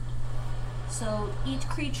 So each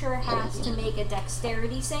creature has to make a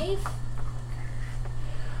dexterity save.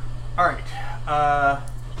 All right.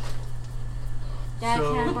 Dad,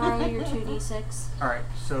 So- can I borrow your 2d6? All right.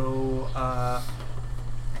 So I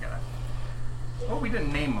gotta. Oh, we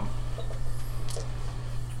didn't name them.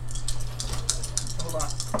 Hold on.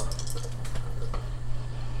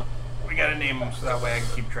 We gotta name them so that way I can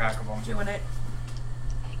keep track of them. Doing it.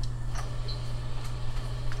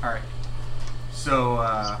 Alright.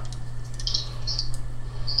 So,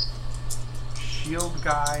 shield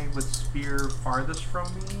guy with spear farthest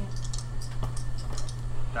from me.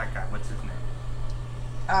 That guy, what's his name?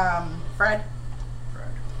 Fred.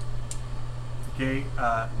 Fred. Okay,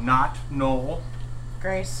 not Noel.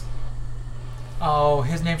 Grace. Oh,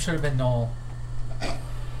 his name should have been Noel.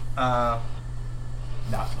 Not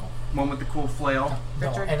no. One with the cool flail.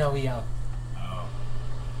 Richard. Noel.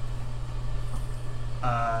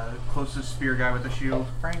 Closest spear guy with the shield.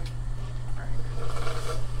 Frank.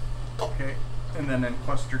 Okay, and then in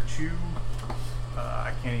cluster 2,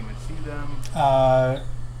 I can't even see them.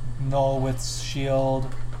 Noel with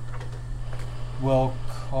shield. We'll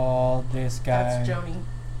call this guy. That's Joni.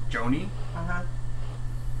 Joni. Uh-huh.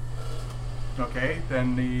 Okay,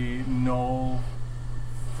 then the Noel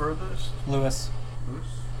furthest. Lewis. Loose.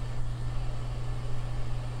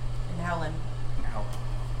 And Helen. Now.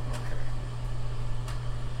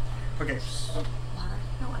 Okay. Okay. Water.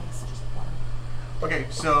 No ice, just water. Okay.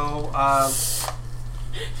 So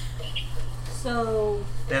So,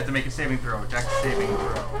 they have to make a saving throw. Dex saving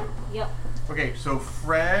throw. yep. Okay. So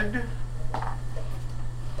Fred.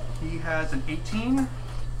 He has an 18.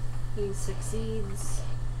 He succeeds.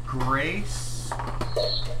 Grace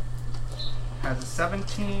has a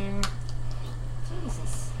 17.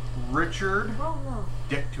 Jesus. Richard. Oh no.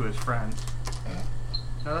 Dick to his friend.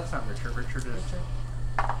 No, that's not Richard. Richard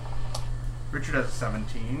has a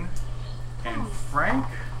 17. And Frank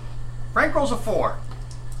rolls a 4.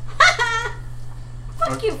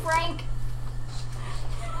 Fuck you, Frank.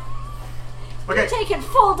 Okay. You're taking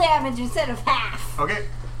full damage instead of half. Okay.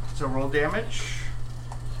 So roll damage.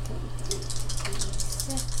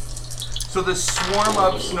 So this swarm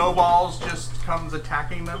of snowballs just comes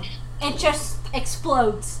attacking them. It just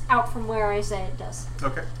explodes out from where I say it does.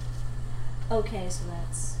 Okay. Okay, so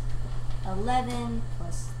that's 11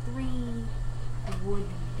 plus 3 would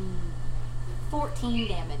be 14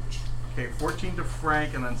 damage. Okay, 14 to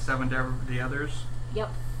Frank and then 7 to the others. Yep.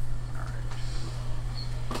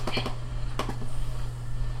 Alright.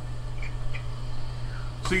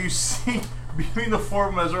 So you see, between the four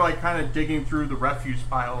of them as they're like kind of digging through the refuse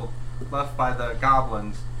pile left by the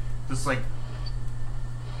goblins, this like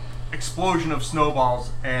explosion of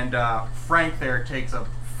snowballs, and Frank there takes a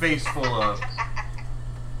face full of.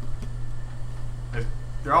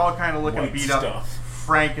 They're all kind of looking White beat up. stuff.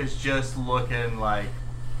 Frank is just looking like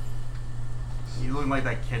he's looking like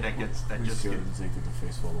that kid that just gets. Take a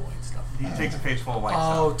face full of white stuff. He takes a face full of white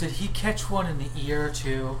Oh, stuff. did he catch one in the ear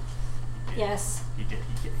too? Yes. He did.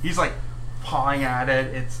 He's like pawing at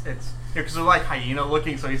it. It's because they're like hyena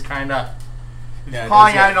looking, so he's kind of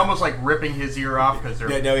pawing at it, almost like ripping his ear off because they're.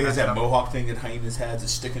 No, he has that mohawk thing that hyenas has.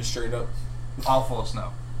 It's sticking straight up. All full of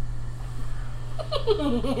snow.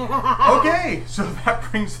 Okay, so that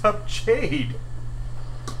brings up Jade.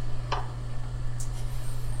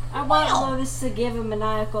 I want Lotus to give a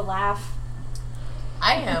maniacal laugh.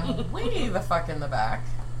 I am way the fuck in the back.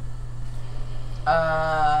 Or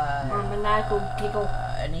a maniacal giggle.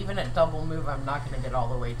 And even at double move, I'm not going to get all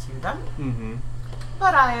the way to them. Mm-hmm.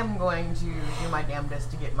 But I am going to do my damnedest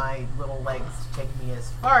to get my little legs to take me as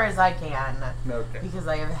far as I can. Okay. Because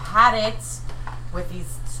I have had it with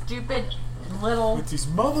these stupid little... With these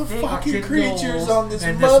Fucking motherfucking creatures gnolls on this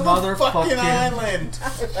and this motherfucking motherfucking- island.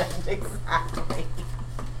 Exactly.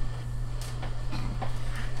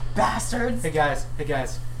 Bastards. Hey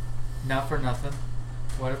guys, not for nothing.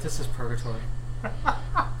 What if this is purgatory?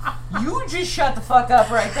 You just shut the fuck up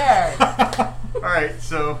right there. Alright,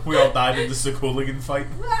 so We all died in the Sokooligan fight.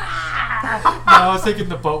 No, I was thinking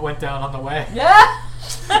the boat went down on the way. Yeah.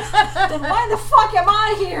 Then why the fuck am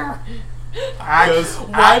I here? Because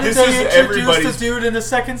Why did this they is introduce everybody's. the dude in the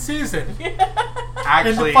second season? In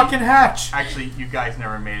actually, the fucking hatch. actually, you guys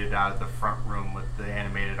never made it out of the front room with the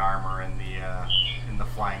animated armor and the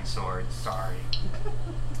flying swords. Sorry.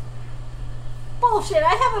 Bullshit,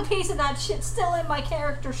 I have a piece of that shit still in my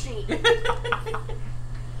character sheet.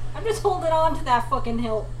 I'm just holding on to that fucking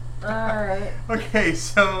hilt. Alright. Okay,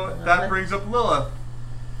 so that brings up Lilith.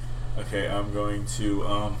 Okay, I'm going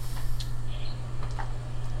to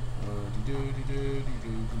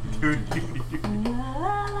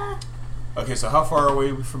Okay, so how far away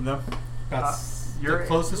are we from them? About you're the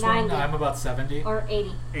closest one. 90. I'm about 70. Or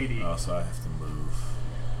 80. 80. Oh, so I have to move.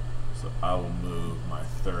 So I will move my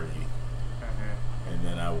 30, Okay. and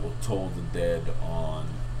then I will toll the dead on.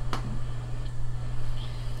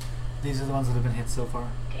 These are the ones that have been hit so far.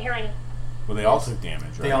 Hearing. Well, they all took damage,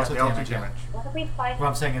 right? They all Yeah, took they all damage. took Yeah. damage. What are we fighting? What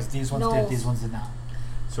I'm saying is these ones No. did, these ones did not.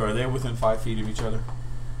 So are they within 5 feet of each other?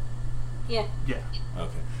 Yeah. Yeah.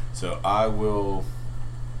 Okay. So I will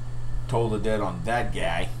toll the dead on that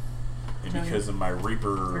guy. And No, because of my For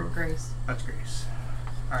Reaper... Grace. That's Grace.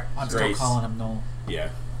 Alright. I'm Grace. still calling him Noel. Yeah.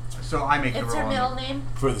 So I make the It's roll. her on middle the- name?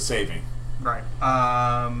 For the saving. Right.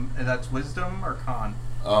 And that's wisdom or con?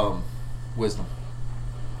 Wisdom.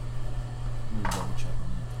 Let me double check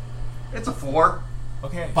on It's a 4. that.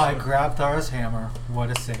 Okay. By so, Grabthar's hammer. What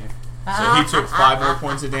a save. so he took 5 more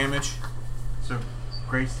points of damage. So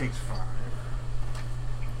Grace takes 5.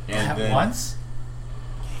 And At then... once?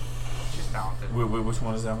 She's talented. Which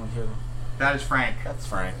one is that one, Kevin? That is Frank. That's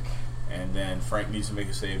Frank. And then Frank needs to make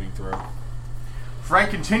a saving throw. Frank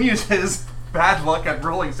continues his bad luck at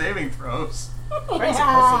rolling saving throws.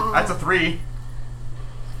 That's a 3.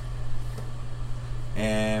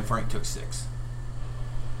 And Frank took 6.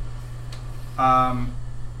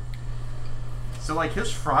 So like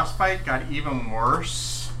his frostbite got even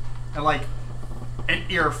worse, and like an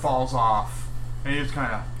ear falls off, and he just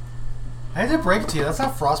kind of. I had to break it to you. That's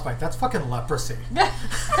not frostbite. That's fucking leprosy.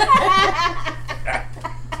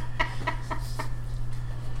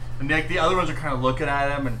 And like the other ones are kind of looking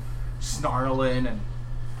at him and snarling, and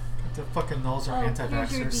The fucking Knolls are Oh, here's your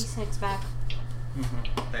anti-vaxxers. D6 back.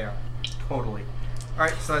 they are totally. All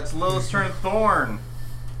right, so that's Lilith's turn. Thorn.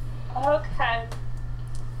 Okay.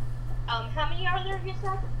 How many are there, you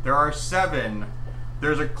said? There are 7.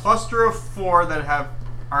 There's a cluster of 4 that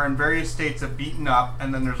are in various states of beaten up,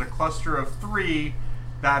 and then there's a cluster of 3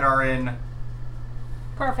 that are in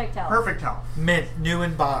Perfect health. perfect health. Mint, new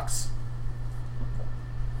in box.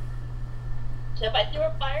 So if I threw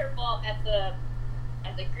a fireball at the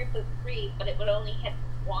group of 3, but it would only hit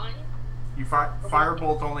 1. You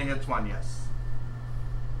firebolt only hits 1, yes.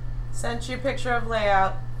 Sent you a picture of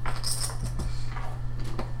layout.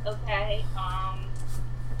 Okay.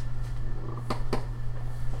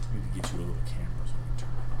 We need to get you a little camera so we can turn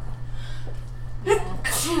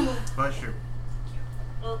it on. Bless you.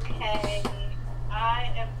 Okay.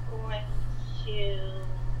 I am going to.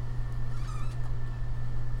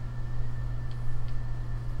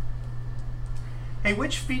 Hey,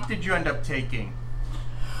 which feat did you end up taking?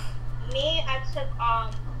 Me, I took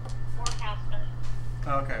forecaster.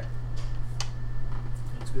 Okay.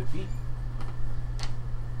 That's a good feat.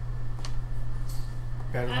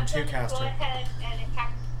 Better than I'm two going to go caster. ahead and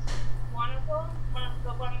attack one of them. One of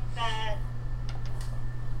the ones that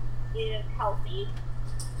is healthy.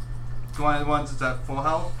 One of the ones that's at full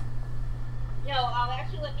health? No, I'll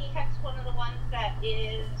actually let me hex one of the ones that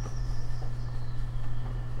is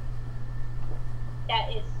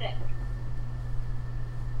sick.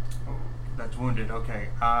 Oh, that's wounded, okay.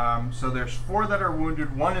 So there's 4 that are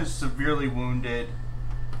wounded. 1 is severely wounded.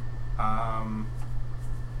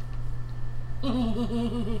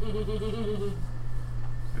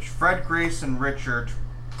 There's Fred, Grace, and Richard.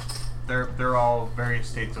 They're all various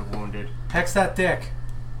states of wounded. Hex that dick.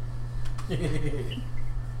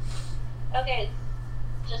 Okay,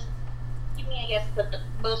 just give me, I guess, the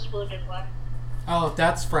most wounded one. Oh,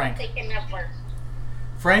 that's Frank. Take him up first.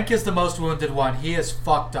 Frank is the most wounded one. He is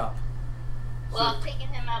fucked up. Well, I'm taking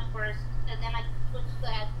him out first, and then I switch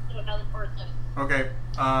that to another person. Okay.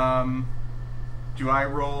 Do I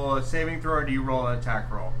roll a saving throw or do you roll an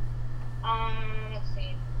attack roll? Let's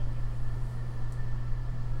see.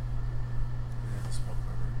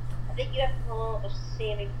 I think you have to roll a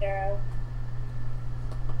saving throw.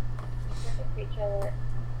 Perfect creature.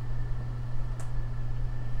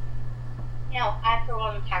 No, I have to roll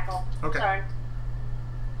an attack roll. Okay. Sorry.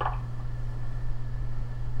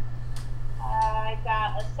 I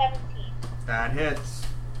got a 17. That hits.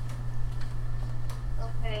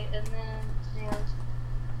 Okay, and then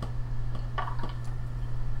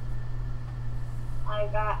I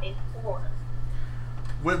got a 4.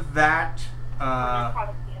 With that, for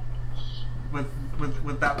necrotic damage.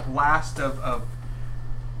 with that blast of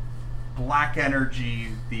black energy,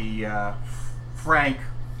 the Frank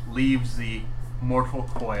leaves the mortal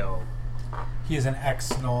coil. He is an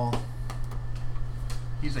ex-Knoll.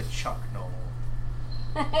 He's a Chuck Knoll.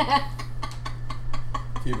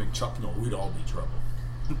 If you had Chuck Knoll, we'd all be trouble.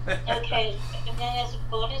 Okay, and then as a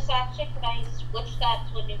bonus action, can I switch that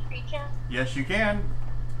to a new creature? Yes, you can.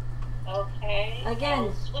 Okay. Again.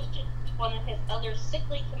 I'll switch it to one of his other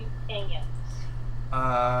sickly companions.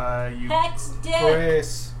 You. Hex dick.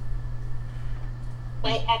 Grace.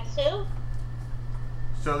 Wait, Exu?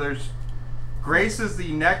 So there's Grace is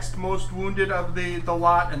the next most wounded of the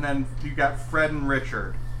lot, and then you got Fred and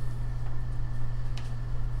Richard.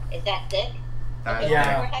 Is that Dick? That- Okay,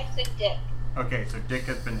 Yeah. we're hexing Dick. Okay, so Dick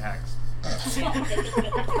has been hexed. Yeah, Dick has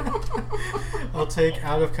been I'll take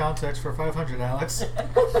out of context for 500, Alex.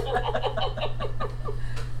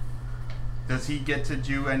 Does he get to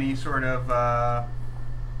do any sort of I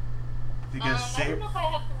don't know if I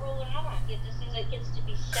have to roll or not. It just says it gets to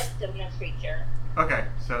be shift of this creature. Okay,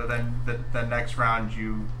 so then the next round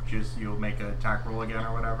you'll make an attack roll again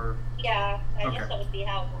or whatever. Yeah, I Okay. guess that would be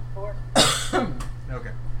how it would work.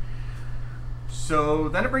 Okay. So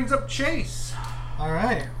then it brings up Chase. All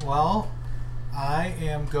right. Well, I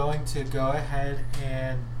am going to go ahead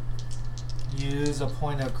and use a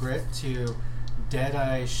point of grit to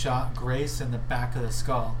Deadeye shot Grace in the back of the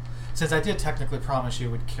skull. Since I did technically promise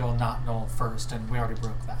you would kill Not Null first, and we already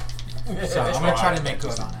broke that. So I'm going to try to make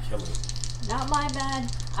good on it. Kill it. Not my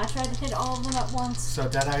bad. I tried to hit all of them at once. So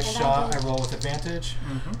Deadeye And shot, I I roll with advantage.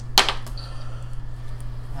 Mm-hmm.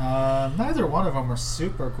 Neither one of them were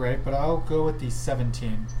super great, but I'll go with the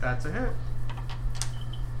 17. That's a hit.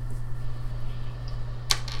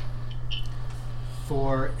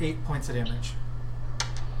 For 8 points of damage.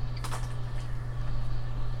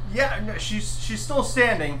 Yeah, no, she's still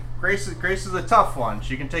standing. Grace is a tough one.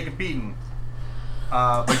 She can take a beating,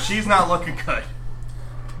 but she's not looking good.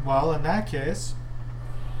 Well, in that case,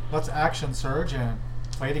 let's action surge and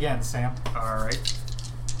play it again, Sam. All right.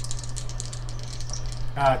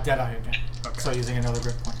 Deadeye again. Okay. So using another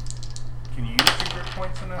grit point. Can you use 2 grit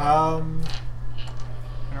points in a round?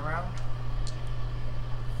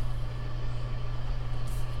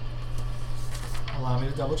 Allow me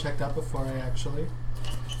to double check that before I actually.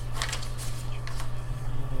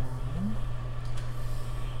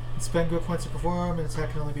 Spend grit points to perform. An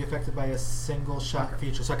attack can only be affected by a single shot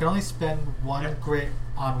feature. So I can only spend 1 grit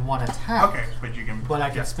on 1 attack. Okay, but you can. But I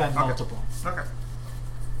can yeah, spend okay. multiple. Okay.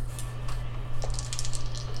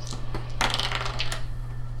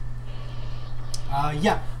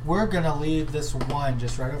 Yeah, we're gonna leave this 1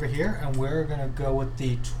 just right over here, and we're gonna go with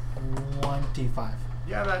the 25.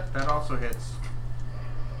 Yeah, that also hits.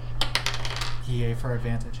 EA for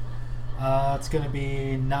advantage. It's gonna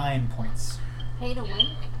be 9 points. Pay to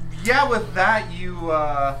win. Yeah, with that you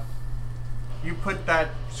put that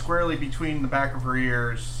squarely between the back of her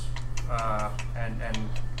ears, and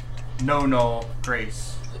no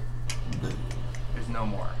Grace is no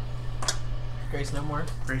more. Grace, no more.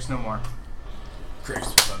 Grace no more. Grace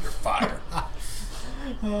was under fire.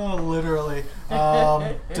 Oh, literally.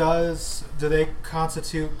 Do they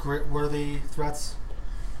constitute grit-worthy threats?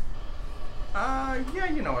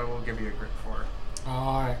 Yeah, you know I will give you a grit for.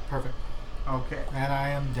 All right, perfect. Okay. And I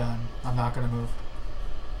am done. I'm not gonna move.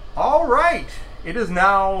 All right. It is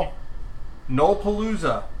now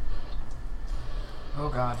Nullpalooza. Oh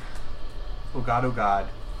god. Oh god, oh god.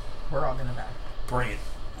 We're all gonna die. Bring it.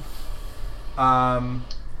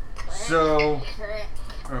 So Correct.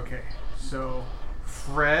 okay. So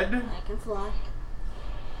Fred I can fly.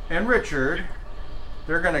 and Richard,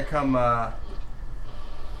 they're gonna come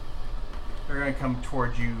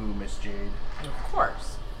towards you, Miss Jade. Of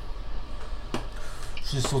course.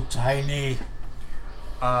 She's so tiny.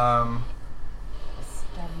 I'll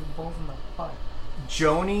stab you both in the butt.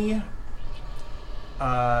 Joni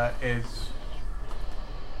is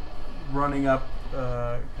running up.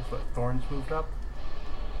 Guess what? Thorn's moved up.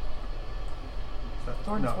 Is that-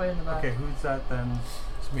 Thorn's no. way in the back. Okay, who's that then?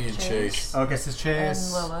 It's me and Chase. Chase. Okay, This is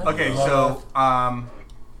Chase. And Lilith. okay. Lilith. So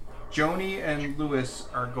Joni and Lewis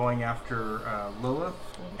are going after Lilith,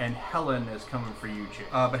 and Helen is coming for you, Chase.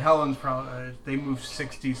 But Helen's probably they move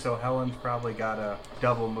 60, so Helen's probably got a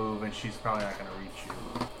double move, and she's probably not going to reach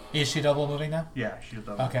you. Is she double moving now? Yeah, she's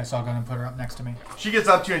double. Okay, so I'll go and put her up next to me. She gets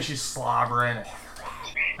up to you and she's slobbering.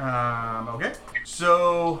 Okay.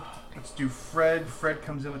 So let's do Fred. Fred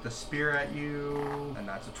comes in with a spear at you, and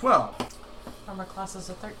that's a 12. Armor class is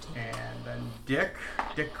a 13. And then Dick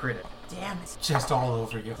crit Damn it. Just all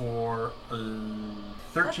over you. for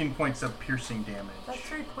 13 points of piercing damage. That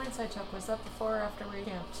 3 points I took, was that before or after we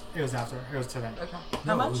camped? It was after. It was today. Okay.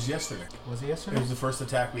 No, How much? it was yesterday. Was it It yesterday? was the first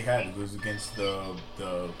attack we had. It was against the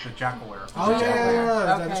The Jackalware. Oh, yeah. Okay,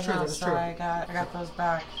 That is true. no, That is so true. I got those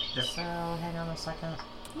back. Yep. So hang on a second.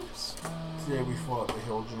 Oops. Today we fought the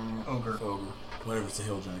hill giant. Ogre. Whatever, it's a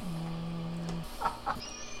hill giant.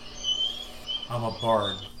 I'm a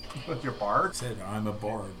bard. With your bard? Said I'm a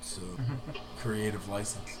bard, so creative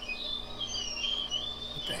license.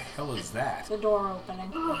 What the hell is that? The door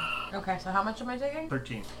opening. Okay, so how much am I taking?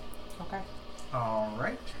 13. Okay.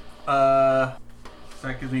 Alright. So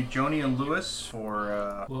that gives me Joni and Lewis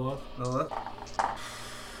for Lilith.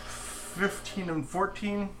 15 and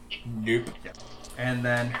 14. Nope. Yeah. And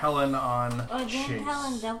then Helen on Again, Chase.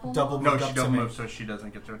 Helen double. Double No, moved she up to don't me. move, so she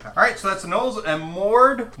doesn't get to attack. All right, so that's the Knowles and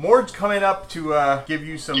Mord. Mord's coming up to give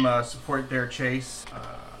you some support there, Chase,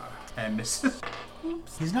 and misses.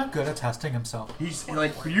 He's not good at testing himself. He's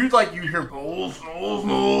like you hear gnolls,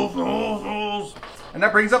 and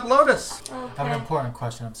that brings up Lotus. I have an important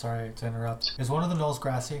question. I'm sorry to interrupt. Is one of the gnolls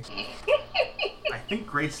grassy? I think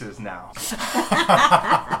Grace is now.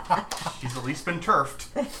 She's at least been turfed.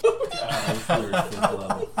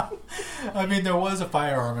 I mean, there was a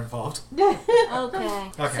firearm involved. Okay.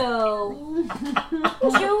 Okay. So,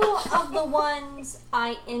 2 of the ones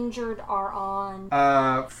I injured are on.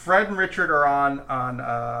 Fred and Richard are on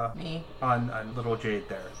Me. on little Jade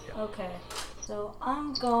there. Yeah. Okay. So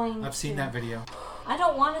I'm going. I've seen that video. I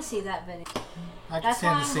don't want to see that video. I can That's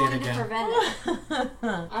why stand to I'm see it going to again. prevent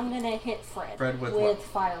it. I'm gonna hit Fred. Fred with what?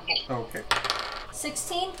 Firebolt. Okay.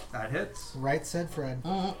 16, That hits. Right said Fred.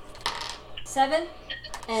 7,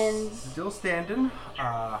 and Still standing.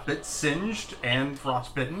 Bit singed and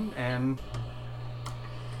frostbitten and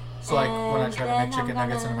So like when I And try to make then I'm chicken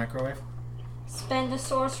nuggets in a gonna- microwave. spend a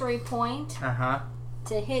sorcery point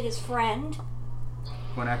to hit his friend.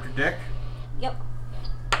 Going after Dick. Yep.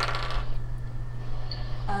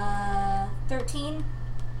 13,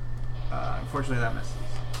 Unfortunately that misses.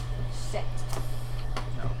 6.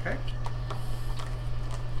 Okay.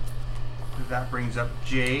 That brings up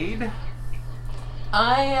Jade.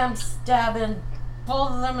 I am stabbing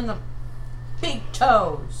both of them in the big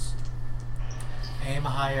toes. Aim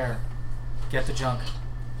higher. Get the junk.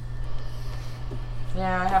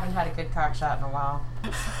 Yeah, I haven't had a good cock shot in a while.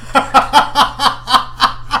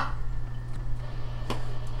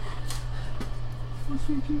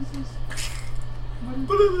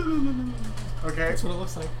 Okay. That's what it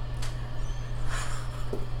looks like.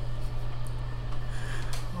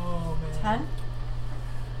 Oh man. 10?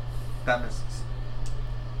 That misses.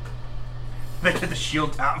 They get the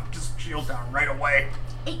shield down. Just shield down right away.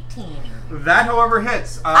 18. That, however,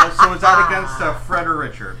 hits. So is that against Fred or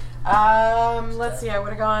Richard? Let's see, I would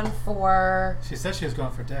have gone for... She said she was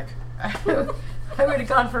going for Dick. I would have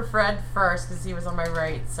gone for Fred first because he was on my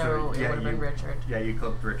right, so Yeah, it would have been Richard. Yeah, you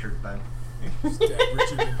clipped Richard then.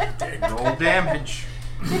 Richard. Roll damage.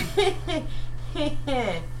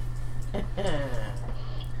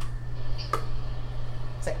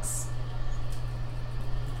 6.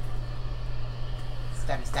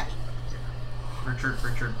 Stabby, stabby.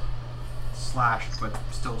 Richard slashed, but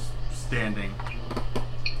still standing.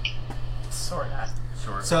 Sorta.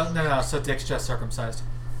 Sort of. So Dick's just circumcised.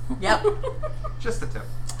 Yep. Just the tip.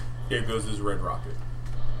 Here goes his red rocket.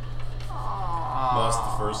 Aww. Lost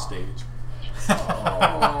the first stage.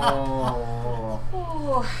 Oh.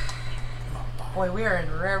 Ooh. Boy, we are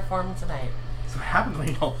in rare form tonight. So what happens when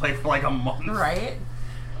you don't play for like a month? Right?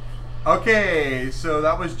 Okay, so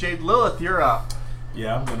that was Jade. Lilith, you're up.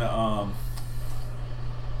 Yeah, I'm gonna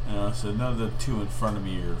so none of the 2 in front of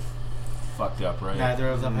me are fucked up, right? Neither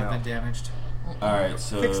of them No. have been damaged. All right, Fix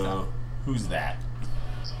so that. who's that?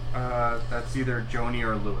 That's either Joni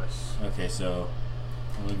or Lewis. Okay, so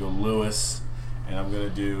I'm gonna go Lewis, and I'm gonna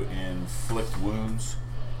do inflict wounds,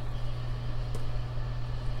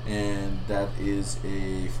 and that is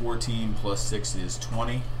a 14 plus 6 is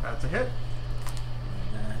 20. That's a hit.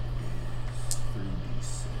 And that is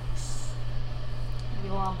 3d6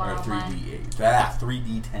 You want to or borrow mine? 3d8.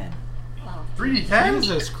 3d10. Oh. 3d10?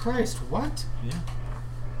 Jesus Christ! What? Yeah.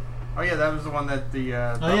 Oh yeah, that was the one that the.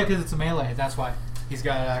 Oh yeah, because it's a melee. That's why he's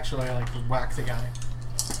got to actually like whack the guy.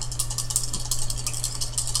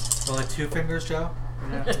 So like 2 fingers, Joe.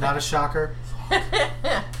 Yeah. Not a shocker.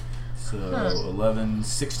 So 11,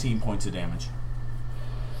 16 points of damage.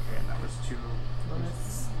 Okay, and that was 2.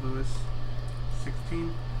 Lewis.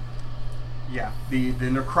 16. Yeah, the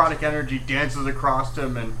necrotic energy dances across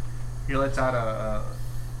him, and he lets out a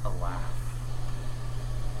laugh.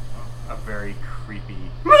 A very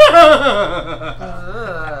creepy.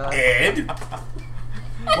 Ugh. Ed?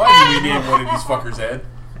 Why did we name one of these fuckers Ed?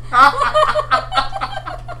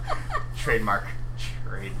 Trademark.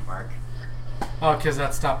 Oh, because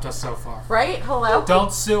that stopped us so far. Right? Hello?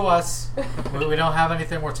 Don't sue us. We don't have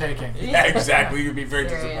anything we're taking. Yeah, exactly. You'd be very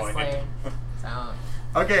disappointed. Seriously. So,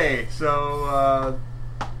 Okay, so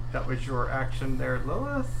that was your action there,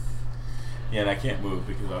 Lilith. Yeah, and I can't move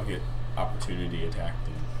because I'll get opportunity attacked.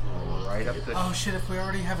 And Right up the. Oh shit! If we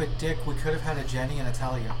already have a Dick, we could have had a Jenny and a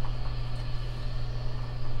Talia.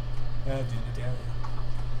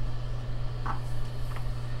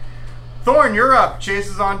 Thorn, you're up. Chase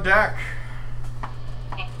is on deck.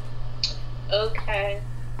 Okay.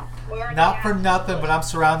 Where Not for nothing, but I'm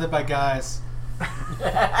surrounded by guys.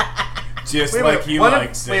 just Wait, like wait, he one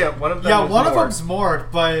likes of, it. wait, one of them. Yeah, is one of Mord. them's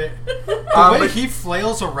moored, but the way but- he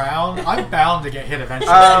flails around, I'm bound to get hit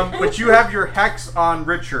eventually. But you have your hex on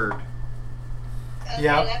Richard. Okay,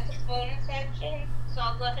 Yeah. that's a bonus action, so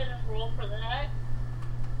I'll go ahead and roll for that.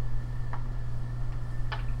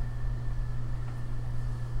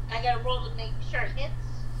 I gotta roll to make sure it hits.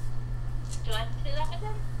 Do I have to do that with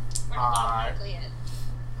him? Or does it automatically hit?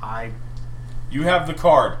 You have the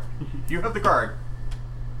card. You have the card.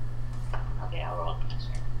 Okay, I'll roll to make sure.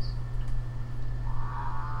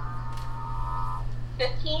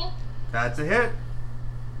 15. That's a hit.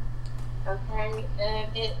 Okay,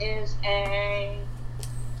 and it is a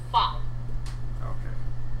 5. Okay.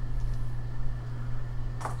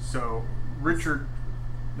 So Richard,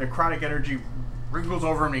 necrotic energy wriggles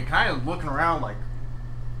over him and he kind of looking around like,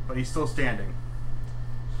 but he's still standing.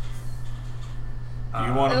 Do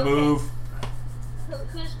you want to Okay. move?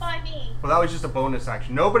 Who's by me? Well, that was just a bonus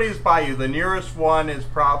action. Nobody's by you. The nearest one is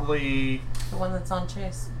probably The one that's on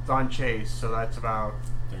Chase. it's on Chase, so that's about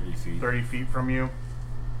 30 feet. 30 feet from you.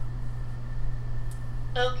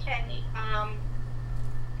 Okay, I'm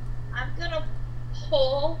gonna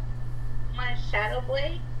pull my Shadow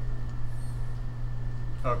Blade.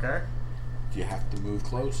 Okay. Do you have to move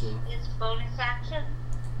closer? It's bonus action.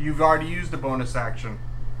 You've already used a bonus action.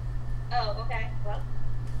 Oh, okay. Well,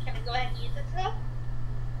 can I go ahead and use it still?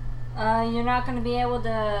 You're not going to be able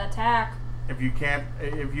to attack. If you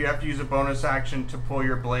have to use a bonus action to pull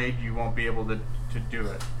your blade, you won't be able to do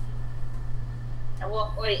it.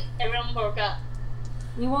 Well, wait, everyone woke up.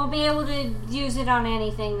 You won't be able to use it on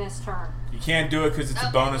anything this turn. You can't do it because it's a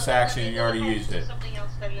Okay, bonus well, action let and me you already go ahead used and do it. Something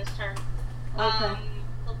else then this turn. Okay.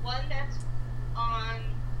 The one that's on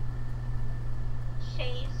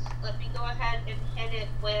Chase, let me go ahead and hit it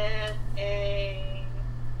with a.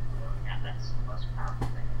 Oh, yeah, that's the most powerful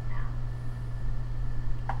thing now.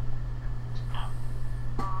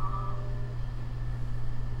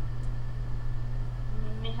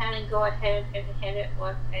 Let me have to go ahead and hit it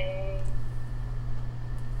with a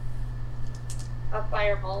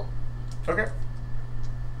firebolt. Okay.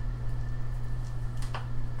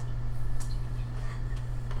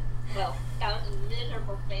 Well, that was a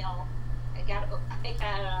miserable fail.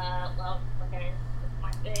 Well, okay, with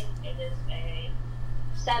my thing, it is a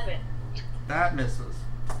 7. That misses.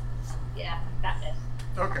 Yeah, that missed.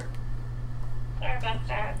 Okay. Sorry about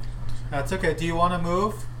that. That's okay. Do you want to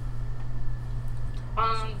move?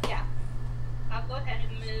 Yeah. I'll go ahead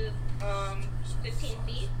and move, 15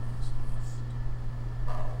 feet.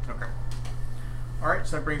 Okay. Alright,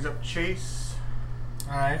 so that brings up Chase.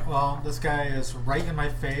 Alright, well, this guy is right in my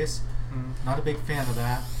face. Not a big fan of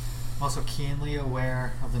that. I'm also keenly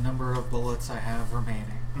aware of the number of bullets I have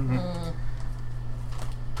remaining.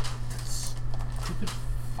 Stupid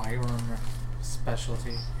firearm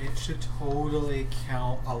specialty. It should totally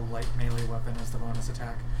count a light melee weapon as the bonus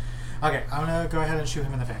attack. Okay, I'm gonna go ahead and shoot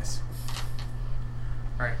him in the face.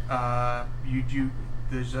 Alright, you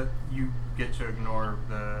get to ignore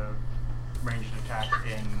the ranged attack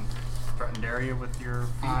in threatened area with your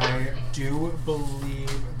feet. I do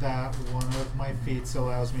believe that one of my feats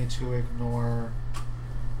allows me to ignore.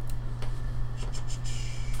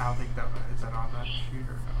 I don't think that is that on that sheet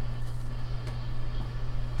or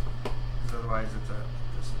no? Because otherwise it's a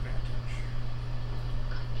disadvantage.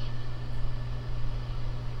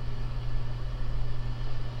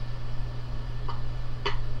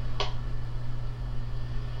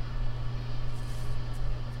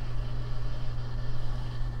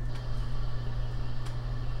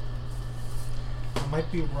 I might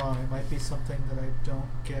be wrong. It might be something that I don't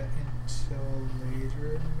get until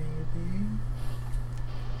later, maybe.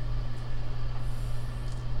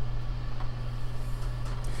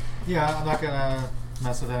 Yeah, I'm not gonna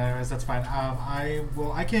mess with it anyways. That's fine.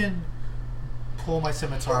 I can pull my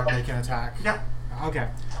scimitar and make an attack. Yeah. Okay.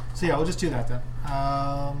 So yeah, we'll just do that then.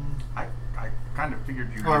 I kind of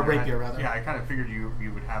figured you. Or either rapier, had, rather. Yeah, I kind of figured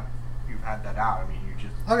you've had that out. I mean, you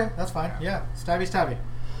just. Okay, that's fine. Yeah, stabby, stabby.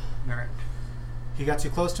 All right. He got too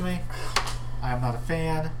close to me. I am not a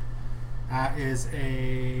fan. That is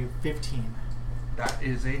a 15. That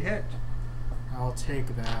is a hit. I'll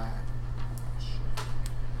take that.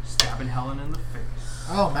 Stabbing Helen in the face.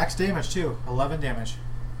 Oh, max damage too. 11 damage.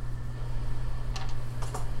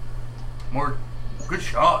 More. Good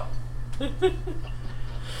shot. And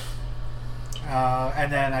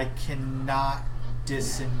then I cannot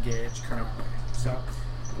disengage currently. So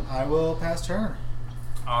I will pass turn.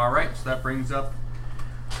 All right, so that brings up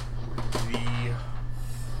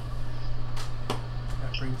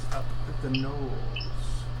the gnolls.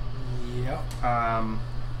 Yep.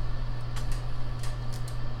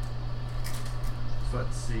 So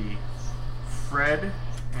let's see. Fred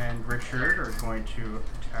and Richard are going to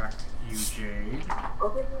attack you, Jade. Oh,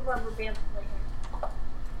 this is rubber band.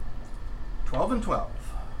 12 and 12.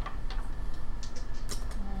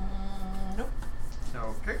 Nope.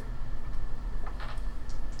 Okay.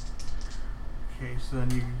 Okay, so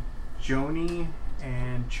then you, Joni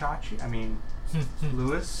And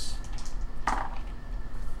Lewis.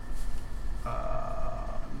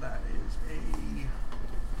 That is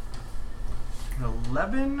an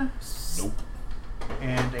 11 Nope.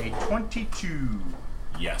 and a 22.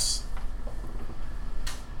 Yes.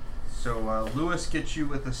 So Lewis gets you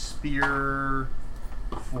with a spear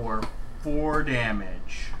for 4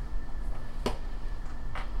 damage.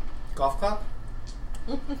 Golf clap?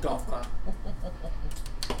 Golf clap.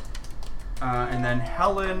 And then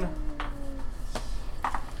Helen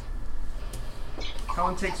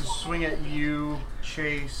takes a swing at you,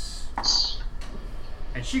 Chase,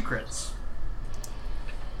 and she crits.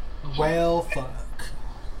 Well, fuck.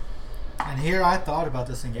 And here I thought about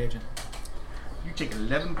disengaging. You take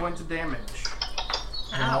 11 points of damage.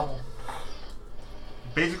 Ow.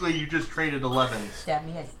 Basically, you just traded 11s. Stab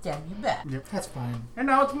me, I stab you back. Yep, that's fine. And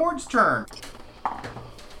now it's Mord's turn.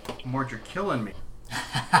 Mord, you're killing me.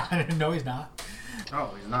 No, he's not.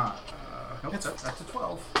 Oh, he's not. Nope, that's a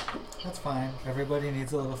 12. That's fine. Everybody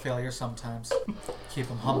needs a little failure sometimes. Keep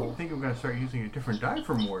him I humble. think I'm going to start using a different die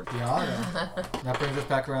for Mord. The auto. That brings us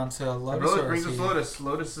back around to Lotus. or Brings is us he- Lotus.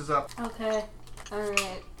 Lotus is up. Okay.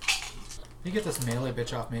 Alright. You get this melee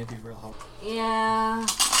bitch off me, it'd be real helpful. Yeah.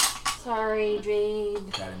 Sorry, Jade.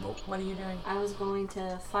 Got him. What are you doing? I was going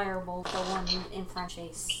to firebolt the one in front of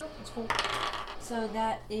Chase. That's cool. So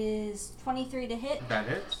that is 23 to hit, That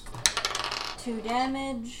hits. 2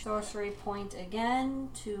 damage, sorcery point again,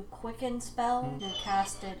 to quicken spell, and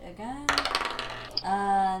cast it again.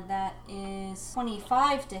 That is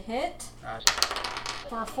 25 to hit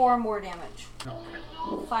for 4 more damage.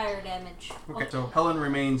 Okay. Fire damage. Okay, so Helen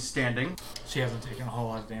remains standing. She hasn't taken a whole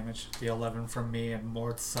lot of damage. The 11 from me and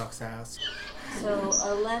Mort sucks ass. So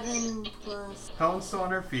 11 plus. Helen's still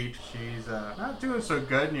on her feet. She's not doing so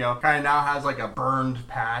good. Kind of now has like a burned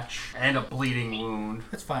patch and a bleeding wound.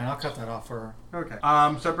 It's fine, I'll cut that off for her. Okay.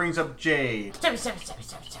 So that brings up Jade. It's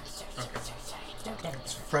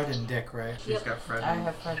Fred and Dick, right? She's got Fred. I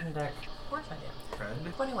have Fred and Dick. Of course I do.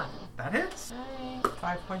 Fred. 21. That hits.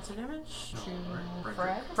 5 points of damage to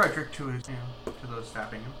Fred. Frederick to his, to those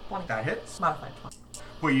stabbing him. 20. That hits. Modified 20.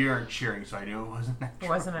 Well, you aren't cheering, so I knew it wasn't that. It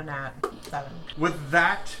wasn't a nat. 7. With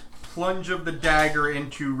that plunge of the dagger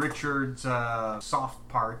into Richard's soft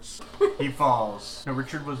parts, he falls. No,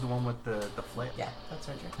 Richard was the one with the flail. Yeah, that's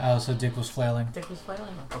Richard. Oh, so Dick was flailing. Dick was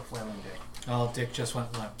flailing. A flailing dick. Oh, Dick just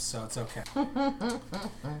went limp, so it's okay.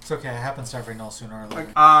 It's okay, it happens to every null sooner or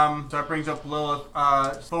later. So that brings up Lilith.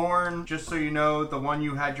 Thorn, just so you know, the one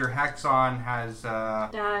you had your hex on has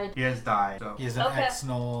Died. he has died. So. He's an Okay.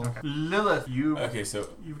 ex-null. Okay. Lilith, Okay, so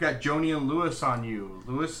you've got Joni and Lewis on you.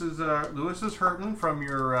 Lewis is hurting from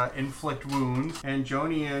your inflict wounds, and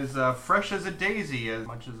Joni is fresh as a daisy, as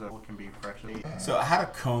much as a can be fresh as a daisy. so how do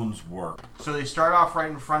cones work? So they start off right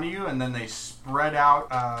in front of you, and then they spread out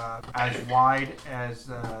as wide as.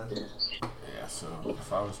 Yeah, so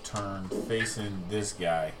if I was turned facing this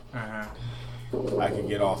guy, Uh-huh. I could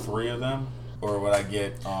get all 3 of them, or would I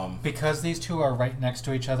get Because these two are right next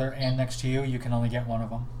to each other and next to you, you can only get one of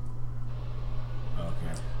them.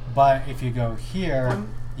 Okay. But if you go here,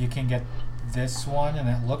 you can get this one, and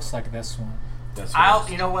it looks like this one. That's what I was-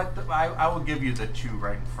 You know what? I will give you the 2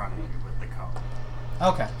 right in front of you with the cone.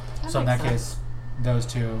 Okay. That So in makes that case, those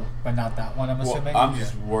 2, but not that one, I'm Well, assuming? I'm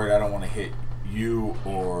just worried I don't want to hit you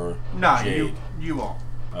or No, Jade. you won't.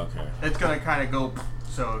 Okay. It's gonna kind of go.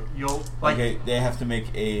 So you'll like. Okay, they have to make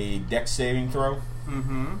a dex saving throw.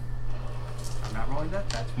 Mm-hmm. I'm not rolling that.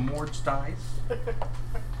 That's Mord's dice.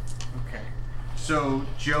 Okay. So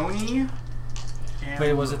Joni. And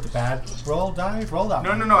Wait, was it the bad roll die? Roll that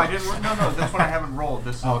No, one. I didn't. No. This one I haven't rolled.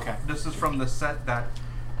 This is Oh, okay. This is from the set that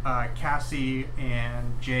Cassie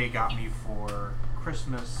and Jay got me for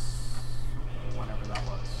Christmas, whenever that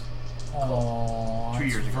was. Oh, 2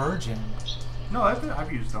 it's years ago. virgin. No,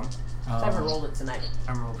 I've used them. I haven't rolled it tonight.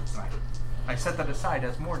 I rolled it tonight. I set that aside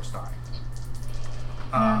as Mord's die.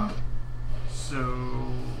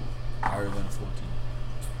 So Higher than a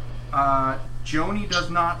 14. Joni does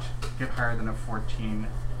not get higher than a 14.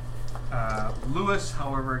 Lewis,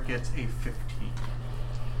 however, gets a 15.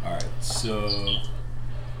 Alright, so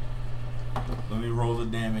let me roll the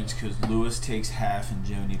damage because Lewis takes half and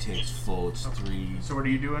Joni takes full. It's 3. So what are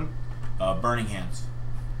you doing? Burning Hands.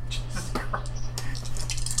 Jesus Christ.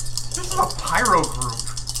 This is a pyro group.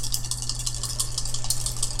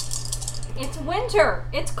 It's winter.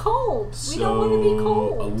 It's cold. So We don't want to be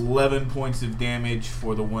cold. 11 points of damage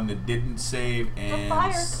for the one that didn't save, The and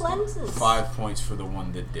fire cleanses. 5 points for the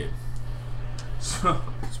one that did. So,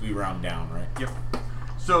 So we round down, right? yep.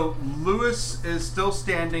 So Lewis is still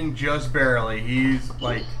standing just barely. He's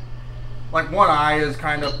like one eye is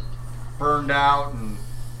kind of burned out,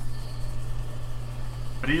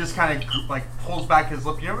 but he just kind of like pulls back his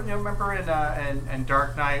lip. You remember in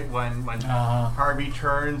Dark Knight when Harvey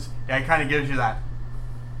turns? Yeah, he kind of gives you that.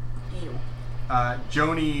 Ew.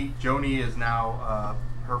 Joni is now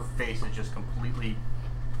her face is just completely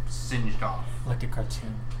singed off. Like a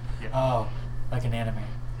cartoon. Yeah. Oh, like an anime.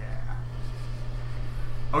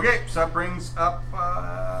 Yeah. Okay, so that brings up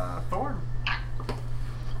Thorn.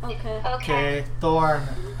 Okay. Okay, Thorn.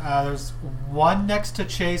 There's one next to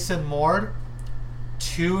Chase and Mord,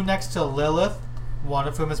 two next to Lilith, one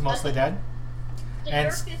of whom is mostly dead. So And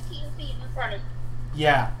you're 15 feet in front of me.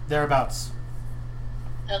 Yeah, thereabouts.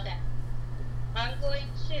 Okay. I'm going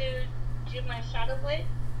to do my Shadow Blade.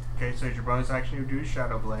 Okay, so your bonus action you do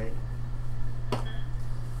Shadow Blade.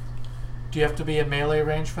 Do you have to be in melee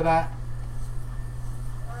range for that?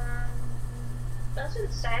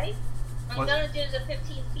 Doesn't say. I'm What? gonna do the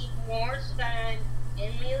 15 feet more so that I'm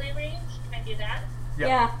in melee range. Can I do that?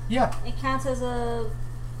 Yeah. Yeah. It counts as a.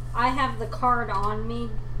 I have the card on me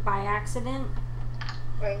by accident.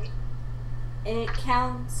 Right. It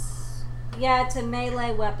counts. Yeah, it's a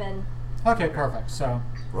melee weapon. Okay, perfect. So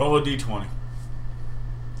Roll a d20.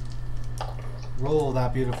 roll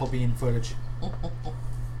that beautiful bean footage.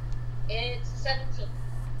 It's 17.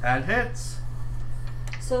 That hits.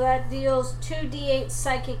 So that deals 2d8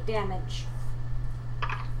 psychic damage.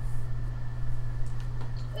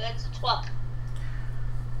 That's a 12.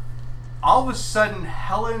 All of a sudden,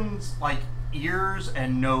 Helen's like ears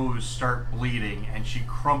and nose start bleeding, and she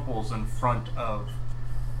crumples in front of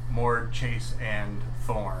Mord, Chase, and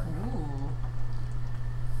Thorn. Ooh.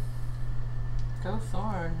 Go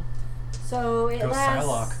Thorn. So it Go lasts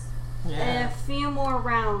Psylocke. Yeah. a few more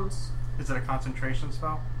rounds. Is it a concentration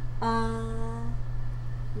spell?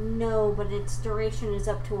 No, but its duration is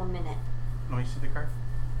up to a minute. Let me see the card.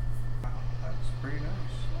 Wow, that's pretty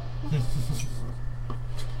nice.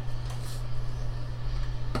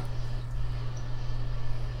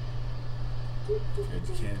 You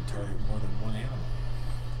can't target more than one animal.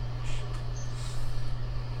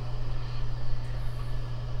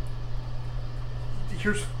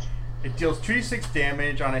 It deals 2d6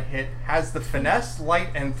 damage on a hit, has the finesse, light,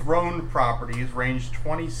 and thrown properties, range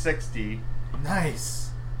 20-60. Nice.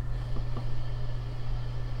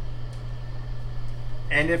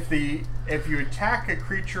 And if you attack a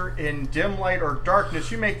creature in dim light or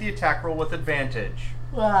darkness, you make the attack roll with advantage.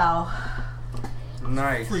 Wow.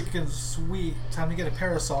 Nice. Freaking sweet. Time to get a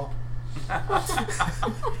parasol.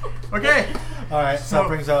 Okay. All right, so So- that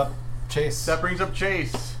brings up Chase. That brings up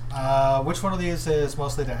Chase. Which one of these is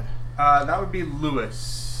mostly dead? That would be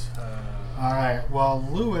Lewis. All right. Well,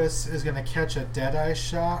 Lewis is going to catch a Deadeye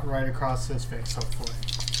shot right across his face, hopefully.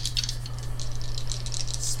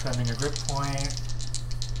 Spending a grip point.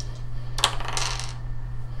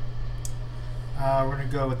 We're going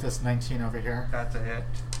to go with this 19 over here. That's a hit.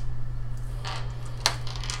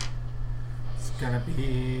 It's going to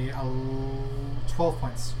be 12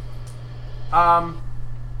 points.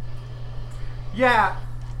 Yeah.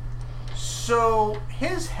 So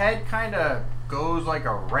his head kind of goes like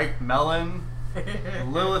a ripe melon.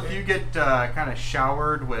 Lilith, you get kind of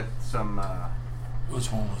showered with some.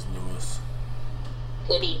 Which one was Lewis?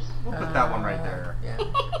 Goodies. We'll put that one right there. Yeah.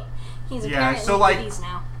 He's Yeah, apparently so, like- goodies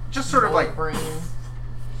now. Just sort of like. brain.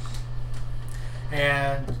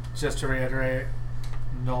 And just to reiterate,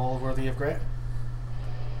 null worthy of grit.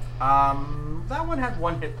 That one had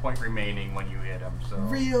 1 hit point remaining when you hit him. So.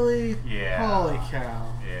 Really? Yeah. Holy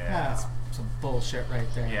cow. Yeah. That's some bullshit right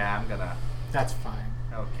there. Yeah, I'm gonna. That's fine.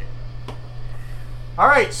 Okay. All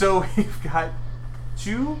right, so we've got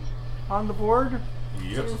 2 on the board.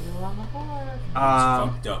 Yep. You on the board. It's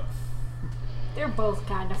fucked up. They're both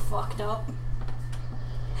kind of fucked up.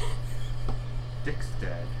 Dick's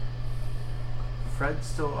dead. Fred's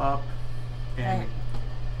still up, and Right.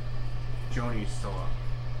 Joni's still up.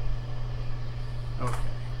 Okay.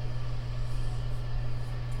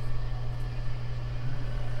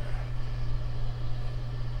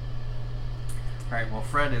 All right. Well,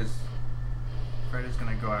 Fred is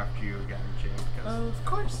gonna go after you again, Jake. Of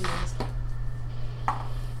course he is.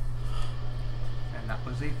 And that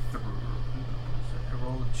was a I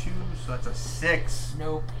rolled a 2, so that's a 6.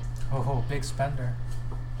 Nope. Oh, big spender.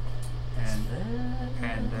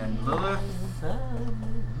 And then Lilith,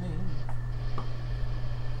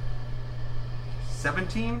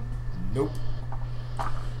 17. Nope. I'm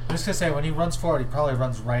just gonna say, when he runs forward, he probably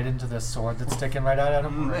runs right into this sword that's sticking right out at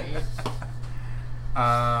him. Right.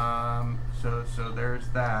 So there's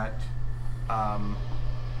that.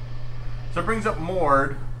 So it brings up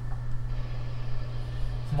Mord.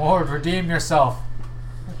 Mord, redeem yourself.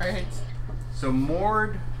 Right. So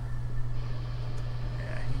Mord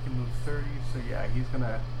 30. So yeah, he's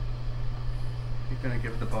gonna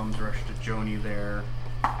give the Bum's Rush to Joni there.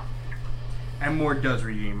 And Mord does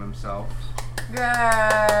redeem himself.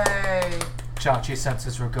 Yay! Chachi sends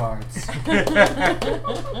his regards.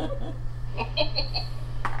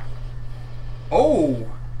 Oh,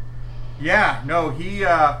 yeah. No,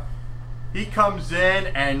 he comes in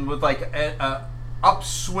and with like a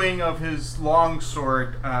upswing of his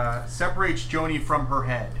longsword separates Joni from her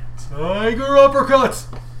head. Tiger uppercut!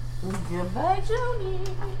 Goodbye, Joni.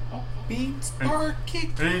 Beats are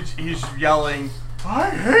kicked. And he's yelling,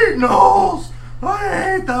 "I hate gnolls!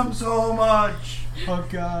 I hate them so much!" Oh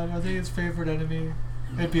god, are they his favorite enemy?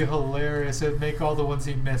 It'd be hilarious. It'd make all the ones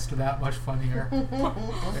he missed that much funnier.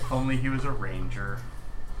 If only he was a ranger.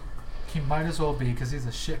 He might as well be, because he's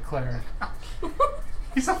a shit cleric.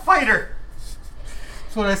 He's a fighter!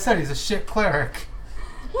 That's what I said, he's a shit cleric.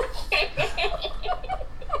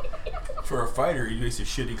 For a fighter, he's a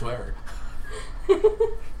shitty cleric.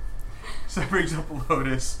 So that brings up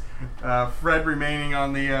Lotus. Fred remaining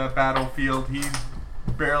on the battlefield. He's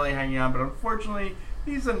barely hanging on, but unfortunately,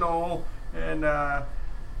 he's a gnoll, and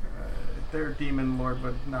their demon lord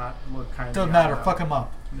would not look kind of. Doesn't matter, fuck him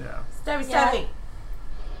up. Yeah. Stabby, Yeah. stabby.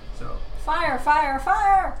 So Fire, fire,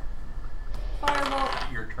 fire!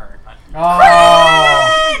 Firebolt. your turn.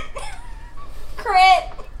 Oh! Crit!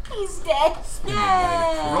 He's dead.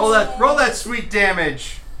 Yay! Roll that sweet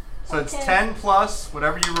damage. So it's Okay. 10 plus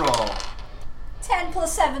whatever you roll. 10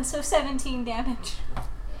 plus 7, so 17 damage.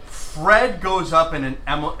 Fred goes up in an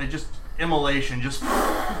immolation. Just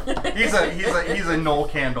he's a gnoll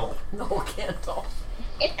candle. No candle.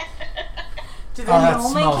 Do Oh, they, that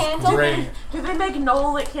Roman smells candle? great. do they make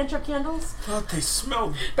Noel at cantrip candles? Thought they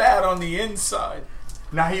smelled bad on the inside.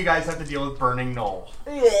 Now you guys have to deal with burning gnoll.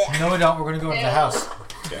 No, we don't. We're going to go into the house.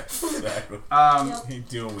 Yeah, exactly. Ain't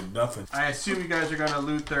dealing with nothing. I assume you guys are going to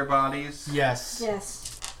loot their bodies. Yes.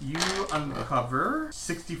 Yes. You uncover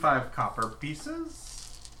 65 copper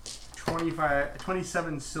pieces,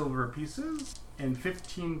 27 silver pieces, and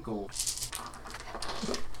 15 gold.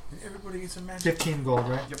 Everybody gets a magic. 15 gold,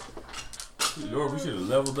 right? Yep. Lord, we should have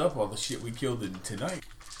leveled up all the shit we killed tonight.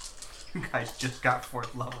 You guys just got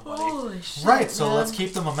 4th level, buddy. Holy shit. Right, so man. let's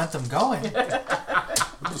keep the momentum going.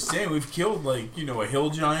 I'm just saying, we've killed, a hill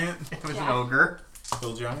giant. It was an Yeah. ogre.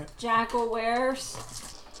 Hill giant? Jackal wares.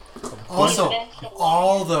 Also,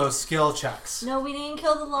 all those skill checks. No, we didn't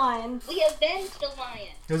kill the lion. We avenged the lion.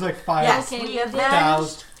 It was like 5,000. Yes, Okay, we we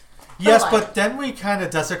avenged. Yes, lion. but then we kind of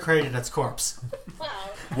desecrated its corpse. Well,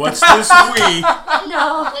 What's this we?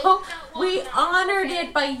 No, we honored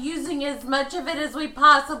it by using as much of it as we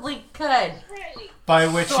possibly could. pretty. By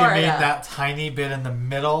which you Sorta. mean that tiny bit in the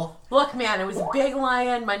middle. Look, man, it was a big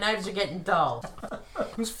lion. My knives are getting dull.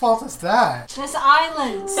 Whose fault is that? This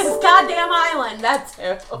island. This goddamn island, that's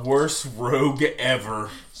who. Worst rogue ever.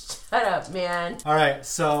 Shut up, man. Alright,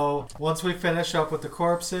 so once we finish up with the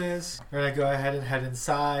corpses, we're going to go ahead and head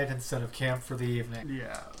inside instead of camp for the evening.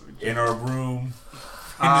 Yeah. In our room.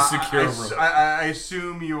 In the secure room. I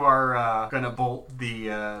assume you are gonna bolt the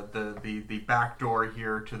back door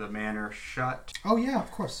here to the manor shut. Oh, yeah,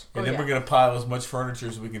 of course. And Oh, then yeah. we're going to pile as much furniture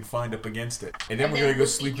as we can find up against it. And then And we're then going to go we'll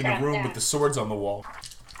sleep in trap the room that. with the swords on the wall.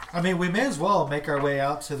 I mean, we may as well make our way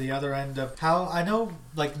out to the other end of how I know,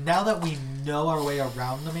 like, now that we know our way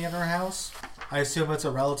around the manor house, I assume it's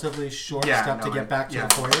a relatively short step to get back to the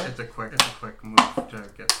foyer. It's a quick move to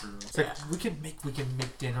get through. It's like we can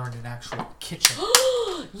make dinner in an actual kitchen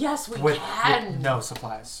Yes, we with can. no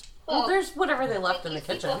supplies. Well, there's whatever they left in the These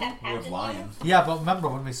people kitchen. have We have happened lion. Yeah, but remember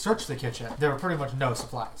when we searched the kitchen, there were pretty much no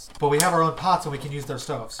supplies. But we have our own pots and we can use their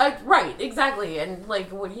stoves. Right, exactly. And,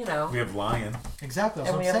 like, what you know. We have lion. Exactly,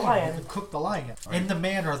 that's And what we I'm have saying. lion. We can cook the lion. In the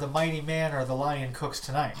manor, the mighty manor, the lion cooks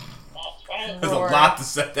tonight. That's right. There's a Lord. lot to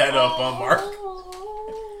set that up on, Mark.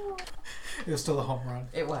 It was still a home run.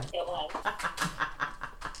 It was. It was.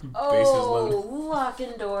 Bases loaded. Oh,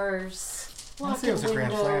 locking doors. I didn't say it was a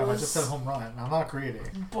grand slam. I just said home run. I'm not greedy.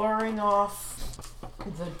 Barring off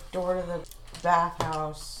the door to the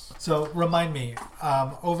bathhouse. So remind me,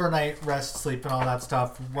 overnight rest, sleep, and all that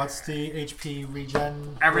stuff. What's the HP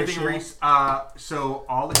regen? Everything ratio? so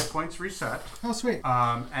all the hit points reset. Oh, sweet.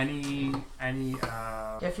 Any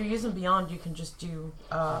If you're using Beyond, you can just do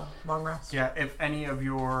long rest. yeah, if any of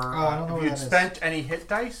your I don't know if what you'd that is. spent any hit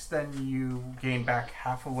dice, then you gain back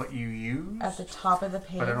half of what you used. At the top of the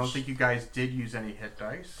page, But I don't think you guys did use any hit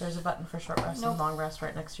dice. there's a button for short rest Nope. and long rest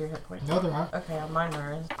right next to your hit point. No, there aren't. Okay, on mine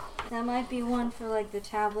there is. That might be one for like the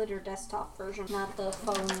tablet computer desktop version, not the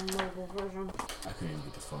phone mobile version. I couldn't even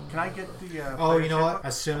get the phone. Can I get the? Oh, you know player's what?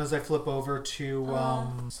 As soon as I flip over to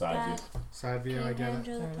Side view. side view, I get it.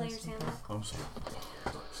 The player's handbook. I'm sorry.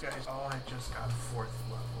 Guys, oh, I just got 4th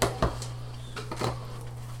level.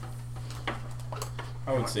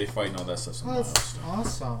 I would say fighting all that stuff's a Oh, that's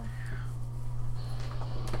awesome.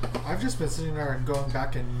 I've just been sitting there and going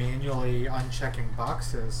back and manually unchecking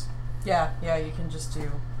boxes. Yeah, you can just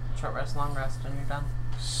do short rest, long rest, and you're done.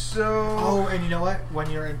 So. Oh, and you know what? When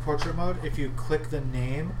you're in portrait mode, if you click the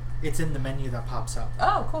name, it's in the menu that pops up.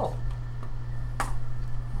 Oh, cool.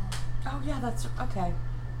 Oh, yeah, that's okay.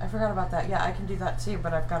 I forgot about that. Yeah, I can do that too,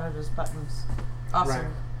 but I've got it as buttons.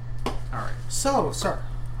 Awesome. Right. All right. So, sir.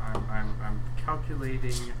 I'm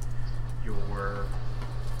calculating your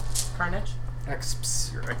Carnage.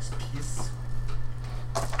 XPs. your XPs.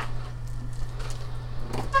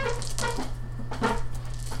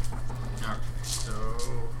 Okay, so.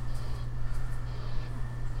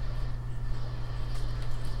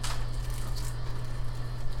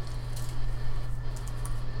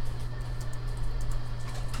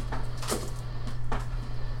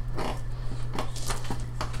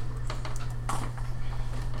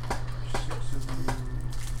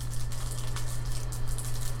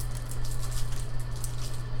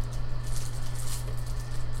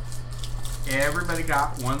 Everybody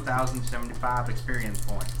got 1,075 experience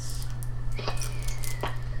points.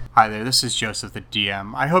 Hi there, this is Joseph the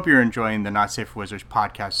DM. I hope you're enjoying the Not Safe for Wizards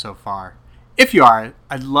podcast so far. If you are,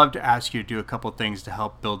 I'd love to ask you to do a couple things to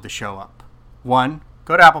help build the show up. 1,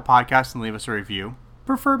 go to Apple Podcasts and leave us a review.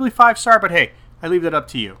 Preferably 5-star, but hey, I leave that up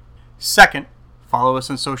to you. 2, follow us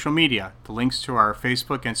on social media. The links to our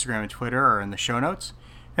Facebook, Instagram, and Twitter are in the show notes.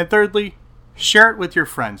 And 3, share it with your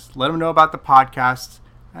friends. Let them know about the podcast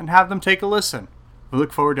and have them take a listen. We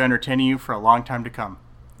look forward to entertaining you for a long time to come.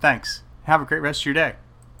 Thanks. Have a great rest of your day.